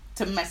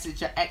to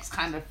message your ex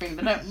kind of thing.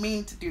 They don't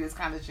mean to do this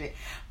kind of shit.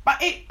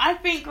 But I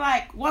think,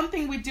 like, one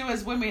thing we do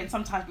as women,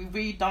 sometimes we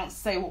really don't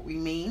say what we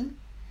mean.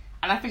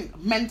 And I think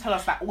men tell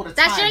us that all the time.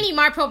 That's generally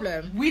my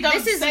problem. We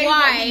don't say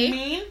what we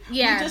mean.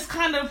 Yeah. We just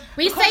kind of...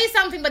 We say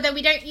something, but then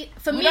we don't...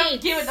 We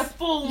don't give it the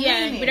full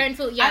meaning. We don't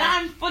feel... Yeah. And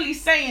I'm fully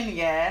saying,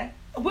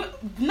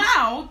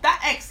 now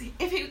that ex,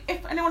 if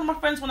any one of my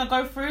friends want to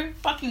go through,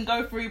 fucking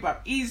go through, bro.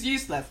 He's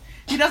useless.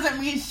 He doesn't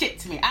mean shit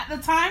to me. At the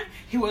time,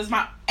 he was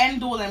my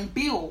end all and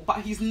be all,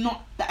 but he's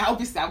not. That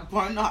obviously, I've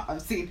grown up.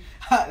 I've seen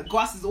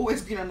grass is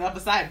always green on the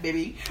other side,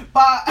 baby.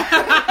 But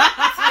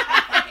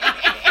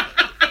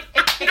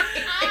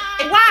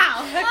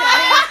wow.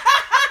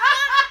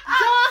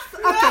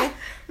 Okay.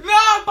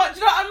 No, but do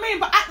you know what I mean?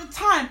 But at the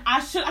time, I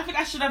think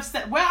I should have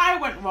said where I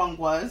went wrong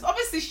was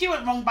obviously she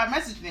went wrong by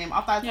messaging him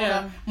after I told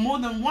her more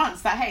than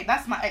once that hey,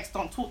 that's my ex,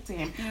 don't talk to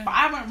him. But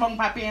I went wrong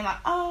by being like,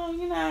 oh,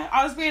 you know,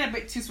 I was being a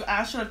bit too sweet.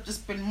 I should have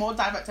just been more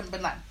direct and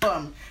been like,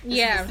 boom,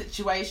 this is the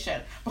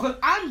situation. Because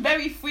I'm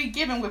very free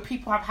giving with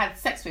people I've had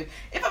sex with.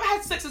 If I've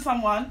had sex with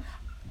someone,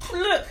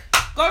 look,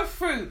 go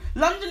through.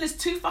 London is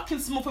too fucking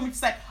small for me to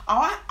say,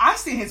 oh, I've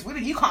seen his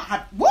willy, you can't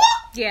have what?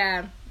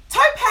 Yeah.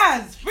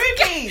 Topaz,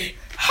 Ruby,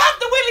 have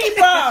the willy,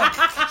 bruv.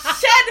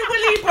 Share the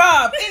willy,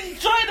 bruv.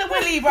 Enjoy the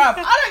willy, bruv.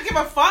 I don't give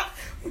a fuck.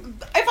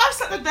 If I've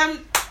slept with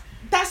them,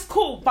 that's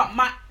cool. But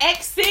my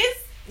exes,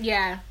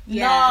 no,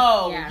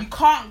 you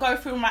can't go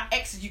through my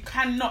exes. You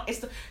cannot. It's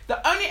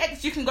the only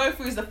ex you can go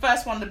through is the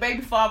first one, the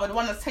baby father, the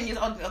one that's 10 years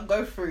old.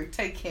 Go through,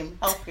 take him,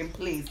 help him,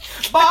 please.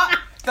 But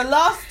the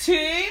last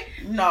two,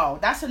 no,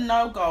 that's a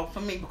no-go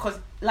for me because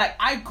like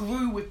I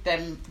grew with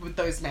them, with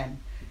those men.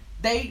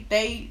 They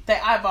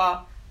either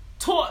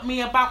taught me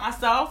about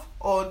myself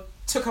or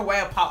took away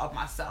a part of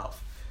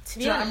myself. Do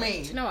you know what I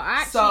mean? Do you know what?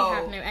 I actually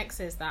have no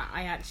exes that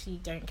I actually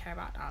don't care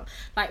about now.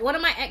 Like one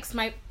of my ex,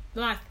 my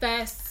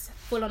first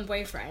full-on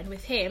boyfriend,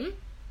 with him,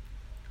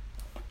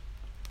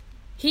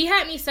 he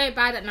hurt me so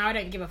bad that now I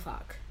don't give a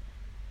fuck.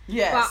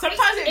 Yeah, but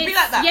sometimes it'd be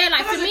like that. Yeah,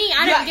 like for me,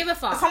 I don't give a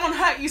fuck. Someone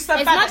hurt you so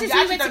as bad. Much as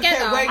we were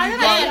together,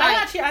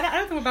 I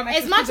don't think about my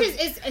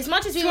exes. As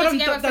much as we were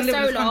together for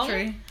so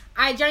long,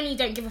 I generally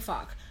don't give a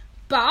fuck.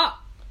 But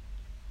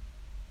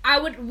I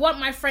would want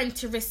my friend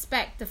to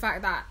respect the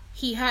fact that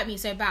he hurt me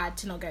so bad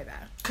to not go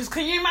there. Because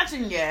can you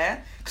imagine, Do you know what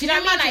I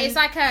mean? Like, it's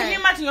like can you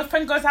imagine your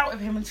friend goes out with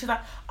him and she's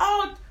like,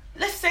 oh,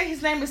 let's say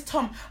his name is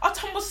Tom. Oh,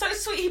 Tom was so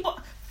sweet. He bought...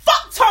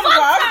 Fuck Tom, bro.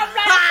 Literally,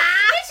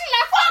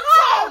 like, fuck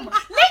Tom.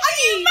 Literally.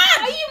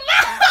 Are you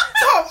mad? Fuck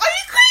Tom. Are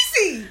you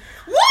crazy?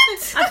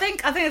 What? I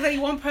think there's only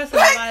one person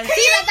like,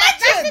 that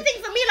that's the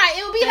thing for me. Like,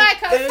 it would be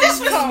like a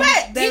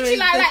disrespect. Literally,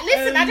 like,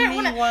 listen, I don't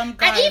want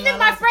to. And even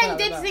my friend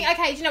did think,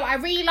 okay, do you know what? I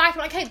really like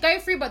him. Okay, go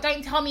through, but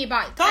don't tell me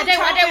about it. I don't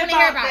want to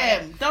hear about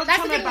it.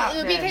 That's the thing. It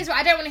would be a case where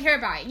I don't want to hear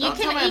about it. You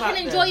can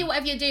enjoy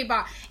whatever you do,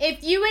 but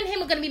if you and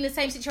him are going to be in the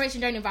same situation,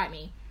 don't invite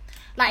me.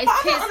 Like,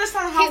 I don't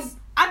understand how.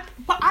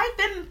 But I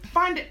then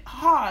find it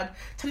hard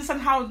to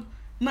understand how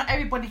not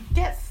everybody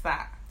gets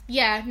that.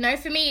 Yeah, no,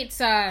 for me it's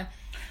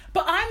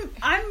But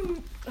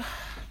I'm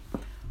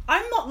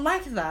not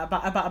like that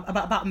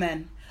about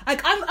men.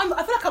 Like I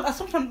feel like I'm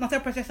sometimes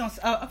myself process.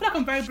 I feel like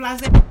I'm very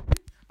blasé.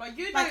 But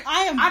you like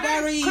I am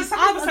very.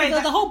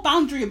 The whole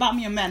boundary about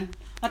me and men.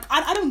 Like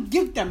I don't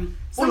give them.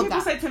 Some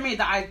people say to me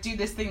that I do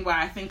this thing where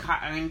I think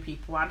I own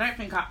people. I don't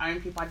think I own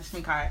people. I just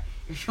think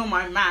if you're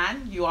my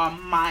man, you are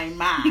my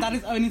man. That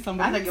is owning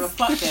somebody. I don't give a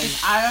fuck then.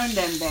 I own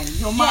them then.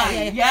 You're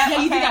mine.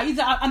 Yeah, you do that. You do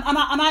that. And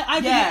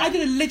I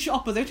did a literal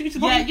opposite. You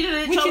did a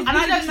literal. And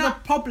I don't know. A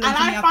problem and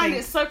for me, I find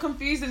it so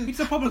confusing. It's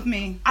a problem for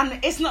me. And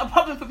it's not a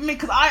problem for me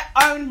because I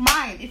own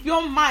mine. If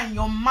you're mine,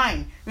 you're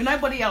mine. If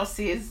nobody else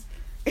is.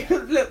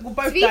 Look, we'll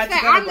both to be die fair,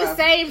 together. I'm the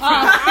same.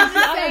 I'm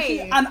the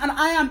same. And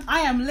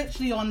I am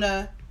literally on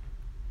the.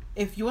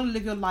 If you want to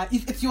live your life,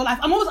 it's your life.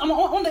 I'm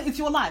on the. It's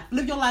your life.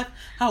 Live your life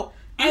how.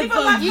 You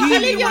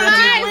can live your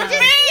life with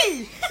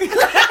me.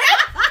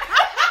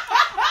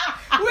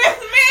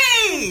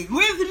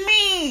 With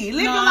me.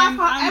 Live your life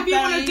however you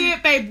want to do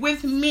it, babe.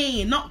 With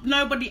me, not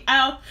nobody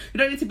else. You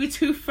don't need to be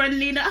too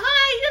friendly.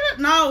 Hi,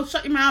 no,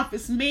 shut your mouth.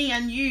 It's me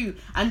and you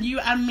and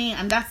me,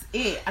 and that's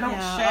it. I don't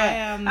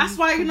share. That's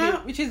why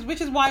which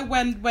is why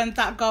when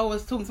that girl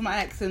was talking to my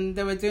ex and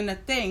they were doing a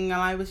thing,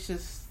 and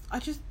I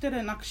just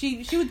didn't like.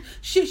 She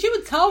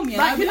would tell me,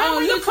 like, and I'd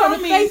be, look on her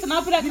face, and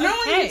I'd be like,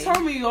 when you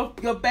told me your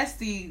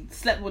bestie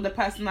slept with the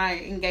person I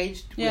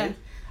engaged with,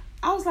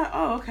 I was like,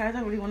 oh, okay, I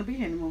don't really want to be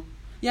here anymore.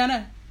 Yeah, I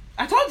know.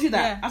 I told you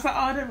that. Yeah. I was like, oh,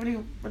 I don't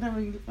really.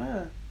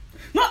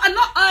 Not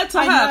to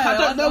her.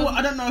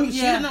 I don't know who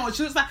she didn't know what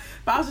she was like,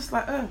 but I was just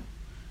like,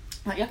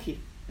 like yucky,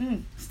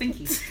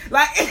 stinky.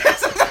 Like,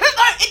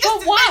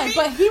 but why?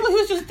 But he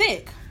was just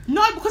dick.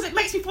 No, because it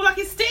makes me feel like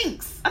it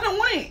stinks. I don't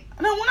want it.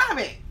 I don't want to have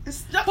it.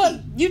 It's yucky.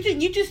 But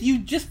you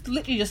just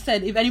literally just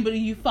said if anybody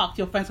you fucked,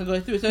 your friends can go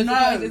through. So is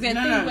there a thing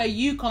where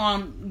you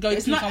can't go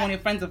through someone your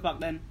friends have fucked?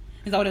 Then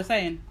is that what they're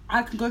saying?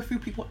 I can go through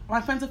people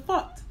my friends have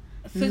fucked.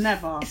 So,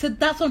 never. So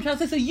that's what I'm trying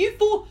to say. So you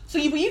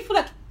feel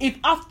like if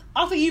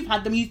after you've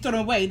had them, you throw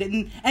them away.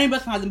 Then anybody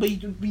else has them, but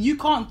you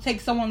can't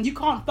take someone. You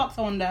can't fuck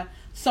someone that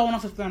someone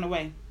else has thrown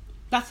away.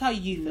 That's how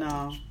you feel.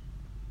 No.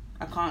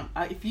 I can't.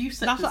 If you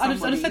slept with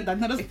somebody, I just said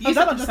that. If you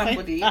slept with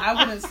somebody, I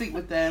wouldn't sleep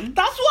with them.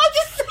 That's what I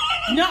just said.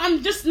 No,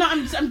 I'm just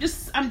saying,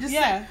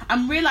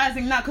 I'm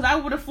realizing now because I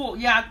would have thought,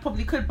 yeah, I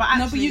probably could, but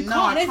actually, No, but you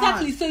can't. I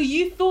Exactly. can't. So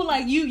you feel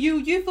like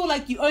you feel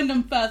like you own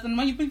them first, and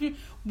when you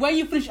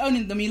finish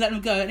owning them, you let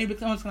them go, and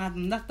everything else can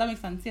happen. That makes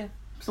sense. Yeah.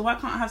 So why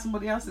can't I have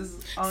somebody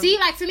else's? See,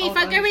 like for me, if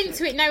I go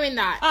into it knowing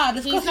that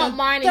he's not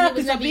mine and he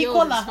was never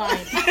yours, it's fine.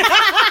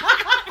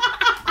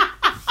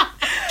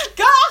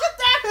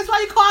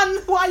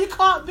 Why you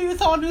can't be with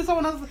someone who's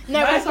someone else?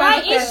 No, but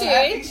my issue,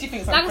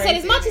 like I said,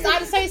 as much as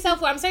I'm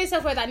so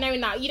self-aware that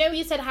knowing that, you know,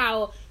 you said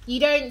how you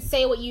don't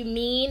say what you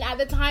mean at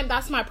the time.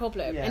 That's my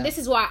problem, and this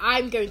is why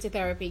I'm going to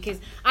therapy, because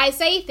I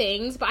say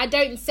things, but I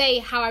don't say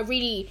how I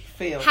really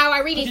feel. Because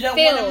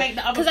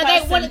I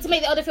don't want it to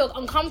make the other feel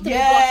uncomfortable.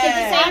 Yeah. But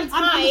at the same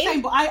time, I'm the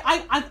same, but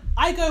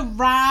I go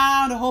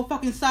round the whole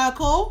fucking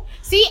circle.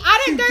 See,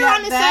 I don't go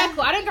around the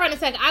circle. I don't go around the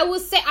circle. I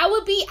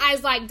would be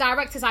as like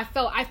direct as I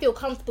feel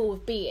comfortable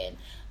with being.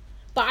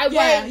 But I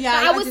won't.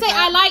 I would say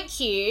I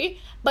like you,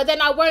 but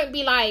then I won't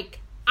be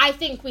like, I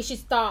think we should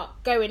start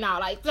going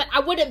out. Like I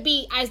wouldn't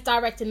be as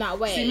direct in that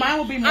way. See, mine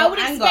would be more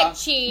anger.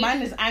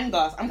 Mine is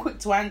anger. I'm quick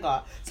to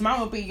anger. So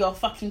mine would be, you're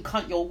fucking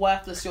cunt, you're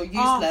worthless, you're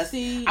useless.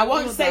 I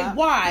won't say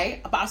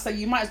why, but I'll say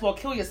you might as well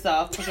kill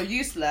yourself because you're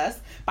useless.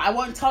 But I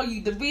won't tell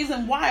you the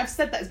reason why I've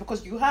said that is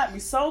because you hurt me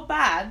so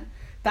bad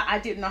that I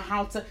didn't know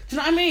how to. Do you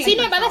know what I mean? See,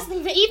 no, but that's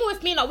the thing. Even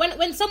with me, like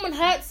when someone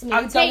hurts me,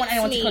 I don't want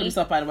anyone to kill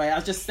himself. By the way,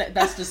 that's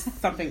just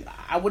something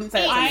I wouldn't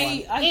say.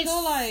 I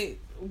feel like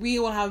we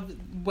all have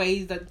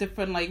ways that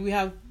different. Like we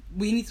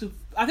need to.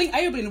 I think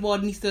everybody in the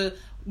world needs to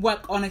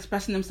work on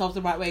expressing themselves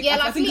the right way. Yeah,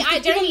 like I think me, I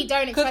generally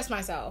don't express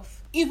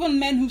myself. Even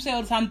men who say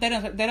all the time they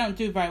don't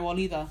do very well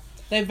either.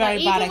 They're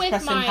very bad at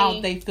expressing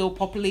how they feel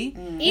properly.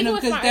 You know,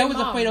 because they was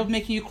afraid of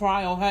making you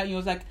cry or hurt you.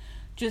 Was like,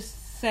 just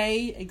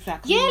say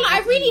exactly. Yeah, like, I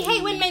really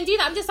hate when men do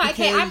that. I'm just like,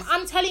 okay,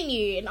 I'm telling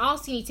you and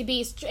asking you to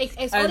be as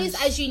honest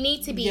as you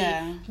need to be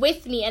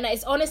with me, and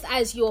as honest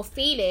as you're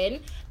feeling,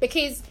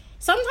 because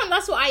sometimes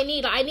that's what I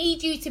need. Like, I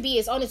need you to be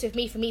as honest with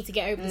me for me to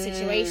get over the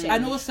situation.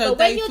 And also, but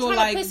when you're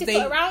trying to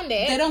pussyfoot around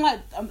it, they don't like.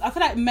 I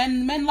feel like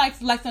men like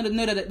to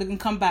know that they can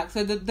come back,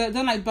 so they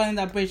don't like burning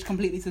that bridge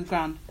completely to the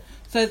ground.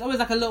 So it's always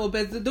like a little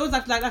bit. Those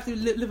like to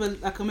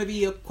live like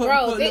maybe a quote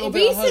unquote little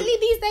bit. Recently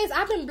these days,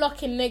 I've been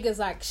blocking niggas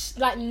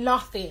like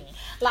nothing.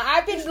 Like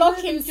I've been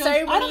blocking so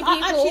many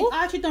people.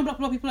 I actually don't block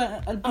people.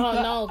 Oh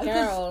no,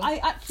 girl!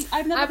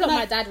 I've never blocked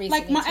my dad recently.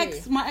 Like my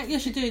ex.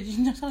 Yes, she did. Did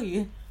she not tell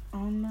you?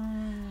 Oh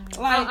no.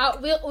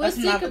 Like we'll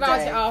speak about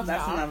it after.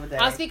 That's another day.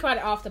 I'll speak about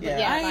it after. But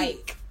I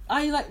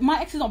like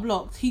my ex is not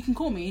blocked. He can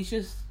call me. He's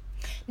just.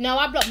 No,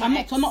 I blocked my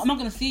ex. I'm not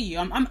gonna see you.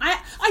 I feel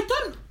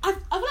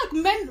like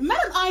men and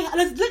I,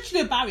 there's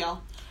literally a barrier.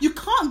 You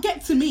can't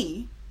get to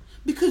me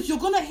because you're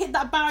gonna hit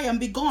that barrier and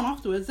be gone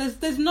afterwards. There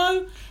is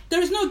no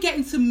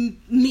getting to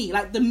me.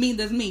 Like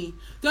there's me.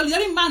 The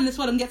only man in this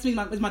world that gets to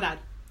me is my dad.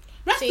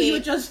 Rest of you are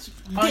just.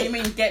 Oh, you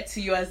mean get to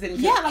you as in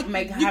have an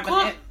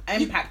impact?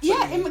 You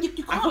can't.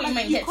 I thought you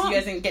meant get to you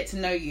as in get to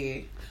know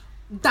you.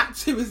 That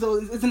too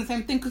isn't the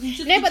same thing because you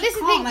just but this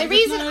is the thing. The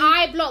reason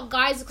I block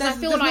guys is because I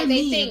feel like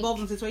they think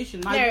involved in the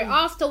situation.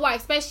 After what,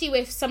 especially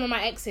with some of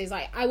my exes,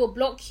 like I will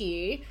block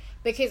you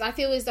because I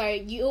feel as though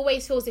you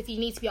always feel as if you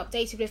need to be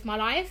updated with my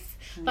life.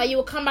 Like you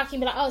will come back and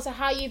be like, oh, so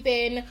how you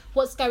been?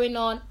 What's going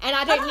on? And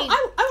I don't need.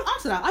 I will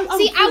answer that. I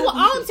will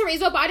answer it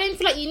as well, but I don't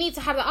feel like you need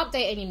to have that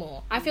update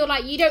anymore. I feel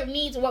like you don't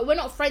need. We're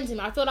not friends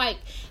anymore. I feel like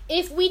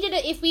if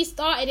we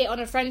started it on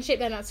a friendship,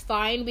 then that's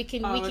fine. We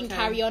can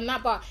carry on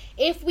that. But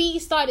if we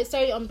started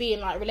solely on being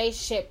like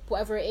relationship,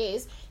 whatever it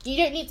is, you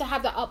don't need to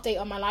have that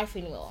update on my life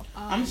anymore.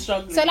 I'm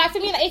struggling. So like for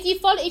me, like, if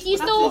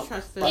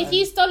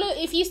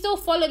you still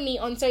follow me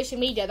on social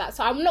media, that's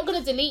I'm not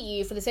gonna delete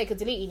you for the sake of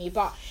deleting you.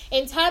 But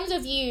in terms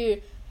of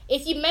you,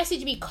 if you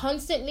message me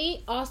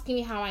constantly asking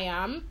me how I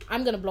am,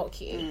 I'm gonna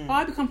block you.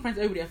 I become friends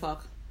with everybody.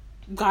 Fuck.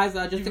 Guys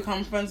are just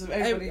become friends with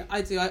everybody.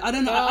 I do. I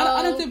don't know.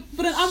 I don't do.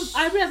 But then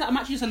I realize that I'm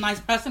actually just a nice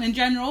person in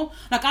general.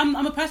 Like I'm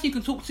a person you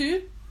can talk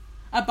to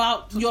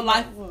about your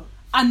life,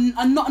 and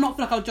not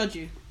feel like I'll judge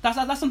you. That's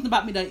something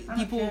about me that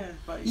people.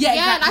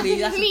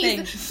 Exactly. That's the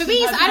thing. For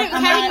me, I don't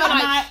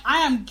care.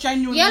 I am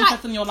genuinely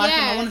interested in your life,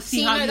 and I want to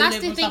see how you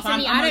live and stuff. For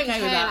me, I don't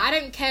care. I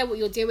don't care what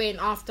you're doing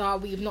after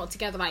we're not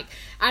together. Like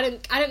I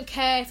don't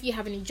care if you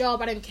have any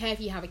job. I don't care if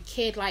you have a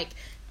kid. Like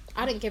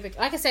I don't give a.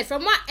 Like I said,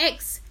 from my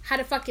ex had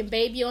a fucking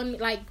baby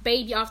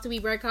after we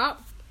broke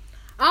up.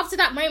 After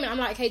that moment, I'm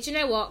like, okay, do you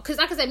know what? Because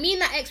like I said, me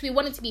and that ex, we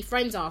wanted to be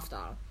friends after.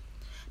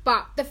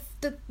 But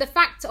the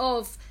fact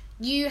of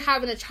you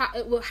having a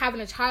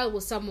child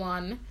with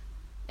someone,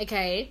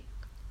 okay,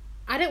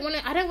 I don't want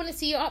to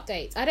see your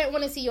updates. I don't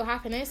want to see your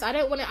happiness. I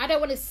don't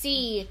want to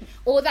see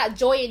all that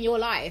joy in your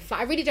life. Like,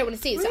 I really don't want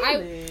to see it.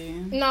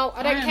 Really? So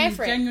I don't care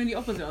for it. Genuinely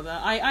opposite of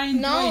that. I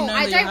enjoy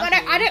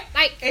I don't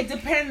like. It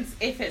depends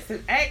if it's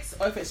an ex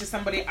or if it's just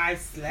somebody I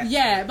slept.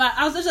 Yeah, but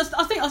I was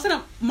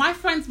saying my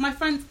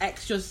friend's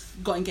ex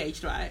just got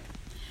engaged, right?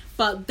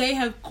 But they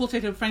have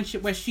cultivated a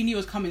friendship where she knew it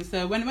was coming.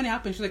 So when it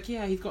happened, she was like,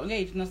 yeah, he's got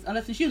engaged.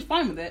 And she was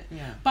fine with it.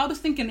 Yeah. But I was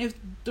thinking, if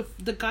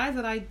the guys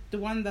the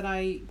one that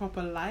I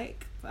proper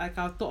like, like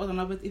I thought I was in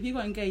love with, if he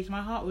got engaged,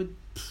 my heart would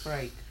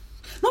break.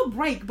 Not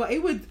break, but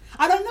it would.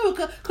 I don't know,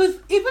 because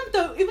even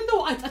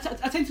though I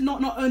tend to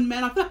not own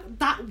men, I feel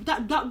like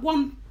that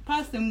one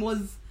person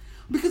was,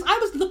 because I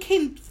was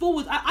looking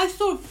forward. I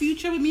saw a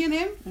future with me and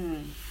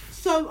him.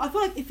 So I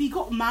feel like if he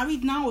got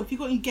married now, or if he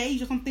got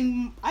engaged or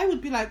something, I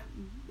would be like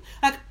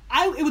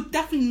it would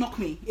definitely knock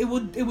me. It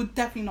would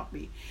definitely knock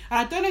me. And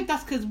I don't know if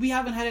that's because we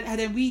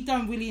haven't we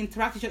don't really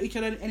interact with each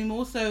other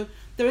anymore. So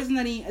there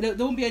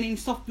won't be any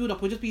soft build up.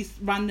 It'll just be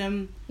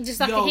random. Just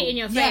like a hit in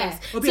your face.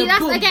 See,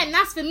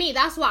 that's for me.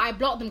 That's why I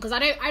blocked them, because I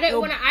don't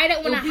want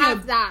to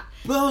have that.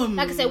 Boom.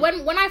 Like I said,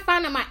 when I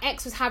found out my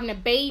ex was having a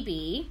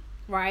baby,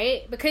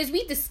 right? Because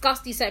we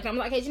discussed these certain. I'm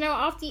like, hey, do you know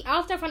what?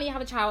 After I finally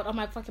have a child on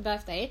my fucking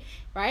birthday,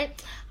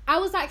 right? I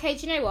was like, hey,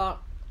 do you know what?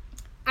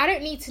 I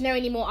don't need to know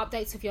any more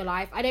updates of your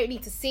life. I don't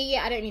need to see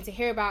it. I don't need to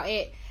hear about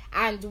it.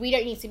 And we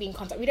don't need to be in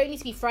contact. We don't need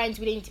to be friends.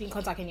 We don't need to be in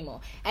contact anymore.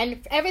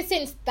 And ever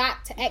since that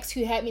ex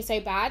who hurt me so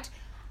bad,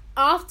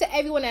 after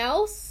everyone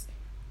else,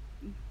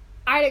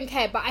 I don't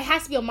care. But it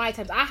has to be on my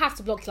terms. I have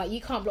to block you. Like,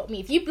 you can't block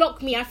me. If you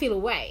block me, I feel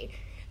away.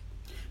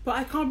 But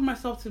I can't bring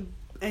myself to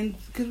end,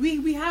 because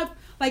we have,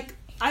 like,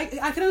 I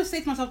can always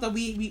say to myself that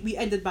we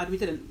ended bad. We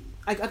didn't.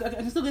 I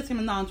can still get to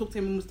him now and talk to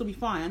him and we'll still be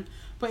fine.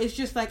 But it's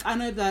just like, I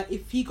know that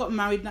if he got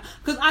married now,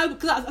 because I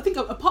think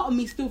a part of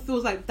me still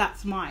feels like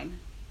that's mine.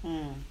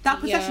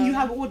 That perception you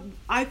have,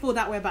 I feel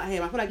that way about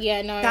him. I feel like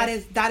that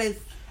is.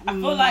 I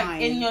feel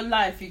like in your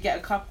life you get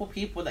a couple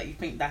people that you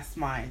think that's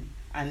mine,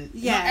 and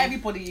not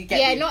everybody you get.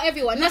 Yeah, not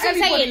everyone. That's what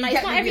I'm saying. Like,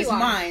 it's not everyone.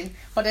 Mine,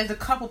 but there's a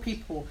couple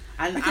people,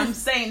 and because I'm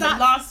saying the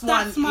last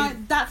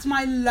one. That's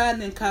my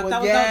learning curve.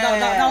 That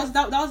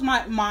was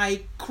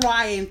my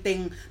crying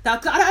thing. I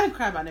don't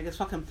cry about niggas,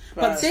 fuck them.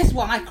 But this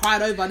one I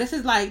cried over. This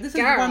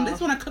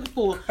one I cooked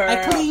for.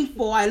 I cleaned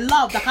for. I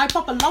loved. Like, I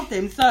proper loved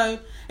him. So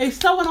if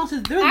someone else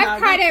is doing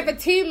I've cried over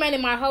 2 men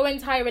in my whole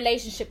entire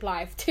relationship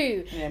life.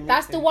 2. Yeah,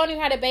 that's too. The one who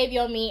had a baby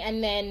on me,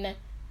 and then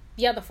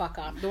the other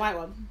fucker, the white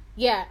one.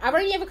 Yeah, I've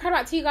only ever cried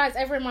about 2 guys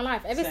ever in my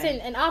life.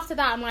 Since, and after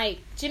that, I'm like,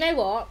 do you know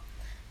what?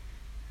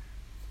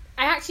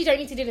 I actually don't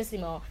need to do this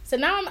anymore. So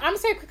now I'm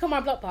so quick on my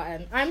block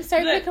button. If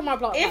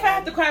I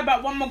had to cry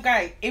about one more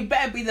guy, it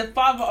better be the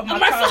father of my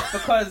child,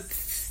 because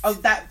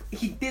of that,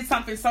 he did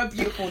something so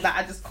beautiful that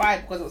I just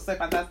cried because it was so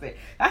fantastic.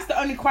 That's the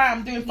only cry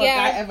I'm doing for a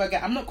guy ever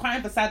again. I'm not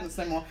crying for sadness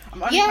anymore. I'm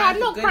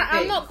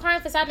not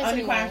crying for sadness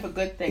anymore. Crying for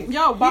good things.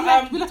 Yo,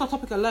 we left our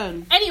topic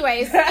alone.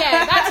 Anyways,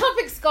 that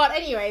topic's gone.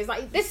 Anyways,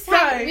 like, this is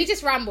how we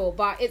just ramble,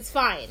 but it's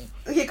fine.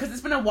 Yeah, because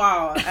it's been a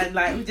while, and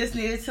like, we just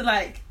needed to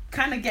like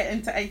kind of get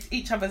into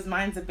each other's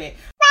minds a bit.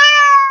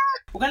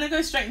 We're gonna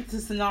go straight into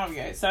the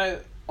scenario,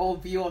 or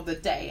view of the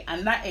day,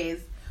 and that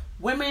is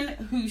women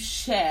who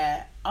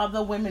share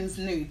other women's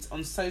nudes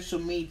on social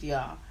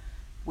media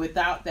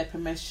without their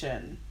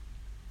permission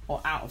or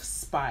out of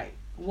spite.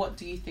 What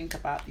do you think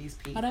about these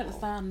people? I don't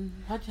understand.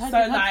 How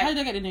do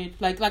you get the nude?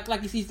 Like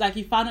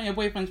you found out your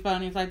boyfriend's phone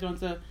and you decide you want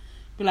to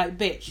be like,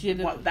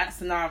 bitch. What, that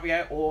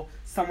scenario, or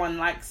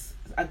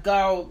a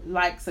girl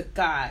likes a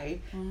guy,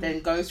 then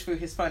goes through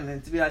his phone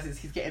and realizes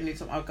he's getting nudes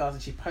from other girls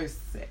and she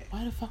posts it.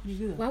 Why the fuck would you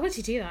do that? Why would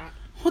you do that?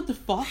 What the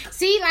fuck?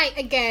 See, like,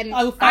 again,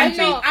 I will find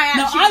you.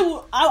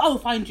 I will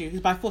find you.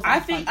 Because by force, I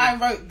think I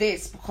wrote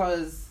this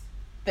because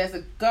there's a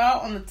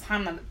girl on the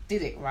timeline that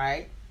did it,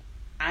 right?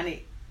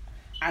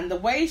 And the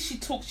way she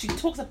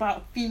talks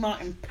about female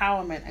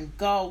empowerment and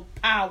girl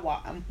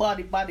power and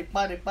body,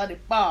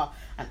 bar.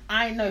 And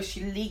I know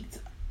she leaked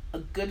a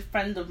good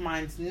friend of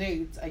mine's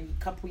nudes a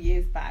couple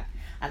years back,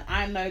 and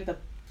I know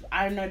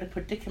the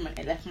predicament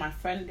it left my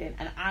friend in.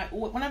 And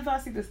whenever I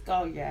see this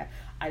girl,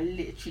 I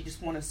literally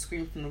just want to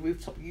scream from the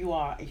rooftop, "You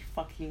are a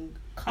fucking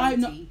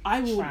cunty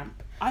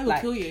tramp." I will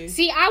kill you.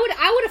 See, I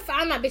would have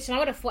found that bitch, and I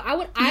would have found you.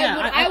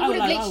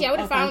 I would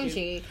have found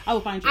you.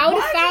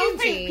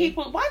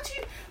 Why do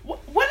you?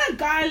 When a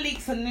guy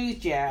leaks a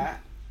nude,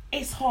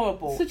 it's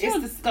horrible. So, it's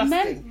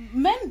disgusting.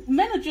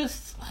 Men are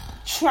just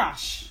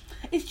trash.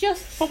 It's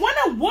just. But when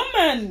a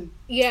woman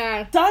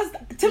does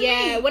to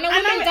me, when a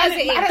woman does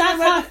it,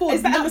 that's how I feel.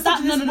 Is that no.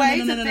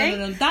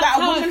 That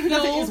a woman who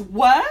does it is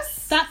worse.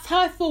 That's how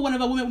I feel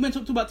whenever women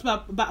talk about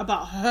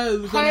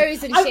hoes and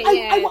shit.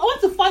 I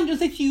want to find you and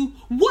say to you,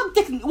 what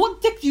dick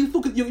do you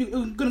think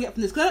you're gonna get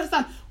from this? Because I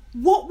understand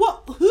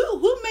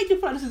who made you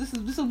feel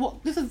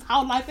like this is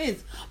how life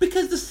is.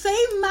 Because the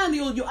same man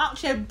you're out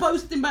here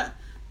boasting about,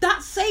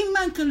 that same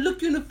man can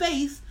look you in the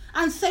face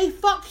and say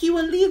fuck you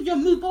and leave you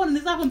and move on in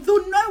his life and feel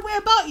no way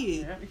about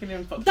you. Yeah, you can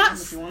even fuck him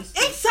if you want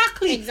to.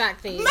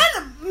 Exactly. Men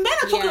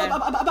are talking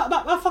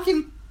about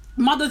fucking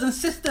mothers and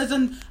sisters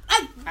and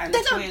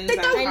they don't twins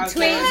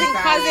and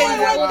cousins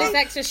and all this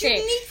extra shit.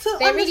 You need to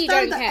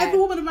understand that every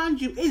woman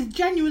around you is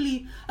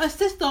genuinely a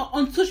sister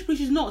on such which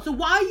is not. So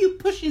why are you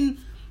pushing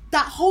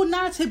that whole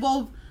narrative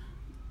of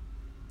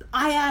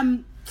I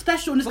am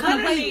special in this kind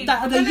of way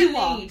that you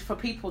are? Need for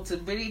people to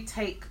really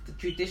take the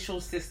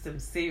judicial system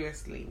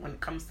seriously when it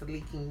comes to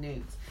leaking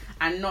nudes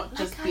and not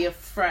just be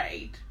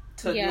afraid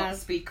to not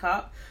speak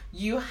up.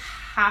 You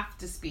have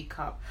to speak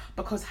up,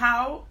 because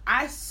how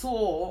I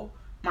saw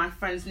my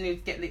friend's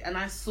nudes get leaked, and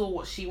I saw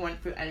what she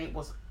went through, and it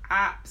was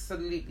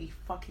absolutely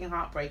fucking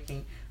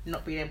heartbreaking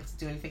not being able to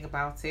do anything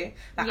about it.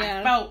 Like,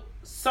 I felt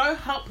so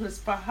helpless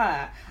for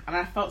her, and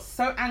I felt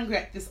so angry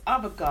at this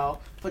other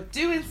girl for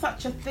doing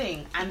such a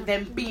thing and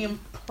then being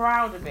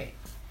proud of it.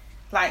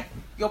 Like,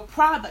 you're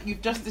proud that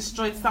you've just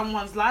destroyed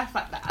someone's life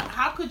like that.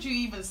 How could you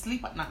even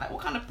sleep at night? Like, what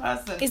kind of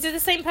person? Is it the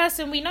same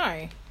person we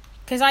know?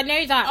 Because I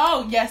know that.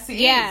 Oh, yes, it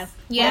is. Yeah.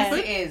 Yes,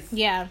 it is.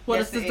 Yeah. What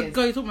Yes, is it the is.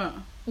 girl you're talking about?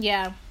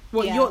 Yeah.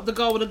 What, Yeah. you're the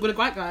girl with a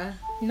white guy?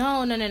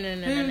 No. Who are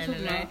you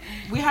talking about?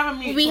 We have a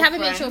mutual We have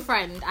friend. a mutual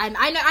friend, and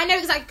I know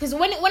exactly, because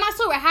when I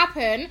saw it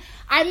happen,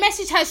 I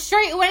messaged her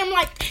straight away. I'm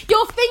like,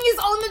 your thing is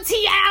on the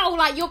TL,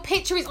 like your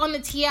picture is on the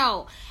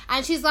TL,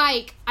 and she's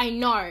like, I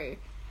know.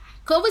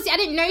 Cause obviously I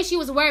didn't know she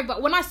was aware,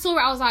 but when I saw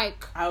it, I was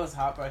like, I was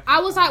heartbroken.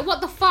 I was like,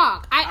 what the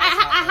fuck? I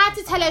had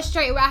to tell her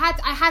straight away. I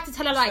had to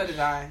tell her, like, So did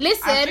I. I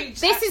listen, think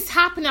this is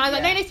happening. I was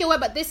like, I Yeah. don't know if you're aware,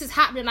 but this is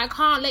happening. I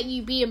can't let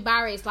you be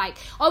embarrassed. Like,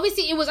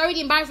 obviously it was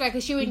already embarrassing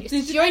because she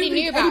already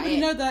knew about Anybody it.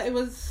 know that it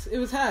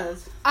was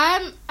hers?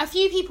 A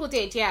few people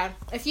did, yeah.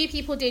 A few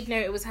people did know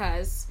it was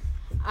hers.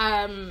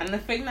 And the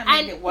thing that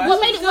made it worse.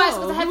 What made it worse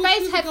was Who her was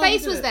face. the Her girl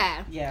face who was did it?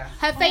 there. Yeah.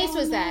 Her face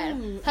was Oh, there.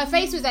 no. Her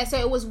face was there, so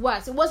it was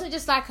worse. It wasn't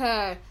just like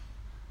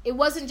it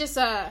wasn't just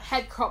a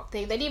head crop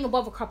thing. They didn't even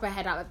bother crop her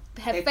head out.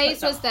 Her They face put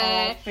the was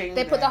there. whole thing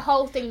They put there. the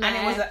whole thing there. And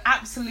it was an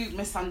absolute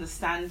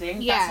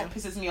misunderstanding. Yeah. That's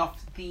what pisses me off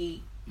the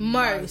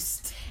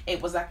most.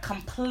 It was a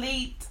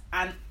complete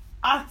and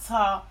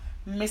utter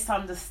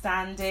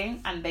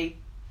misunderstanding, and they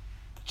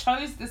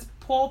chose this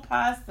poor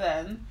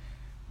person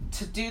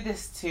to do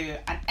this to.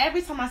 And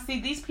every time I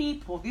see these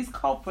people, these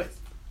culprits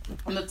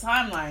on the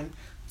timeline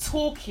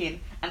talking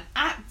and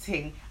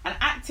acting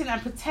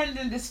and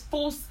pretending this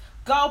false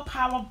girl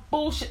power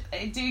bullshit that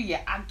they do,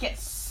 yeah, I get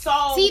so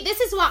See, this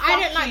is why I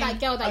don't like that fucking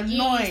girl that you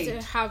annoyed. used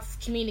to have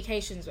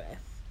communications with.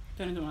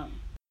 Don't know what.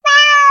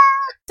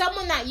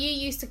 Someone that you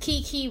used to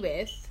kiki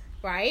with,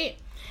 right?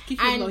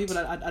 Kiki And a lot of people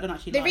I don't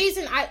actually The like.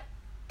 reason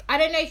I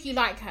don't know if you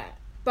like her,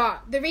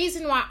 but the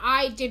reason why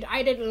I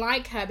didn't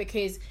like her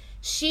because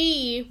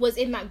she was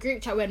in that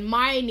group chat when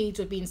my nudes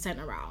were being sent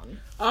around.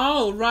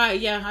 Oh, right,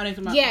 yeah, I know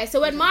something about. Yeah, so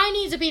when my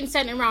nudes were being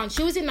sent around,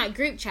 she was in that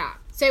group chat.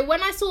 So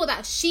when I saw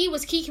that she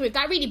was kicking with,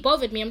 that really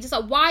bothered me. I'm just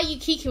like, why are you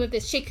kicking with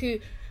this chick who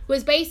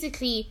was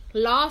basically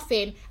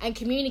laughing and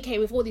communicating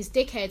with all these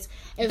dickheads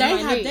over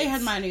my nudes? They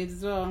had my nudes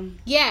as well.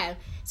 Yeah.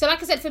 So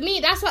like I said, for me,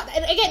 that's what.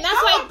 And again, that's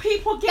How why are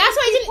people getting That's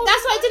why I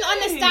people's didn't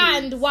nudes?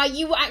 understand why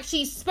you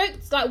actually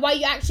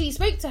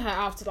spoke to her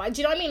after. Like,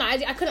 do you know what I mean?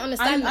 Like, I couldn't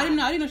understand that. I didn't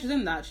know she was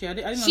in that. Actually, I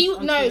didn't She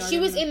honestly,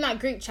 was didn't in know. that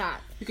group chat.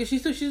 Because she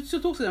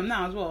still talks to them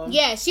now as well.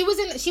 Yeah, she was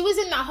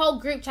in that whole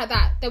group chat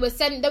that they were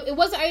sending. It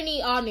wasn't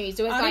only our news.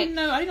 It was I like didn't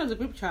know it was a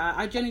group chat.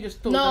 I genuinely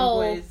just thought them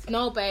boys.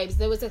 no, babes.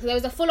 There was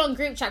a full on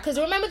group chat because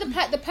remember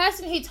the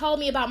person who told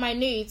me about my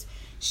nudes.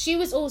 She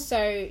was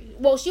also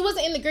she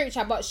wasn't in the group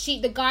chat, but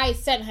the guy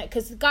sent her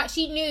because the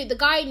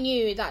guy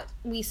knew that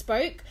we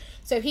spoke,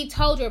 so he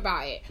told her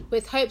about it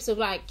with hopes of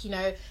like, you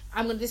know,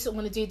 this is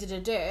what I'm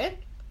gonna do,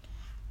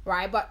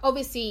 right? But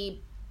obviously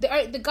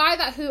the guy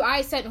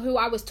who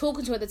I was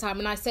talking to at the time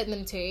and I sent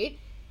them to,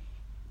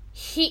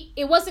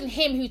 it wasn't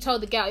him who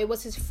told the girl, it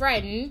was his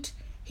friend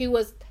who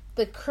was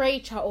the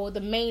creator or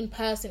the main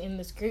person in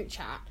this group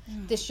chat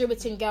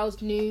distributing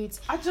girls' nudes.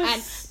 And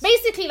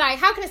basically, like,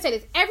 how can I say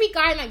this? Every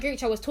guy in that group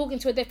chat was talking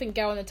to a different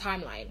girl on the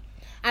timeline.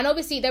 And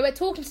obviously, they were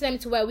talking to them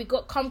to where we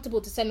got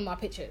comfortable to send them our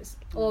pictures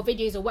or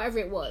videos or whatever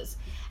it was.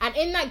 And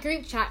in that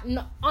group chat,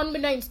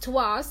 unbeknownst to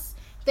us,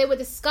 they were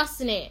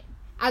discussing it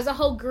as a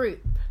whole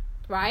group,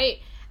 right?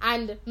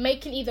 And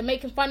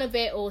making fun of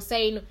it or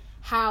saying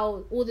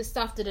how all this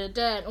stuff and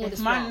all If this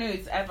my wrong.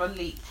 nudes ever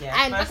leaked, yeah.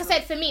 And like I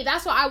said, for me,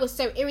 that's why I was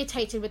so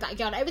irritated with that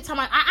girl. And every time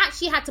I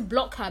actually had to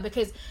block her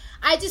because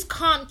I just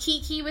can't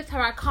kiki with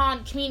her. I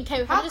can't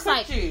communicate with her. How I'm just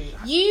could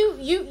like, you?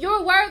 you're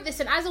aware of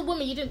this, and as a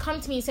woman, you didn't come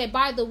to me and say,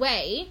 by the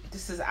way,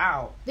 This is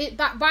out.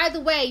 by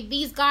the way,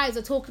 these guys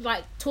are talking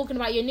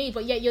about your nude,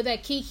 but yet you're there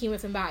kikiing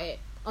with them about it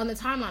on the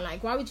timeline.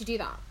 Like, why would you do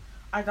that?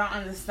 I don't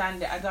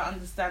understand it. I don't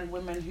understand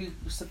women who...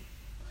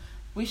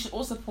 We should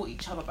all support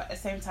each other, but at the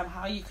same time,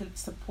 how you can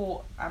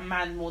support a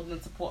man more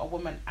than support a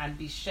woman and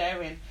be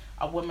sharing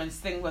a woman's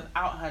thing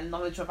without her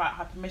knowledge, without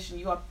her permission.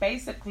 You are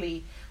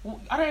basically...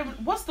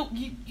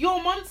 You're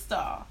a monster.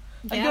 Like,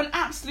 Yeah. you're an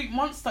absolute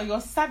monster.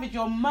 You're savage.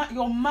 You're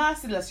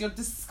merciless. You're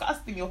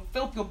disgusting. You're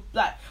filth. You're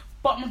like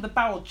bottom of the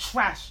barrel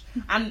trash.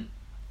 And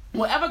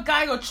whatever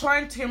guy you're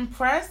trying to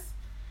impress,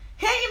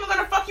 he ain't even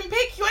gonna fucking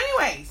pick you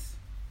anyways.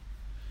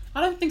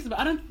 I don't think so.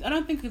 I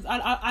don't think it's.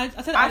 I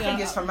said. I think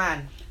it's for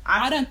man.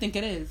 I don't think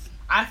it is.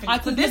 I think for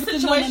think this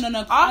because- situation, no,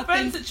 our I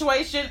friend's think-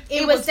 situation,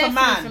 It it was was for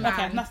definitely man. for man.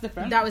 Okay, that's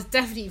different. That was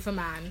definitely for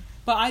man.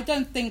 But I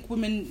don't think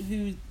women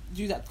who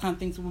do that kind of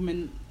thing to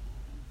women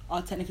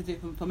are technically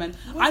doing it for men.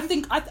 I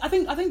think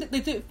that they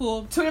do it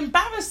for To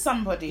embarrass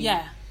somebody.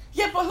 yeah.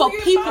 Yeah, but who But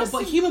you people, embarrassing?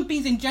 but human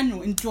beings in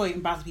general enjoy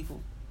embarrassing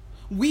people.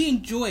 We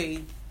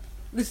enjoy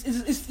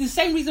It's the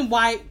same reason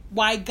why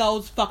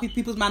girls fuck with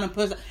people's man and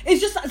person.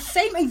 It's just that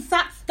same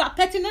exact, that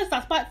pettiness,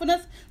 that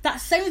spitefulness, that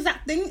same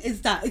exact thing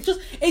is that.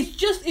 It's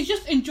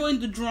just enjoying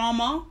the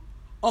drama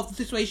of the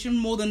situation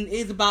more than it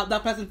is about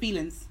that person's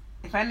feelings.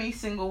 If any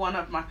single one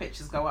of my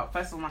pictures go up,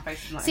 first of all, my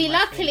face is not. See, in my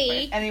luckily,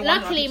 feed, but if any one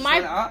of my pictures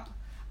went up,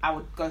 I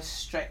would go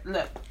straight.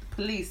 Look,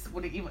 police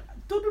wouldn't even.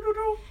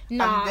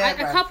 Nah, a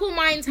couple of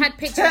mine had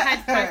pictures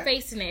had my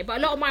face in it, but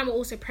a lot of mine were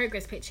also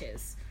progress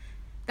pictures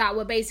that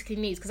were basically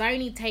nudes because I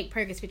only take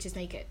progress pictures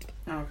naked.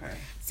 Okay.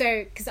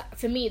 So, because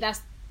for me,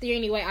 that's the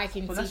only way I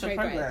can see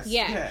progress.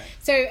 Yeah. Yeah.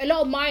 So a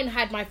lot of mine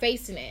had my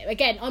face in it.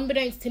 Again,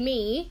 unbeknownst to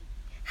me,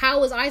 how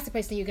was I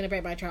supposed to know you're going to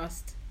break my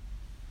trust?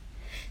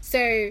 So...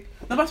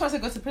 No, that's why I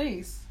said go to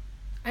police.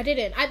 I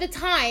didn't. At the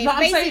time, no, I'm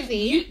basically...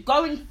 saying you,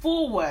 going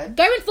forward...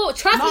 Trust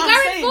me,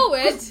 going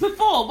forward...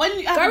 Before, when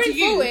it happened to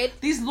you,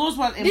 these laws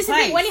weren't in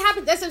place. When it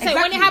happened, that's what I'm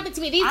saying. When it happened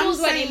to me, these laws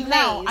weren't in place.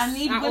 Now, I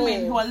need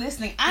women who are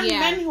listening and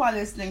men who are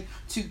listening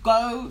to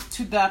go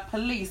to the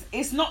police.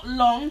 It's not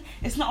long.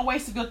 It's not a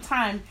waste of your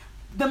time.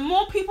 The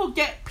more people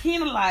get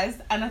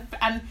penalised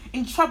and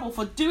in trouble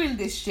for doing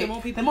this shit,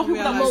 the more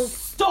people that will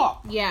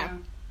stop. Yeah.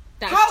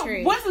 That's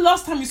true. When's the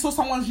last time you saw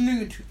someone's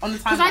nude on the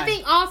timeline? Because I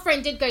think our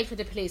friend did go to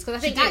the police. Because I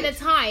think at the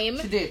time,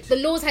 the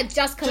laws had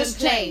just come in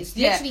place.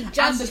 Yeah. Literally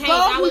just changed.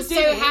 I was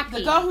so happy.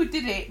 The girl who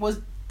did it was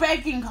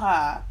begging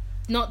her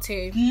not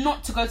to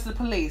go to the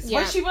police. Yeah.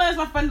 When she realised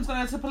my friend was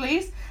going to go to the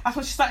police, that's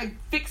when she started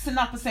fixing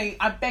up and saying,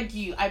 I beg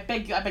you,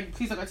 please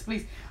don't go to the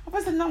police. My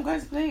friend said, no, I'm going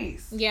to the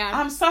police. Yeah.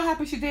 I'm so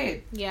happy she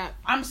did. Yeah.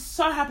 I'm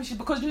so happy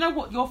because you know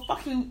what? You're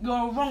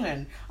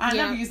wronging. I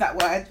never use that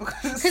word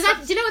because... do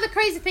you know what the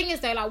crazy thing is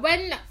though? Like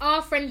when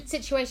our friend's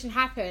situation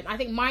happened, I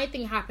think my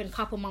thing happened a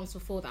couple months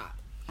before that.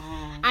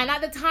 And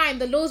at the time,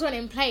 the laws weren't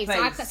in place.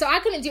 So I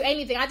couldn't do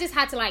anything. I just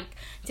had to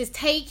just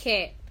take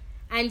it.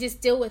 And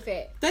just deal with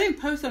it. They didn't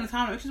post it on the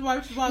timeline, which is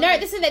why. No,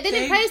 listen, they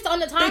didn't post it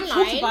on the timeline. They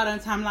talked about it on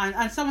the timeline,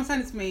 and someone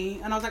sent it to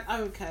me, and I was like,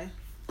 oh, okay.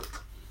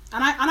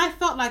 And I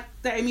felt like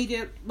the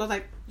immediate was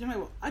like, you know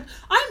what? I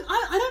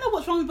don't know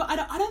what's wrong with me, but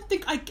I don't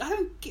think I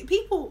don't get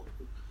people.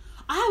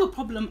 I have a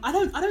problem. I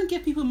don't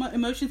give people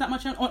emotions that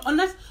much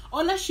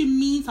unless you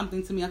mean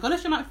something to me, like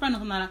unless you're my friend or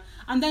something like that,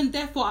 and then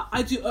therefore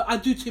I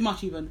do too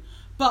much even.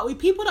 But with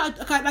people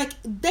that are, like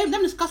them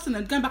discussing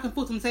and going back and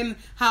forth and saying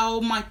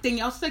how my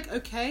thing, I was like,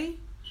 okay.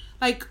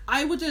 Like,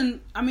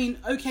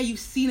 okay, you've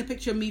seen a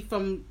picture of me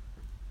from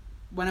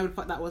whenever the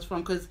fuck that was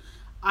from, because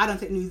I don't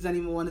take nudes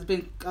anymore, and it's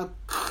been a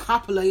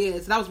couple of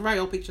years. That was very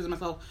old pictures of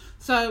myself.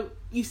 So,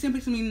 you see a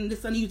picture of me in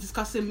this, and you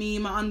discussing me,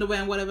 my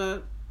underwear, and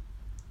whatever.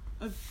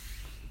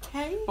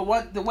 Okay.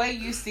 But the way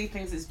you see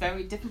things is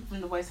very different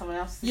from the way someone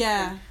else sees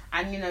things.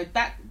 And, you know,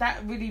 that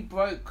really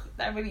broke.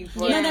 Yeah.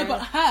 No, but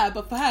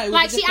for her, it was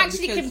like, she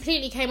actually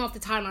completely came off the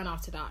timeline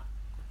after that.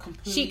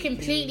 Completely. She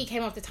completely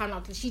came off the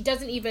timeline. She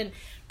doesn't even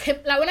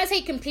like when I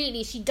say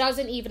completely, she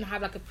doesn't even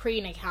have like a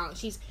preen account.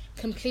 She's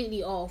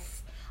completely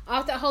off.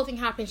 After the whole thing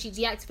happened, she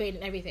deactivated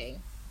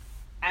everything.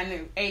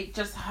 And it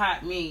just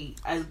hurt me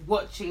as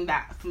watching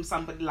that from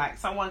somebody like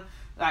someone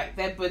like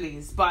they're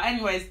bullies. But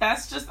anyways,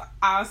 that's just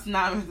our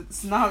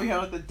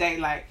scenario of the day.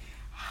 Like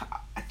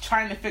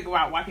trying to figure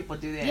out why people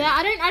do this. Yeah,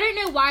 I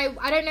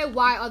don't know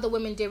why other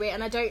women do it,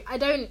 and I don't.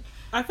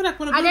 I feel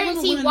like I don't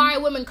see why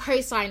women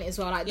co-sign it as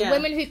well. Like the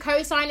women who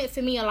co-sign it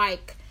for me are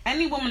like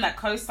any woman that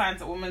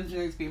co-signs a woman's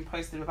nudes being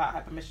posted without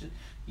her permission.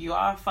 You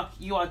are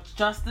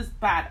just as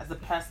bad as the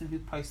person who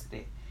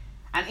posted it.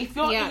 And if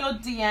you're in your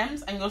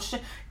DMs and you're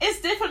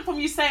it's different from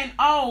you saying,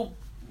 oh,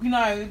 you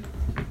know,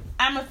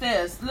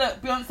 Amethyst,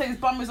 look, Beyonce's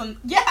bum is on.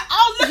 Yeah,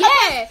 oh look.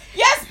 Yeah.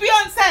 Yes,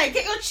 Beyonce,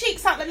 get your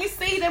cheeks out. Let me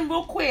see them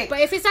real quick.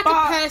 But if it's like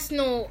a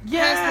personal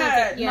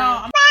thing,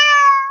 no.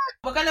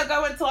 We're gonna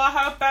go into our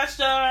her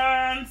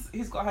fashions.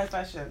 Who's got her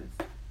fashions?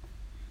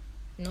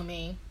 Not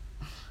me.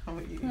 How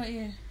about you? Not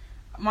you.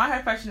 My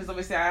her fashion is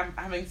obviously I'm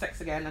having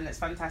sex again and it's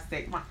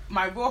fantastic.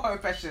 My raw her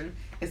fashion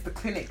is the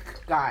clinic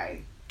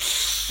guy.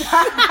 So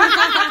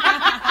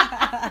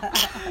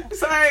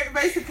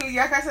basically,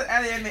 like I said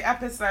earlier in the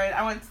episode,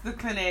 I went to the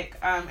clinic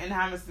in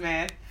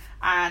Hammersmith.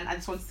 And I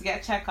just wanted to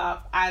get a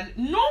checkup. And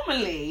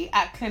normally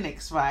at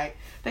clinics, right,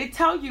 they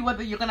tell you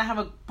whether you're gonna have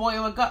a boy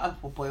or a girl,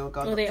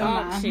 or they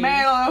are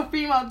male or a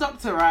female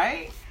doctor,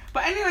 right?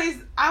 But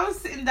anyways, I was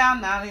sitting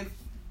down now, and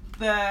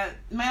the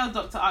male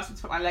doctor asked me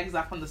to put my legs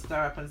up on the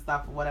stirrup and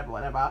stuff, or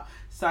whatever.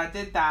 So I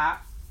did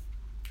that.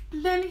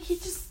 And then he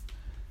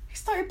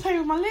started playing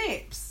with my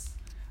lips.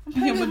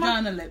 Your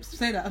vagina lips.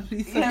 Say that,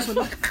 please. Yeah. My lips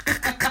look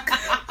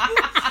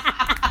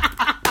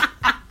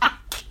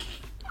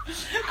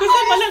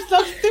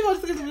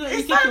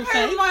it started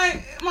playing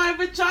my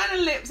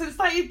vagina lips and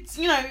started,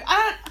 you know,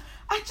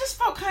 I just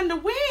felt kind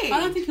of weird. I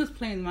don't think he was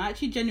playing, man. I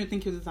actually genuinely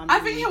think he was a I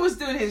think he was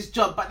doing his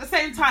job, but at the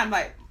same time,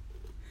 like,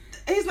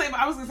 he's not,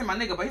 I was going to say my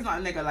nigga, but he's not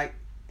a nigga. Like,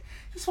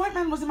 this white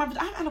man was in my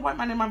vagina. I haven't had a white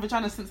man in my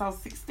vagina since I was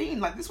 16.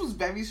 Like, this was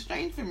very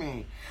strange for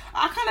me.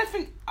 I kind of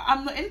think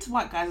I'm not into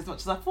white guys as much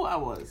as I thought I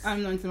was.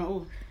 I'm not into them at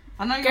all.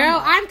 I know you're Girl,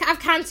 not. I've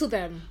cancelled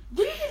them.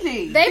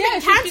 Really? They've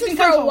been cancelled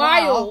for a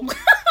while.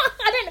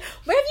 I don't know.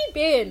 Where have you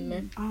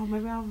been? Oh,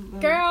 maybe I'm...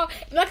 Girl,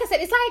 like I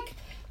said, it's like...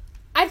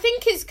 I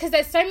think it's because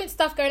there's so much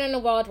stuff going on in the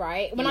world,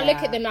 right? When I look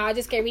at them now, I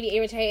just get really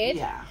irritated.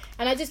 Yeah.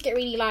 And I just get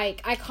really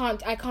like, I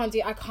can't. I mean,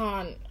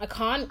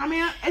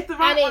 if the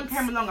right one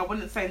came along, I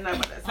wouldn't say no,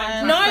 but at the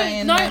same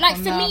time... No, like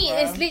for me,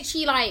 it's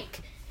literally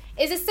like...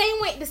 It's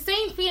the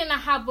same feeling I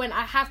have when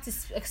I have to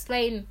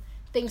explain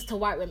things to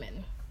white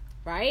women,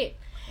 right?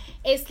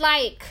 It's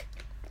like...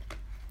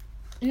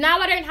 Now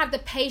I don't have the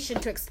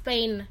patience to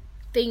explain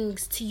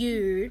things to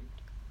you...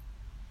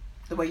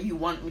 The way you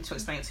want me to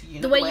explain it to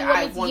you. The way you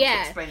want me to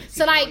explain it to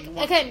so you. like,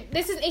 again,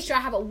 this is an issue I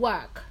have at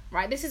work,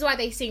 right? This is why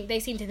they seem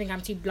to think I'm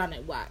too blunt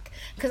at work.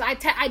 Because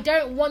I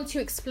don't want to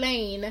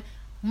explain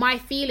my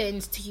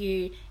feelings to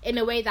you in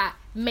a way that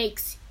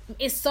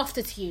is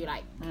softer to you.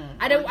 Like,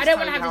 I don't want to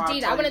have to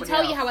do that. I want to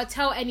tell you how I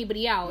tell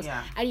anybody else,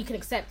 and you can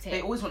accept it.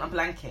 They always want a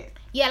blanket.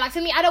 Yeah, like for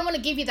me, I don't want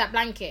to give you that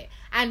blanket.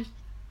 And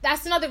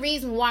that's another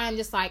reason why I'm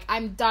just like,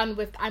 I'm done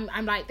with,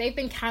 I'm like, they've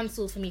been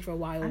cancelled for me for a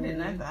while. I didn't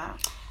know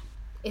that.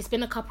 It's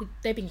been a couple...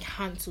 They've been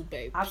cancelled,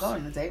 babe. I'll go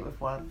on a date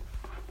with one.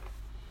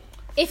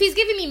 If he's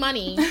giving me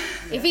money,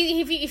 if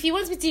he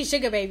wants me to be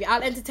sugar baby,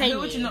 I'll entertain you.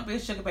 Who would you not be a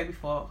sugar baby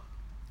for?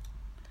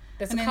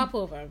 There's a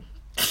couple of them.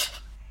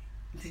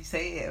 Did you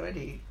say it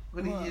already?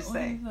 What did you just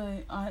say?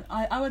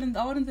 I wouldn't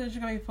do a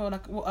sugar baby for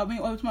like... I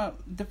mean, what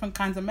about different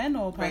kinds of men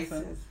or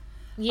person? Races.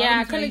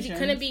 Yeah, can it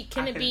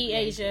be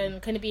Asian?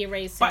 Can it be a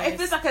race? But if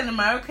it's like an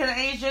American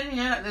Asian, you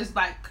know, like there's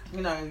like,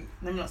 you know,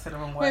 let me not say the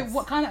wrong words. Wait,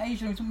 what kind of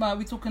Asian are we talking about? Are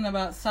we talking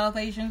about South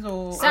Asians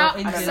or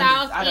Indians?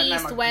 South,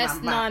 East,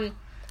 West, none.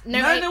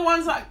 No, the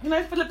ones like, you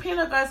know,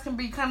 Filipino guys can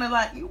be kind of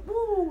like,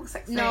 woo,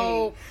 sexy.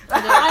 No.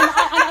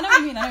 I know what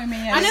you mean.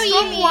 Yeah. I know what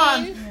you mean.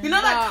 One. You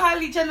know, like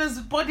Kylie Jenner's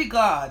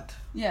bodyguard.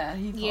 Yeah,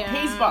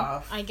 he's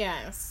buff. I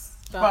guess.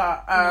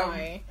 But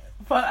no.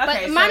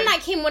 But a man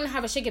like him wouldn't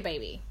have a sugar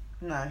baby.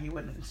 No, he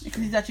wouldn't.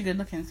 Because he's actually good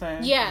looking, so...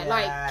 Yeah,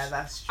 like...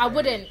 that's true. I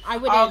wouldn't.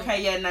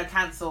 Okay, yeah, no,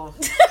 cancel.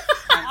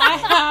 I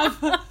have...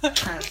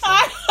 Cancel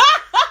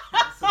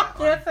that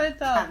one. You're so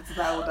dumb. Cancel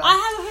that order. I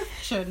have a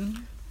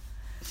question.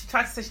 She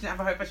tried to say she didn't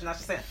have a hair fashion, now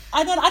she said...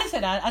 I didn't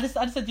say that. I just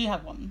said, do you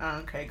have one? Oh,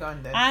 okay, go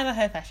on then. I have a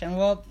hair fashion.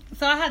 Well,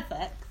 so I had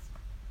sex.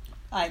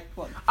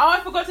 What? Oh,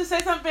 I forgot to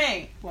say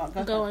something.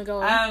 What? Go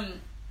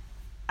on.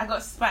 I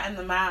got spat in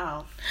the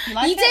mouth.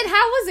 You did?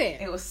 How was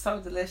it? It was so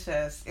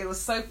delicious. It was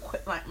so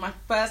quick. Like, my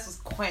thirst was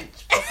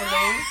quenched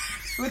properly.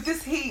 With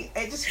this heat,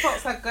 it just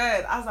felt so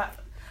good. I was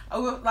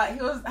like, he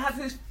had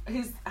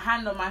his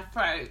hand on my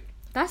throat.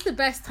 That's the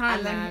best time,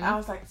 and then man. I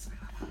was like,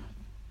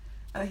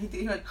 and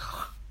he went,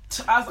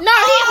 I was like, no,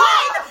 he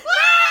hit!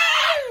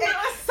 It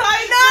was so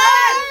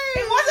good!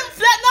 It wasn't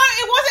flat, no,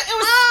 it wasn't, it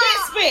was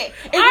spit.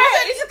 It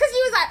wasn't, it's because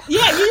he was like,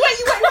 yeah, you went.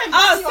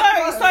 Oh,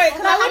 sorry.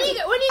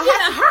 When you get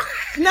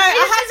no, I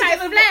had to get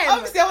the phlegm.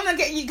 Obviously, I want to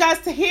get you guys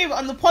to hear it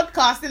on the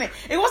podcast, innit?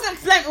 It wasn't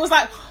phlegm. It was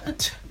like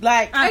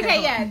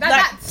okay, yeah,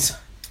 that's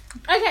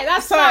okay.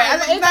 That's sorry. fine.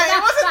 It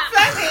wasn't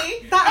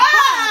phlegmy.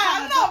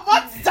 I'm not a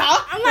monster.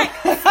 I'm like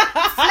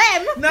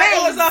phlegm. No,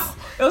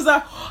 it was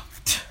a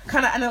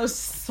kind of, and it was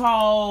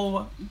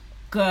so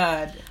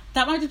good.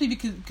 That might just be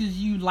because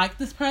you like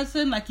this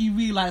person, like you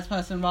really like this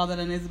person rather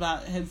than it's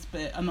about his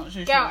spit. I'm not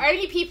sure. Girl,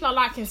 only people I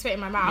like can spit in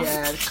my mouth.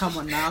 Yeah, come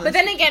on now. But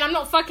then again, I'm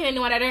not fucking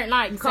anyone I don't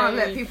like. You can't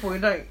let people who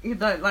don't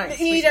like.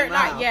 You don't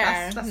like,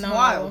 yeah. That's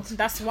wild.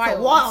 That's wild. It's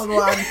a wild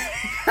one.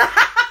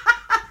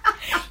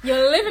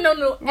 You're living on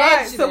the edge.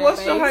 Right. So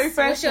what's your whole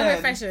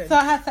fashion? So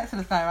I had sex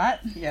with this guy, right?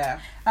 Yeah.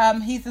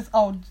 He's this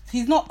old.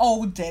 He's not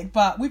old dick,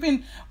 but we've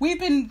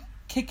been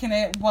kicking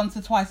it once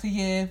or twice a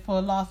year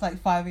for the last like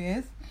 5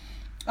 years.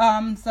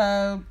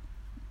 So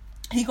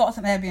he got us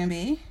an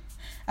Airbnb,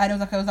 and it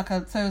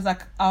was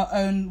like our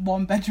own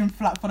 1-bedroom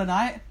flat for the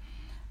night.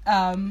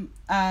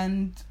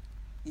 And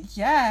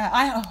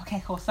yeah,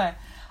 okay, cool. So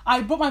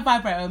I brought my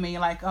vibrator with me,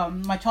 like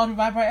my childhood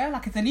vibrator,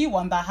 like it's a new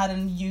one that I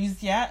hadn't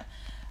used yet.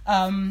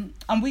 And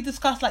we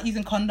discussed like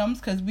using condoms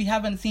because we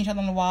haven't seen each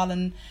other in a while,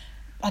 and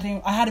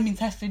I hadn't been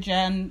tested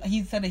yet, and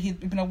he said that he'd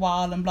been a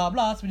while and blah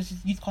blah, so we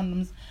just used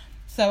condoms.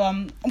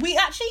 So we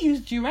actually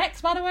used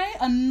Durex, by the way,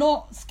 and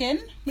not skin,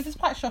 which is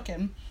quite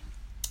shocking.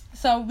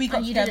 So we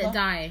got together. You didn't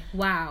die.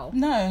 Wow.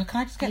 No,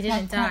 can I just get? You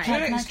didn't die.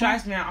 Durex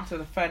drives me out after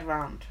the third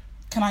round.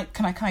 Can I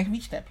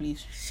reach there,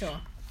 please? Sure.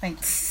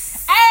 Thank you.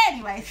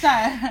 Anyway,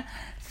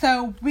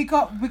 so we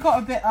got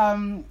a bit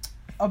on.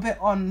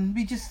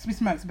 We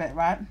smoked a bit,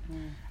 right?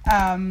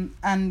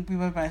 And we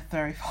were both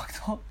very fucked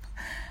up.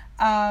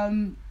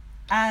 And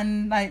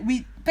like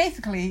we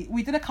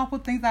did a couple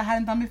of things that I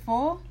hadn't done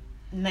before.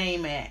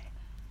 Name it.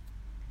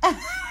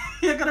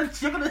 You're gonna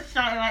shout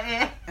it right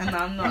here, and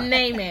I'm not.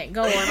 Name it.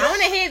 Go on. I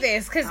want to hear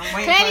this because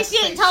clearly she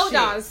ain't told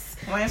us.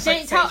 She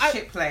ain't told us.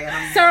 Shit play,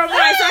 and so am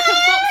I. So I can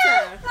box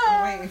her.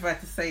 I'm waiting for her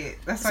to say it.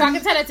 That's so I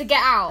can tell her to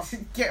get out.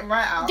 Get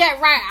right out. Get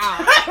right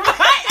out.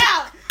 Right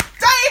out.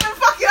 Don't even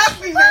fucking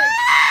ask me, man.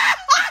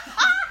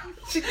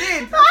 She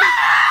did.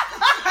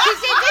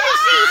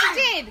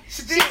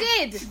 She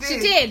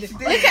did.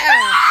 Look at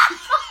her.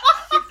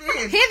 She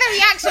did. Hear the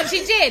reaction.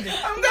 She did.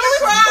 I'm gonna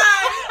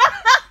cry.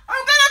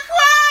 I'm gonna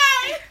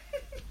cry.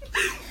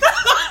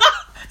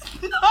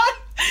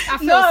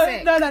 feel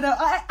sick. No.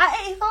 I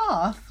ate his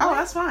ass. Oh,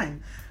 that's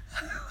fine.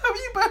 Have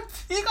you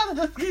both? You guys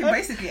are just. You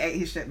basically ate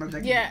his shit. No, I'm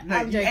joking. Yeah, no,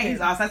 I'm you joking. ate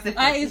his ass. That's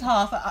different. I ate his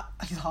ass.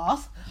 His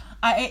ass.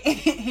 I ate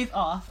his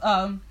ass.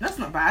 That's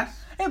not bad.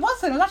 It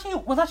wasn't.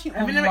 It was actually.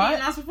 Have you never alright.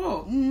 eaten ass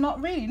before?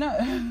 Not really.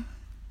 No.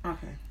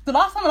 Okay. The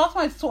last time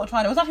I sort of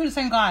tried it, it was actually the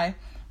same guy,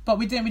 but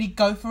we didn't really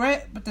go for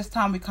it. But this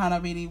time we kind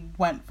of really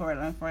went for it.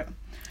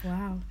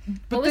 Wow.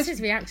 But What was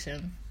his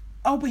reaction?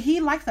 Oh, but he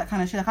likes that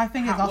kind of shit. Like I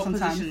think his ass What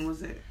sometimes. position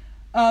was it?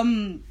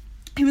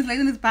 He was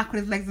laying on his back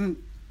with his legs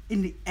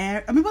in the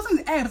air. I mean, it wasn't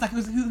in the air. It was like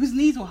his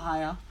knees were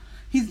higher.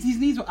 His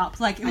knees were up.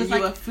 So like it was And you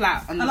like were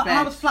flat on the and bed.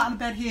 I was flat on the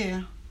bed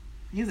here.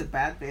 He's a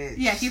bad bitch.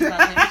 Yeah, he's a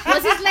bad bitch.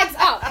 Was his legs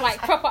up, like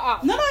proper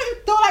up? No,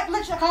 they're like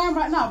legs like I am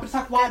right now, but it's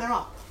like wider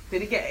up.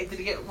 Did he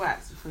get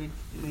waxed before he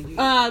made you? It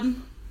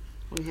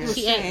yeah. was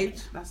She ate.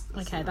 shaved. That's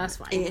Okay, that's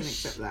fine. I can Ish.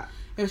 accept that.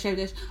 It was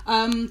shaved-ish.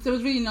 So it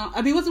was really not.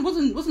 I mean, it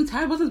wasn't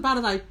terrible. It wasn't as bad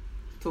as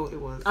Thought it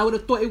was. I would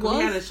have thought it was.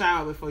 You had a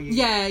shower before you.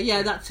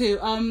 Yeah, that too.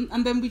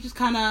 And then we just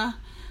kind of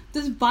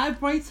this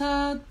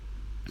vibrator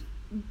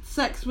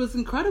sex was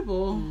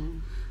incredible.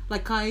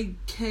 Like I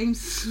came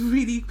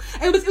really.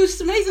 It was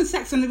just amazing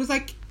sex, and it was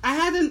like I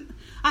haven't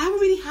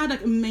really had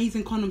like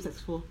amazing condom sex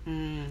before.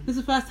 This is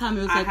the first time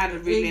it was. I like, had a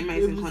really it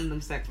amazing was,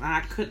 condom sex, and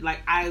I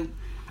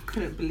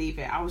couldn't believe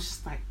it. I was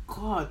just like,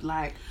 God,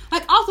 like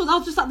afterwards, I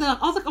was just like there. I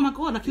was like, oh my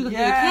God, like you look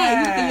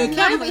okay. You look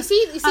okay. No, but you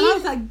see, And I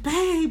was like,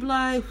 babe,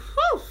 like,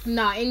 whew.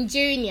 no, in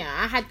junior,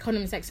 I had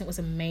condom sex and it was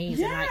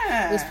amazing. Yeah.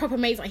 Like, it was proper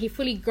amazing. Like, he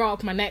fully grew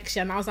up my neck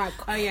and I was like,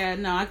 Oh yeah,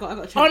 no, I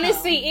got.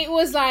 honestly, it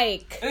was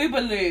like,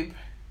 Uber lube.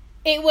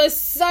 it was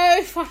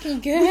so fucking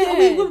good.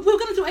 We were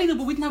gonna do anal,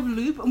 but we didn't have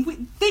lube. And do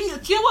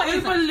you know what? It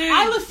was Uber lube,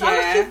 I was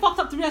yeah. too fucked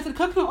up to realize that the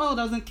coconut oil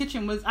that was in the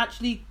kitchen was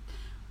actually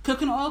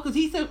coconut oil, because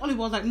he said olive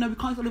oil. I was like, no, we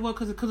can't use olive oil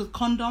because of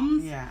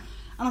condoms. Yeah.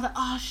 And I was like,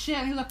 oh shit.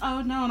 And he was like,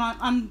 oh no.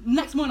 And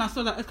next morning I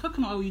saw that it's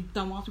coconut oil, you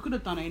dumbass. We could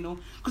have done anal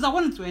because I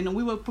wanted to anal.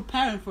 We were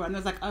preparing for it, and I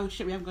was like, oh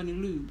shit, we haven't got any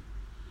lube.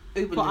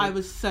 Uber But lube. I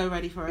was so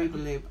ready for it. Uber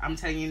lube. I'm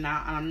telling you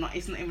now, and I'm not.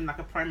 It's not even like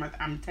a promo.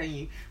 I'm telling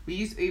you, we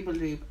use Uber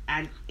lube,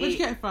 and Where'd you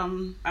get it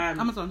from?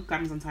 Amazon.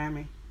 Amazon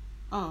Miami.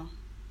 Oh,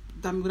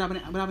 damn. Would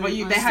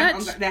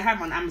But they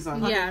have on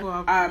Amazon.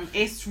 Yeah.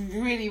 It's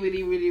really,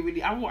 really, really,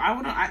 really. I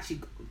wouldn't actually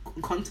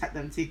contact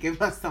them to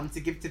give us some to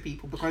give to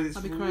people because it's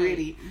That'd be great.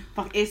 really.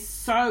 But it's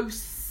so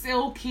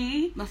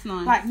silky. That's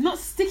nice. Like not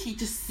sticky,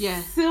 just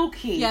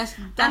silky. Yes,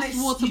 And that's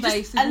it's water you just-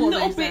 based. A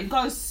little bit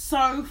goes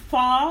so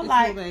far. It's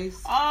like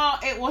water-based. oh,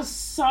 it was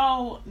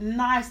so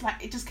nice.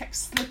 Like it just kept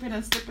slipping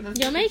and slipping and.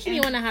 You're slipping making me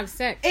in. want to have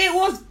sex. It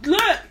was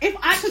look. If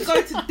I could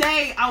go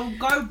today, I would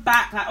go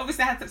back. Like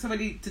obviously, I had sex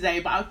already today,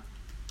 but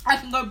I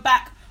can go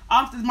back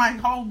after my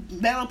whole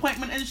dental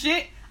appointment and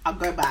shit. I'll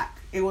go back.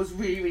 It was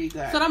really, really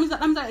good. So that means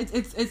that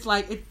it's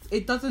like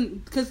it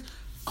doesn't, because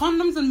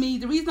condoms and me,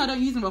 the reason I don't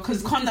use them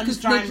because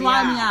condoms dry they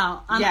dry me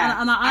out. And,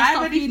 yeah, and I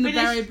start feeling the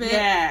very bit.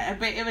 Yeah, a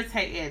bit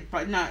irritated,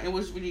 but no, it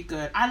was really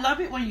good. I love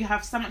it when you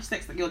have so much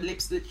sex that your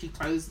lips literally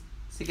close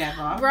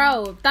together.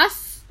 Bro,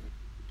 that's...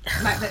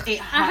 Like that it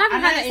hurts. I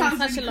haven't had know it in sounds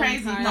such a really long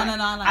crazy, time. but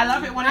No, I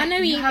love it when I know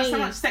you what have you so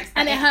mean. much sex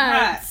And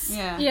that it hurts.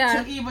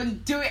 Yeah. To even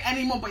do it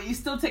anymore, but you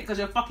still take because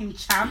you're a fucking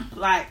champ.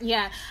 Like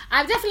Yeah,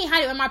 I've definitely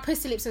had it when my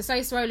pussy lips are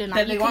so swollen. Like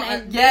then you they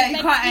can't, want- yeah, you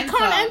can't enter. You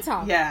can't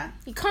enter. Yeah,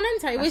 You can't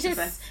enter. It was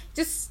That's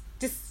the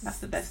just that's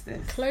the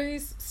bestest.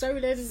 closed,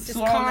 swollen, just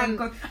Swollen, can't.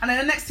 good. And then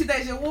the next 2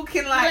 days you're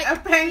walking like Like, a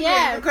penguin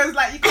yeah. because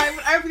like you can't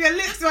even open your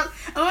lips.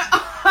 I'm like,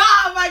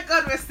 oh my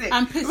god, we're sick.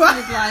 And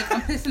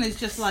pissing is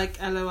just like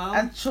LOL.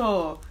 And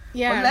sure.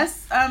 Yeah. But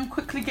let's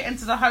quickly get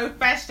into the whole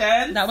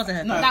fashion. That wasn't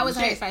it. No, That was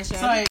shit. whole fashion.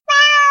 Sorry.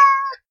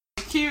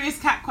 Curious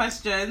cat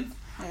questions.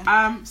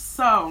 Yeah.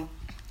 So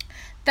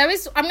There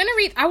is. I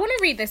want to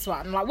read this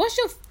one. Like, what's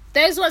your?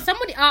 There's one.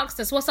 Somebody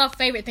asked us, what's our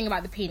favorite thing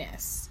about the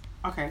penis?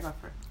 okay, go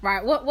for it.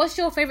 Right. What's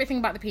your favorite thing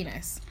about the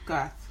penis?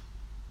 Girth.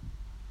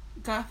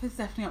 Girth is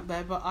definitely up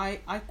there, but I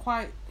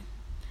quite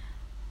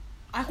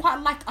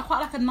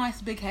like a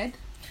nice big head.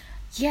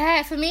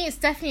 Yeah, for me, it's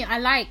definitely. I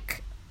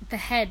like the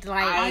head.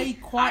 Like, I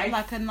quite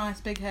like a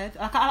nice big head.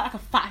 I like a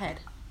fat head.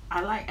 I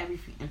like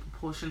everything in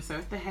proportion. So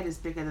if the head is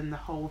bigger than the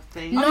whole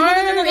thing, No,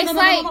 it's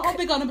like- not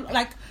bigger.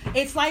 Like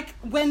it's like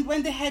when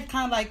the head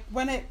kind of like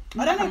when it.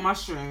 I don't like a know.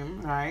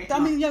 mushroom, right? I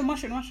mean, yeah,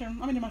 mushroom.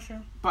 I mean, a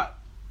mushroom. But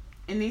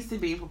it needs to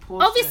be in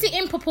proportion. obviously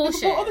in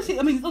proportion. Well, obviously,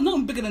 I mean, it's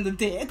not bigger than the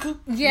dick. No,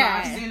 I've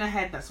Yeah. seen a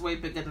head that's way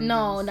bigger than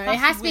No, this. no, it That's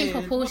has to be in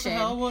weird. proportion. What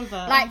the hell was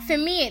that? Like for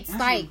me, it's It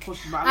has to be in like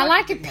proportion, but I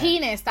like a big head.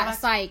 penis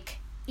that's like,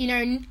 you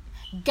know,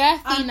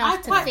 girthy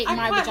enough to fit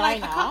my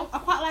vagina. I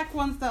quite like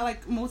ones that are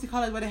like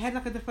multicolored, where the head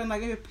like a different,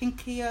 like maybe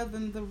pinkier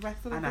than the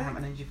rest of the I don't dick. have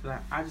energy for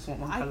that. I just want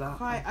one I colour.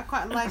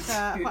 quite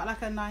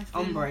like a nice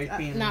Ombre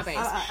penis. Nah, babe.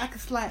 I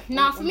could slight.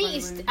 Nah, for me, ombre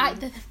it's really I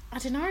good.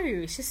 don't know.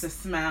 It's just The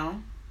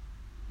smell,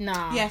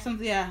 nah.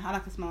 Yeah, I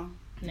like the smell.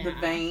 Nah. the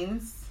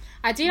veins.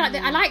 I do like.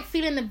 I like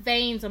feeling the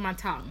veins on my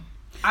tongue.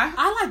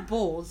 I like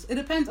balls. It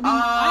depends. I mean, Oh,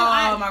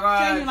 I my God.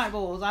 genuinely like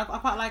balls. I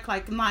quite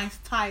like nice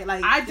tight.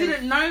 Like I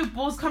didn't know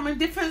balls come in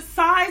different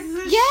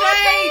sizes and Yeah,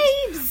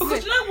 shapes. babes.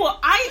 Because you know what?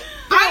 I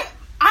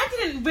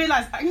didn't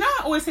realise. You know,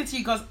 I always say to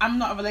you guys, I'm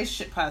not a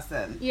relationship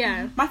person.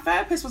 Yeah. My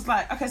therapist was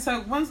like, okay,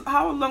 so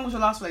how long was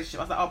your last relationship?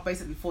 I was like, oh,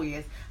 basically 4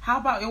 years. How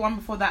about your one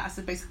before that? I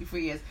said basically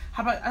 3 years.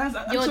 How about? And I was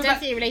like, You're she was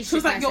definitely like, a relationship She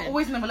was like, person. you're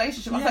always in a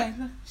relationship. I was like,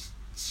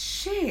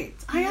 shit,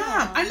 I am.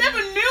 Yeah. I never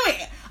knew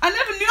it. I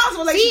never knew I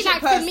was a See, relationship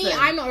like person. for me,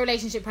 I'm not a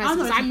relationship person. I'm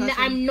not a I'm relationship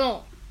person.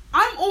 not.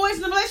 I'm always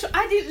in a relationship.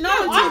 I didn't know.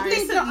 I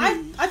think that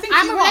I think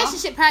I'm you a are.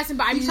 relationship person,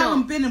 but I'm You not.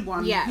 haven't been in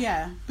one. Yeah.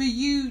 Yeah. But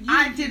you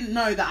I didn't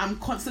know that I'm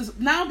constant.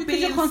 Now because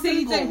being you're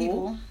constantly dating single,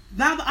 people.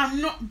 now that I'm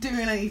not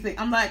doing anything,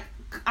 I'm like,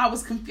 I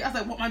was confused. I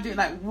was like, what am I doing?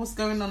 Like, what's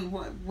going on?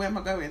 Where am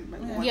I going?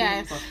 Like, what am I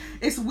Yeah. doing?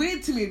 It's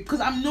weird to me because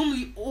I'm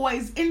normally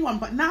always in one,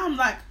 but now I'm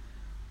like,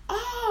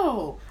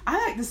 oh,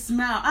 I like the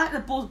smell. I like the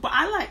balls, but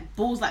I like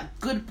balls like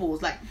good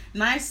balls, like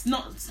nice,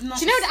 not. Do you know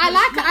what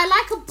I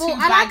like a ball. too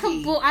I like a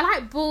baggy. ball. I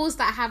like balls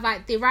that have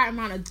like the right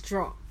amount of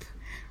drop.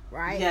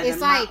 Right? Yeah, it's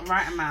the like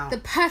right amount. the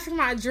perfect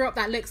amount of drop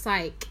that looks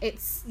like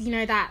it's, you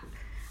know, that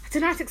I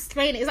don't know how to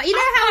explain it. It's like, you know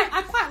how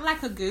I quite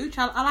like a gooch.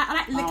 I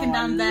like licking Oh,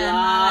 down I there.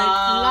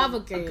 love a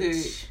love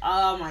gooch.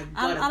 Oh my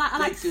god, I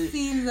like gooch.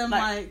 seeing them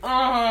like.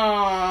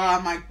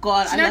 Oh my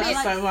god, Do you know I love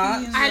what it it so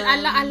much. is?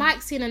 I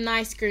like seeing a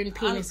nice green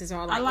penis as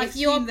well. Like, I like if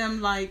you're seeing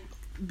them like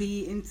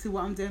be into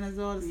what I'm doing as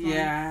well. It's like,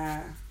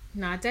 Yeah.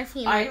 no,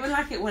 definitely. I Like, even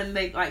like it when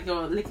they like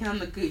you're licking on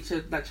the gooch,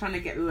 you're like trying to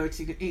get low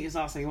so you can eat his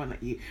ass so he won't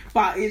let you.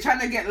 But you're trying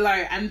to get low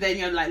and then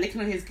you're like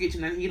licking on his gooch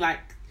and then he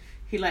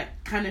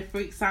kind of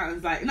freaks out and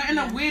is like, not in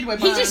a weird way.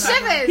 He but just like,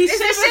 shivers. He It's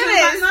the shivers.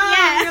 And shivers. like, no.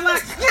 Yeah. And you're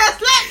like,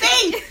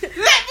 yes,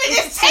 let me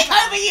just take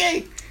over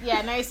you.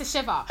 yeah, no, it's a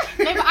shiver.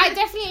 No, but I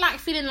definitely like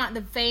feeling like the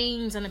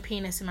veins on the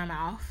penis in my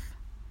mouth,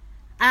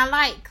 and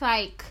I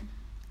like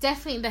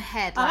definitely the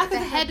head. I Like the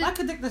head. like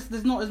a dick that's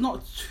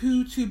not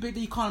too big that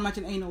you can't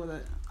imagine anal with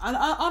it.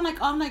 I'm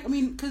like I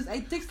mean because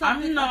a dick's like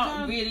I'm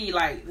not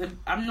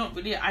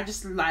really I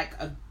just like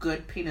a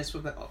good penis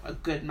with a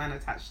good man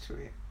attached to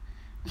it.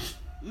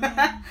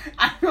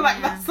 I feel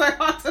like that's so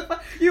hard to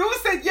find. You all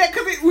said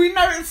because we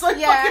know it's so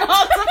fucking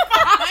hard to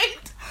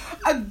find.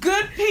 A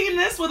good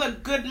penis with a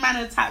good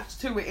man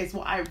attached to it is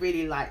what I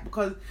really like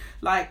because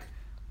like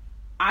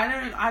I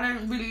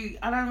don't really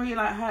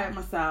like hurting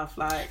myself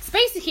like. So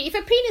basically, if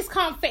a penis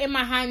can't fit in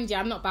my hand,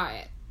 I'm not about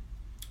it.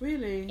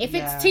 Really. If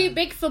it's too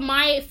big for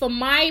my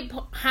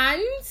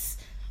hands,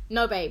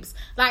 no, babes.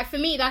 Like for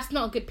me, that's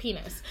not a good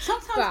penis.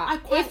 Sometimes But I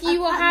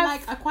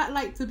quite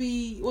like to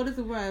be, what is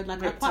the word?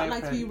 Like Ripped I quite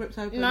like open. to be ripped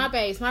open. No,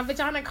 babes, my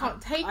vagina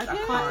can't take I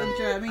it. quite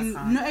enjoy. I mean,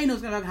 no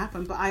anal's gonna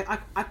happen, but I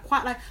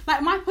quite like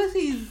my pussy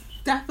is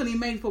definitely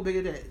made for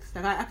bigger dicks.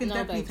 Like I can No,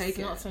 definitely babes, take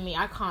it. not for me.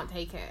 I can't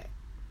take it.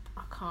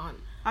 I can't.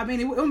 I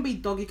mean, it wouldn't be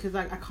doggy because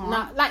like I can't.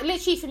 No, like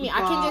literally for me, I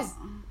But- can just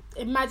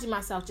imagine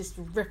myself just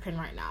ripping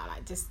right now,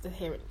 like just to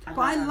hear it. But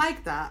I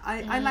like that.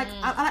 I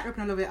like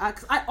ripping a little bit.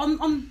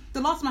 On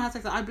the last time I had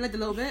sex, I bled a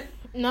little bit.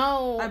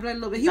 No, I bled a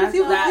little bit. He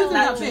wasn't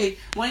that big.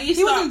 When you He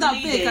start wasn't that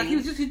bleeding, big. Like he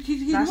was just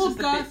he's that's more just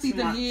a bit girthy too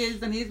than much.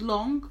 he is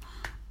long.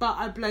 But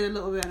I bled a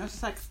little bit, and I was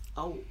just like,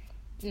 oh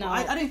no.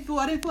 I didn't feel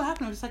happy.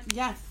 I was just like,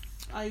 yes.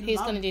 Who's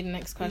gonna do the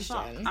next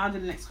question? I'll do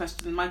the next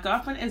question. My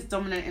girlfriend is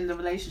dominant in the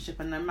relationship,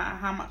 and no matter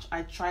how much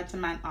I try to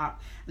man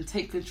up and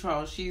take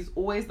control, she's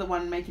always the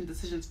one making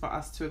decisions for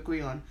us to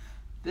agree on.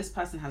 This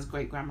person has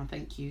great grammar.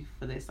 Thank you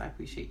for this. I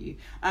appreciate you.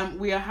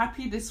 We are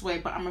happy this way,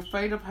 but I'm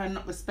afraid of her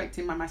not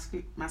respecting my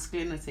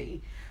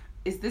masculinity.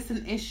 Is this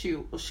an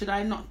issue, or should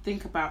I not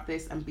think about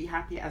this and be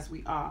happy as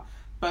we are?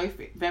 Both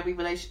very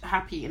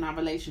happy in our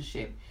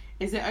relationship.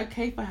 Is it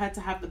okay for her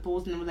to have the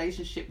balls in the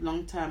relationship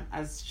long term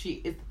as she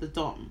is the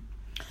dom?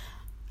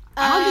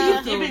 How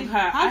do you giving feel?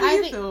 her- How do I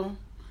you think- feel?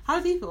 How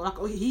does he feel? Like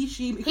he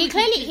He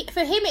for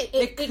him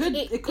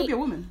it could be a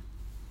woman.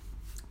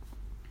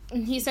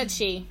 He said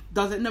she.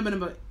 Does it? No,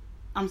 but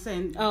I'm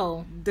saying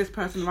this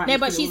person right. No, next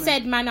but to she the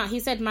said woman. man up. He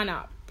said man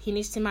up. He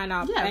needs to man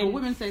up. Yeah, and but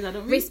women say that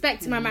don't really.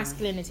 respect my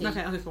masculinity.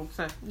 Okay, cool.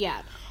 So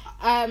Yeah.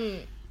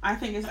 I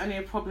think it's only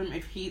a problem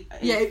if he.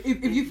 if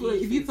you feel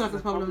like it's a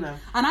problem,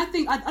 and I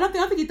think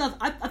he does.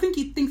 I think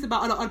he thinks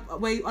about a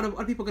way other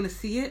people are gonna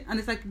see it, and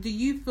it's like, do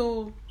you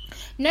feel?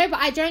 No, but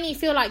I genuinely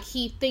feel like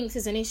he thinks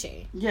it's an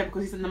issue. Yeah,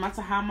 because he said no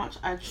matter how much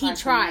I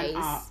try to man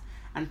up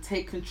and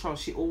take control,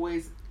 she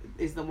always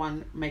is the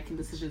one making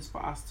decisions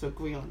for us to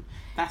agree on.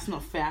 That's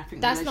not fair. I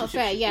think That's not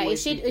fair. Yeah, it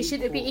should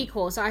be equal.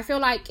 equal. So I feel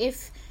like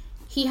if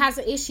he has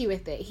an issue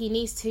with it, he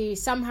needs to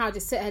somehow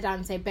just sit her down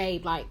and say,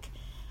 babe, like,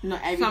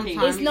 Not everything.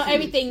 Sometimes. it's not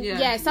everything. Yeah.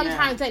 Yeah,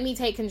 sometimes let me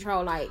take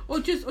control. Like, Or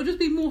just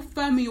be more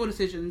firm in your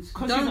decisions.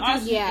 Because Don't she's just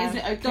asking, yeah. is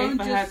it okay Don't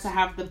for her just- to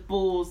have the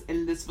balls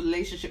in this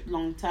relationship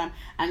long term?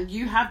 And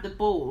you have the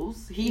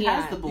balls. He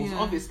Yeah. has the balls, Yeah.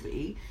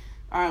 obviously.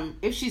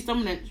 If she's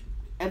dominant,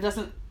 it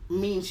doesn't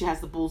mean she has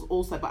the balls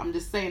also. But I'm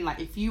just saying, like,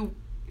 if you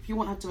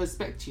want her to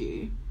respect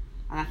you,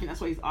 and I think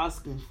that's what he's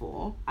asking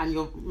for, and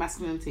your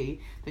masculinity,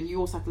 then you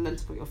also have to learn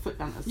to put your foot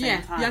down at the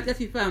same time. you have to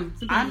be firm.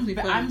 Sometimes you have to be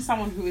firm. I'm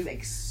someone who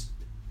is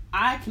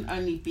I can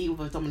only be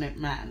with a dominant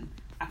man.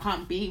 I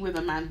can't be with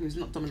a man who's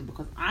not dominant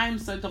because I'm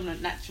so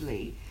dominant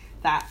naturally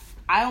that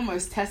I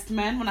almost test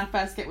men when I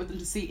first get with them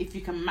to see if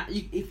you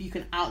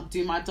can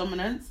outdo my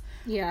dominance.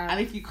 Yeah. And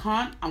if you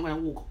can't, I'm gonna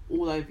walk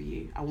all over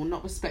you. I will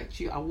not respect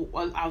you.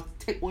 I'll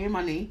take all your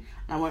money,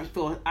 and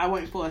I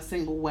won't feel a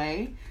single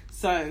way.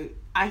 So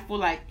I feel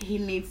like he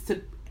needs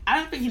to. I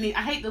don't think he needs.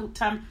 I hate the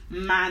term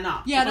man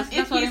up. Yeah, because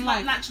that's if what he's I'm not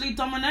like. naturally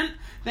dominant,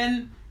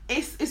 then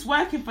it's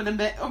working for them.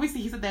 But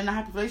obviously, he said they're in a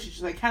happy relationship,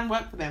 so it can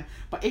work for them.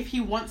 But if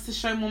he wants to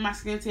show more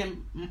masculinity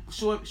and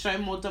show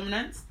more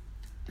dominance,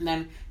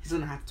 then he's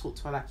gonna have to talk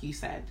to her, like you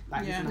said.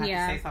 Like he's gonna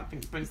have to say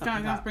something, bring something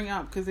Can't up. bring it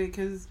up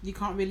because you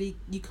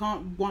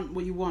can't want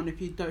what you want if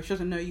you don't. She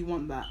doesn't know you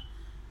want that.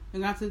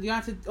 You have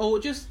to, or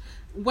just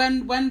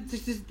when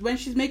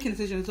she's making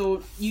decisions,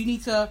 or you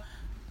need to.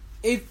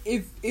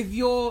 If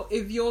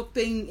your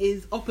thing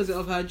is opposite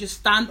of her, just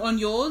stand on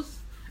yours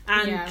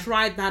and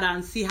try that out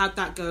and see how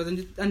that goes,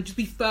 and just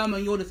be firm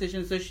on your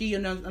decision, so she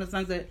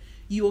understands that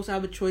you also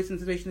have a choice in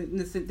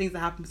the things that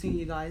happen between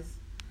you guys.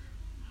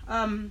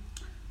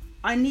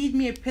 I need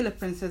me a pillow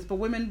princess, but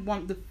women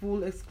want the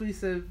full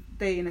exclusive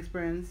dating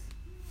experience.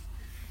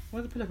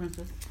 What's a pillow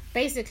princess?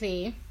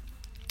 Basically,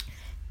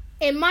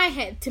 in my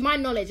head, to my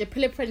knowledge, a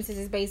pillow princess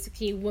is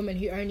basically a woman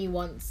who only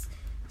wants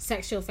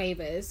sexual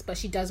favors, but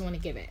she doesn't want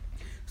to give it.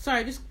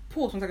 Sorry, just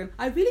pause 1 second.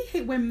 I really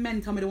hate when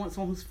men tell me they want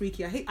someone who's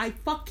freaky. I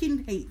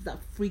fucking hate that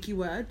freaky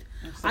word.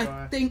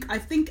 I think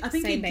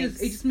it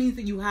just means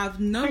that you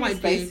have no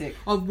idea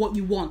of what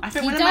you want. I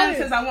think when a man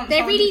says I want,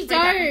 they really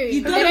don't.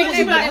 They don't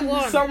know what they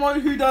want.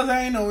 Someone who does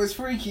anal is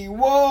freaky.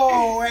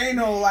 Whoa,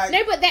 anal like.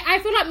 No, but I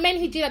feel like men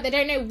who do that, they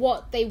don't know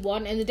what they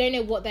want and they don't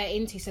know what they're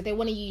into, so they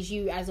want to use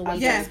you as a way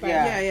to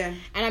experiment. Yeah.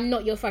 And I'm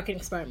not your fucking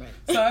experiment.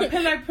 So a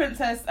pillow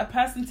princess, a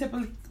person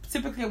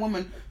typically a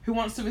woman who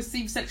wants to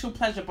receive sexual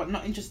pleasure but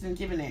not interested in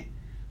giving it.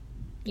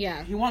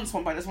 Yeah. He wants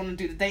one but doesn't want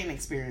to do the dating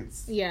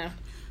experience. Yeah.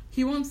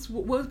 He wants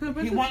what pillow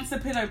princess? He wants a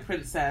pillow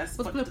princess.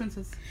 What's pillow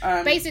princess?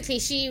 Basically,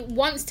 she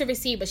wants to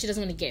receive but she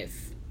doesn't want to give.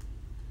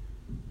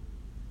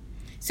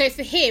 So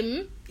for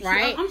him,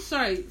 right? I'm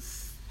sorry.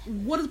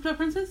 What is pillow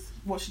princess?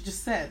 What she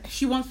just said.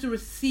 She wants to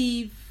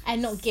receive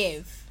and not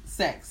give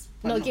sex.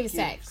 Not give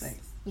sex.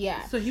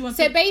 Yeah. So he wants.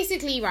 So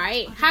basically,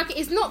 right?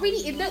 It's not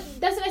really. It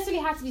doesn't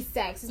necessarily have to be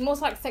sex. It's more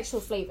like sexual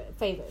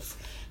favors.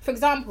 For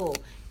example,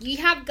 you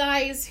have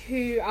guys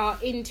who are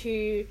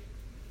into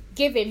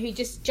giving, who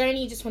just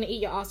generally just want to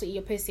eat your ass or eat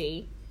your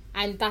pussy,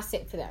 and that's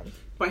it for them.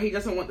 But he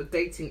doesn't want the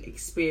dating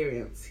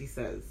experience. He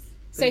says.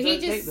 So he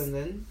don't just date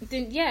them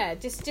then. Yeah,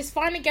 just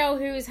find a girl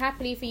who is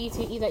happily for you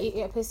to either eat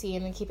your pussy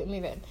and then keep it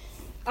moving.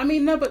 I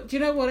mean, no, but do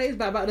you know what it is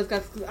about those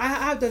guys? I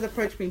have those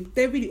approach me.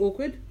 They're really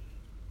awkward.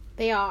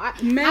 They are.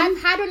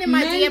 I've had one in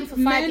my DM for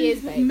 5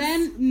 years, babe.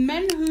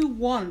 Men who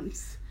want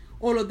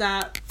all of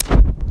that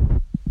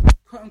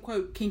quote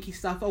unquote kinky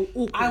stuff are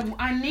awkward.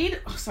 I need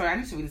to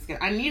read this again.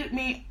 I need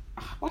me.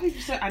 What did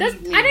you say? I don't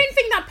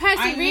think that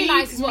person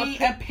realizes what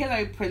a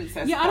pillow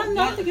princess. Yeah, I don't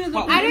know.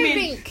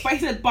 But he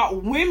said,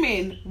 but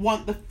women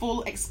want the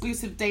full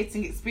exclusive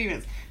dating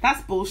experience.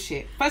 That's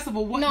bullshit. First of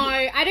all, what? No,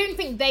 I don't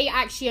think they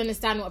actually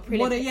understand what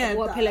pillow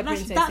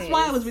princess is. That's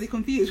why I was really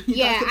confused.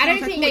 Yeah, I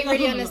don't think they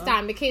really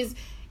understand, because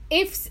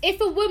if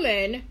a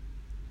woman,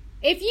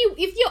 if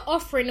you're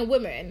offering a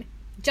woman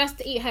just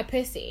to eat her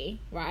pussy,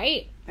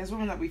 right? There's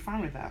women that be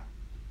fine with that.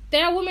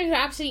 There are women who are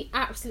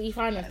absolutely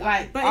fine with that.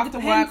 Like, but after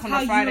work on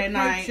a Friday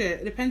night.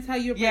 It depends how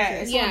you approach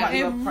it. It's all about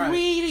your approach.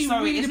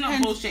 Really it's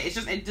not bullshit.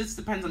 It just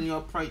depends on your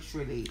approach,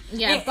 really.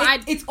 Yeah,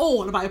 it's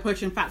all about your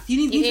approach. In fact,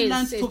 you need to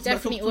learn to talk It's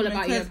definitely all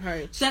about your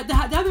approach. There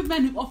have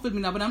men who've offered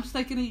me that, but I'm just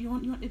like, you're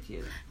an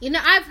idiot. You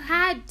know, I've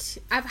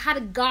had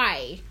a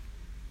guy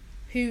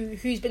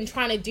who's been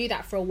trying to do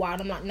that for a while.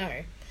 And I'm like,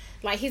 no,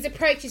 like his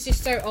approach is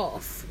just so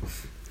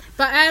off.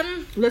 But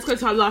let's go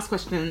to our last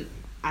question.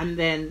 And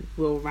then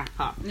we'll wrap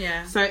up.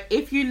 Yeah. So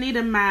if you meet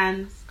a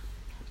man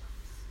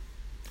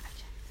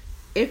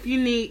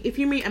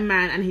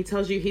and he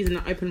tells you he's in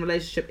an open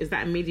relationship, is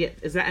that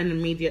an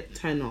immediate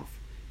turn off?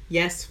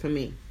 Yes, for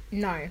me.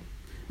 No.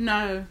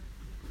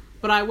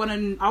 But I want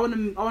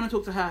to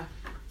talk to her.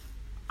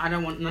 I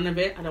don't want none of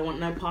it. I don't want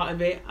no part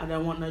of it. I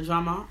don't want no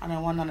drama. I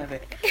don't want none of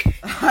it.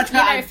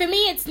 For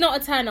me, it's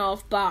not a turn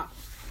off, but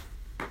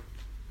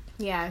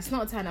yeah, it's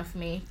not a turn off for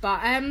me.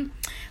 But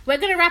we're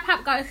gonna wrap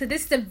up, guys, because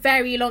this is a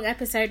very long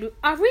episode.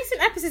 Our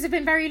recent episodes have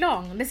been very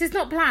long. This is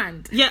not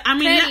planned. Yeah, I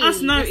mean, let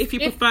us know if you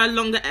prefer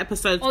longer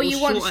episodes or you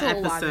shorter want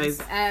short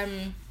episodes.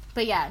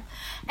 But yeah.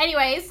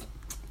 Anyways,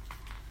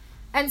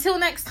 until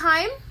next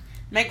time.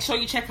 Make sure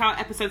you check out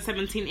episode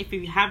 17 if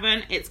you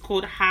haven't. It's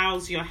called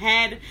How's Your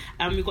Head?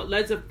 We got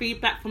loads of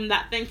feedback from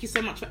that. Thank you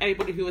so much for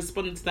everybody who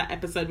responded to that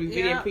episode. We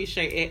really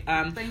appreciate it.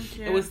 Thank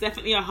you. It was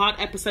definitely a hard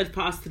episode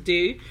for us to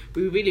do.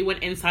 We really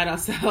went inside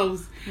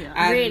ourselves. Yeah.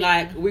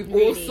 And we've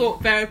all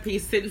sought therapy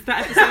since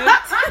that episode.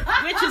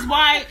 Which is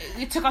why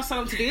it took us so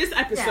long to do this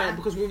episode,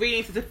 because we really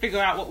needed to figure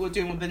out what we're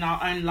doing within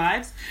our own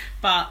lives.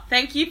 But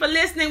thank you for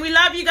listening. We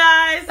love you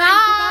guys.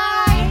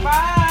 Bye.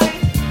 Bye.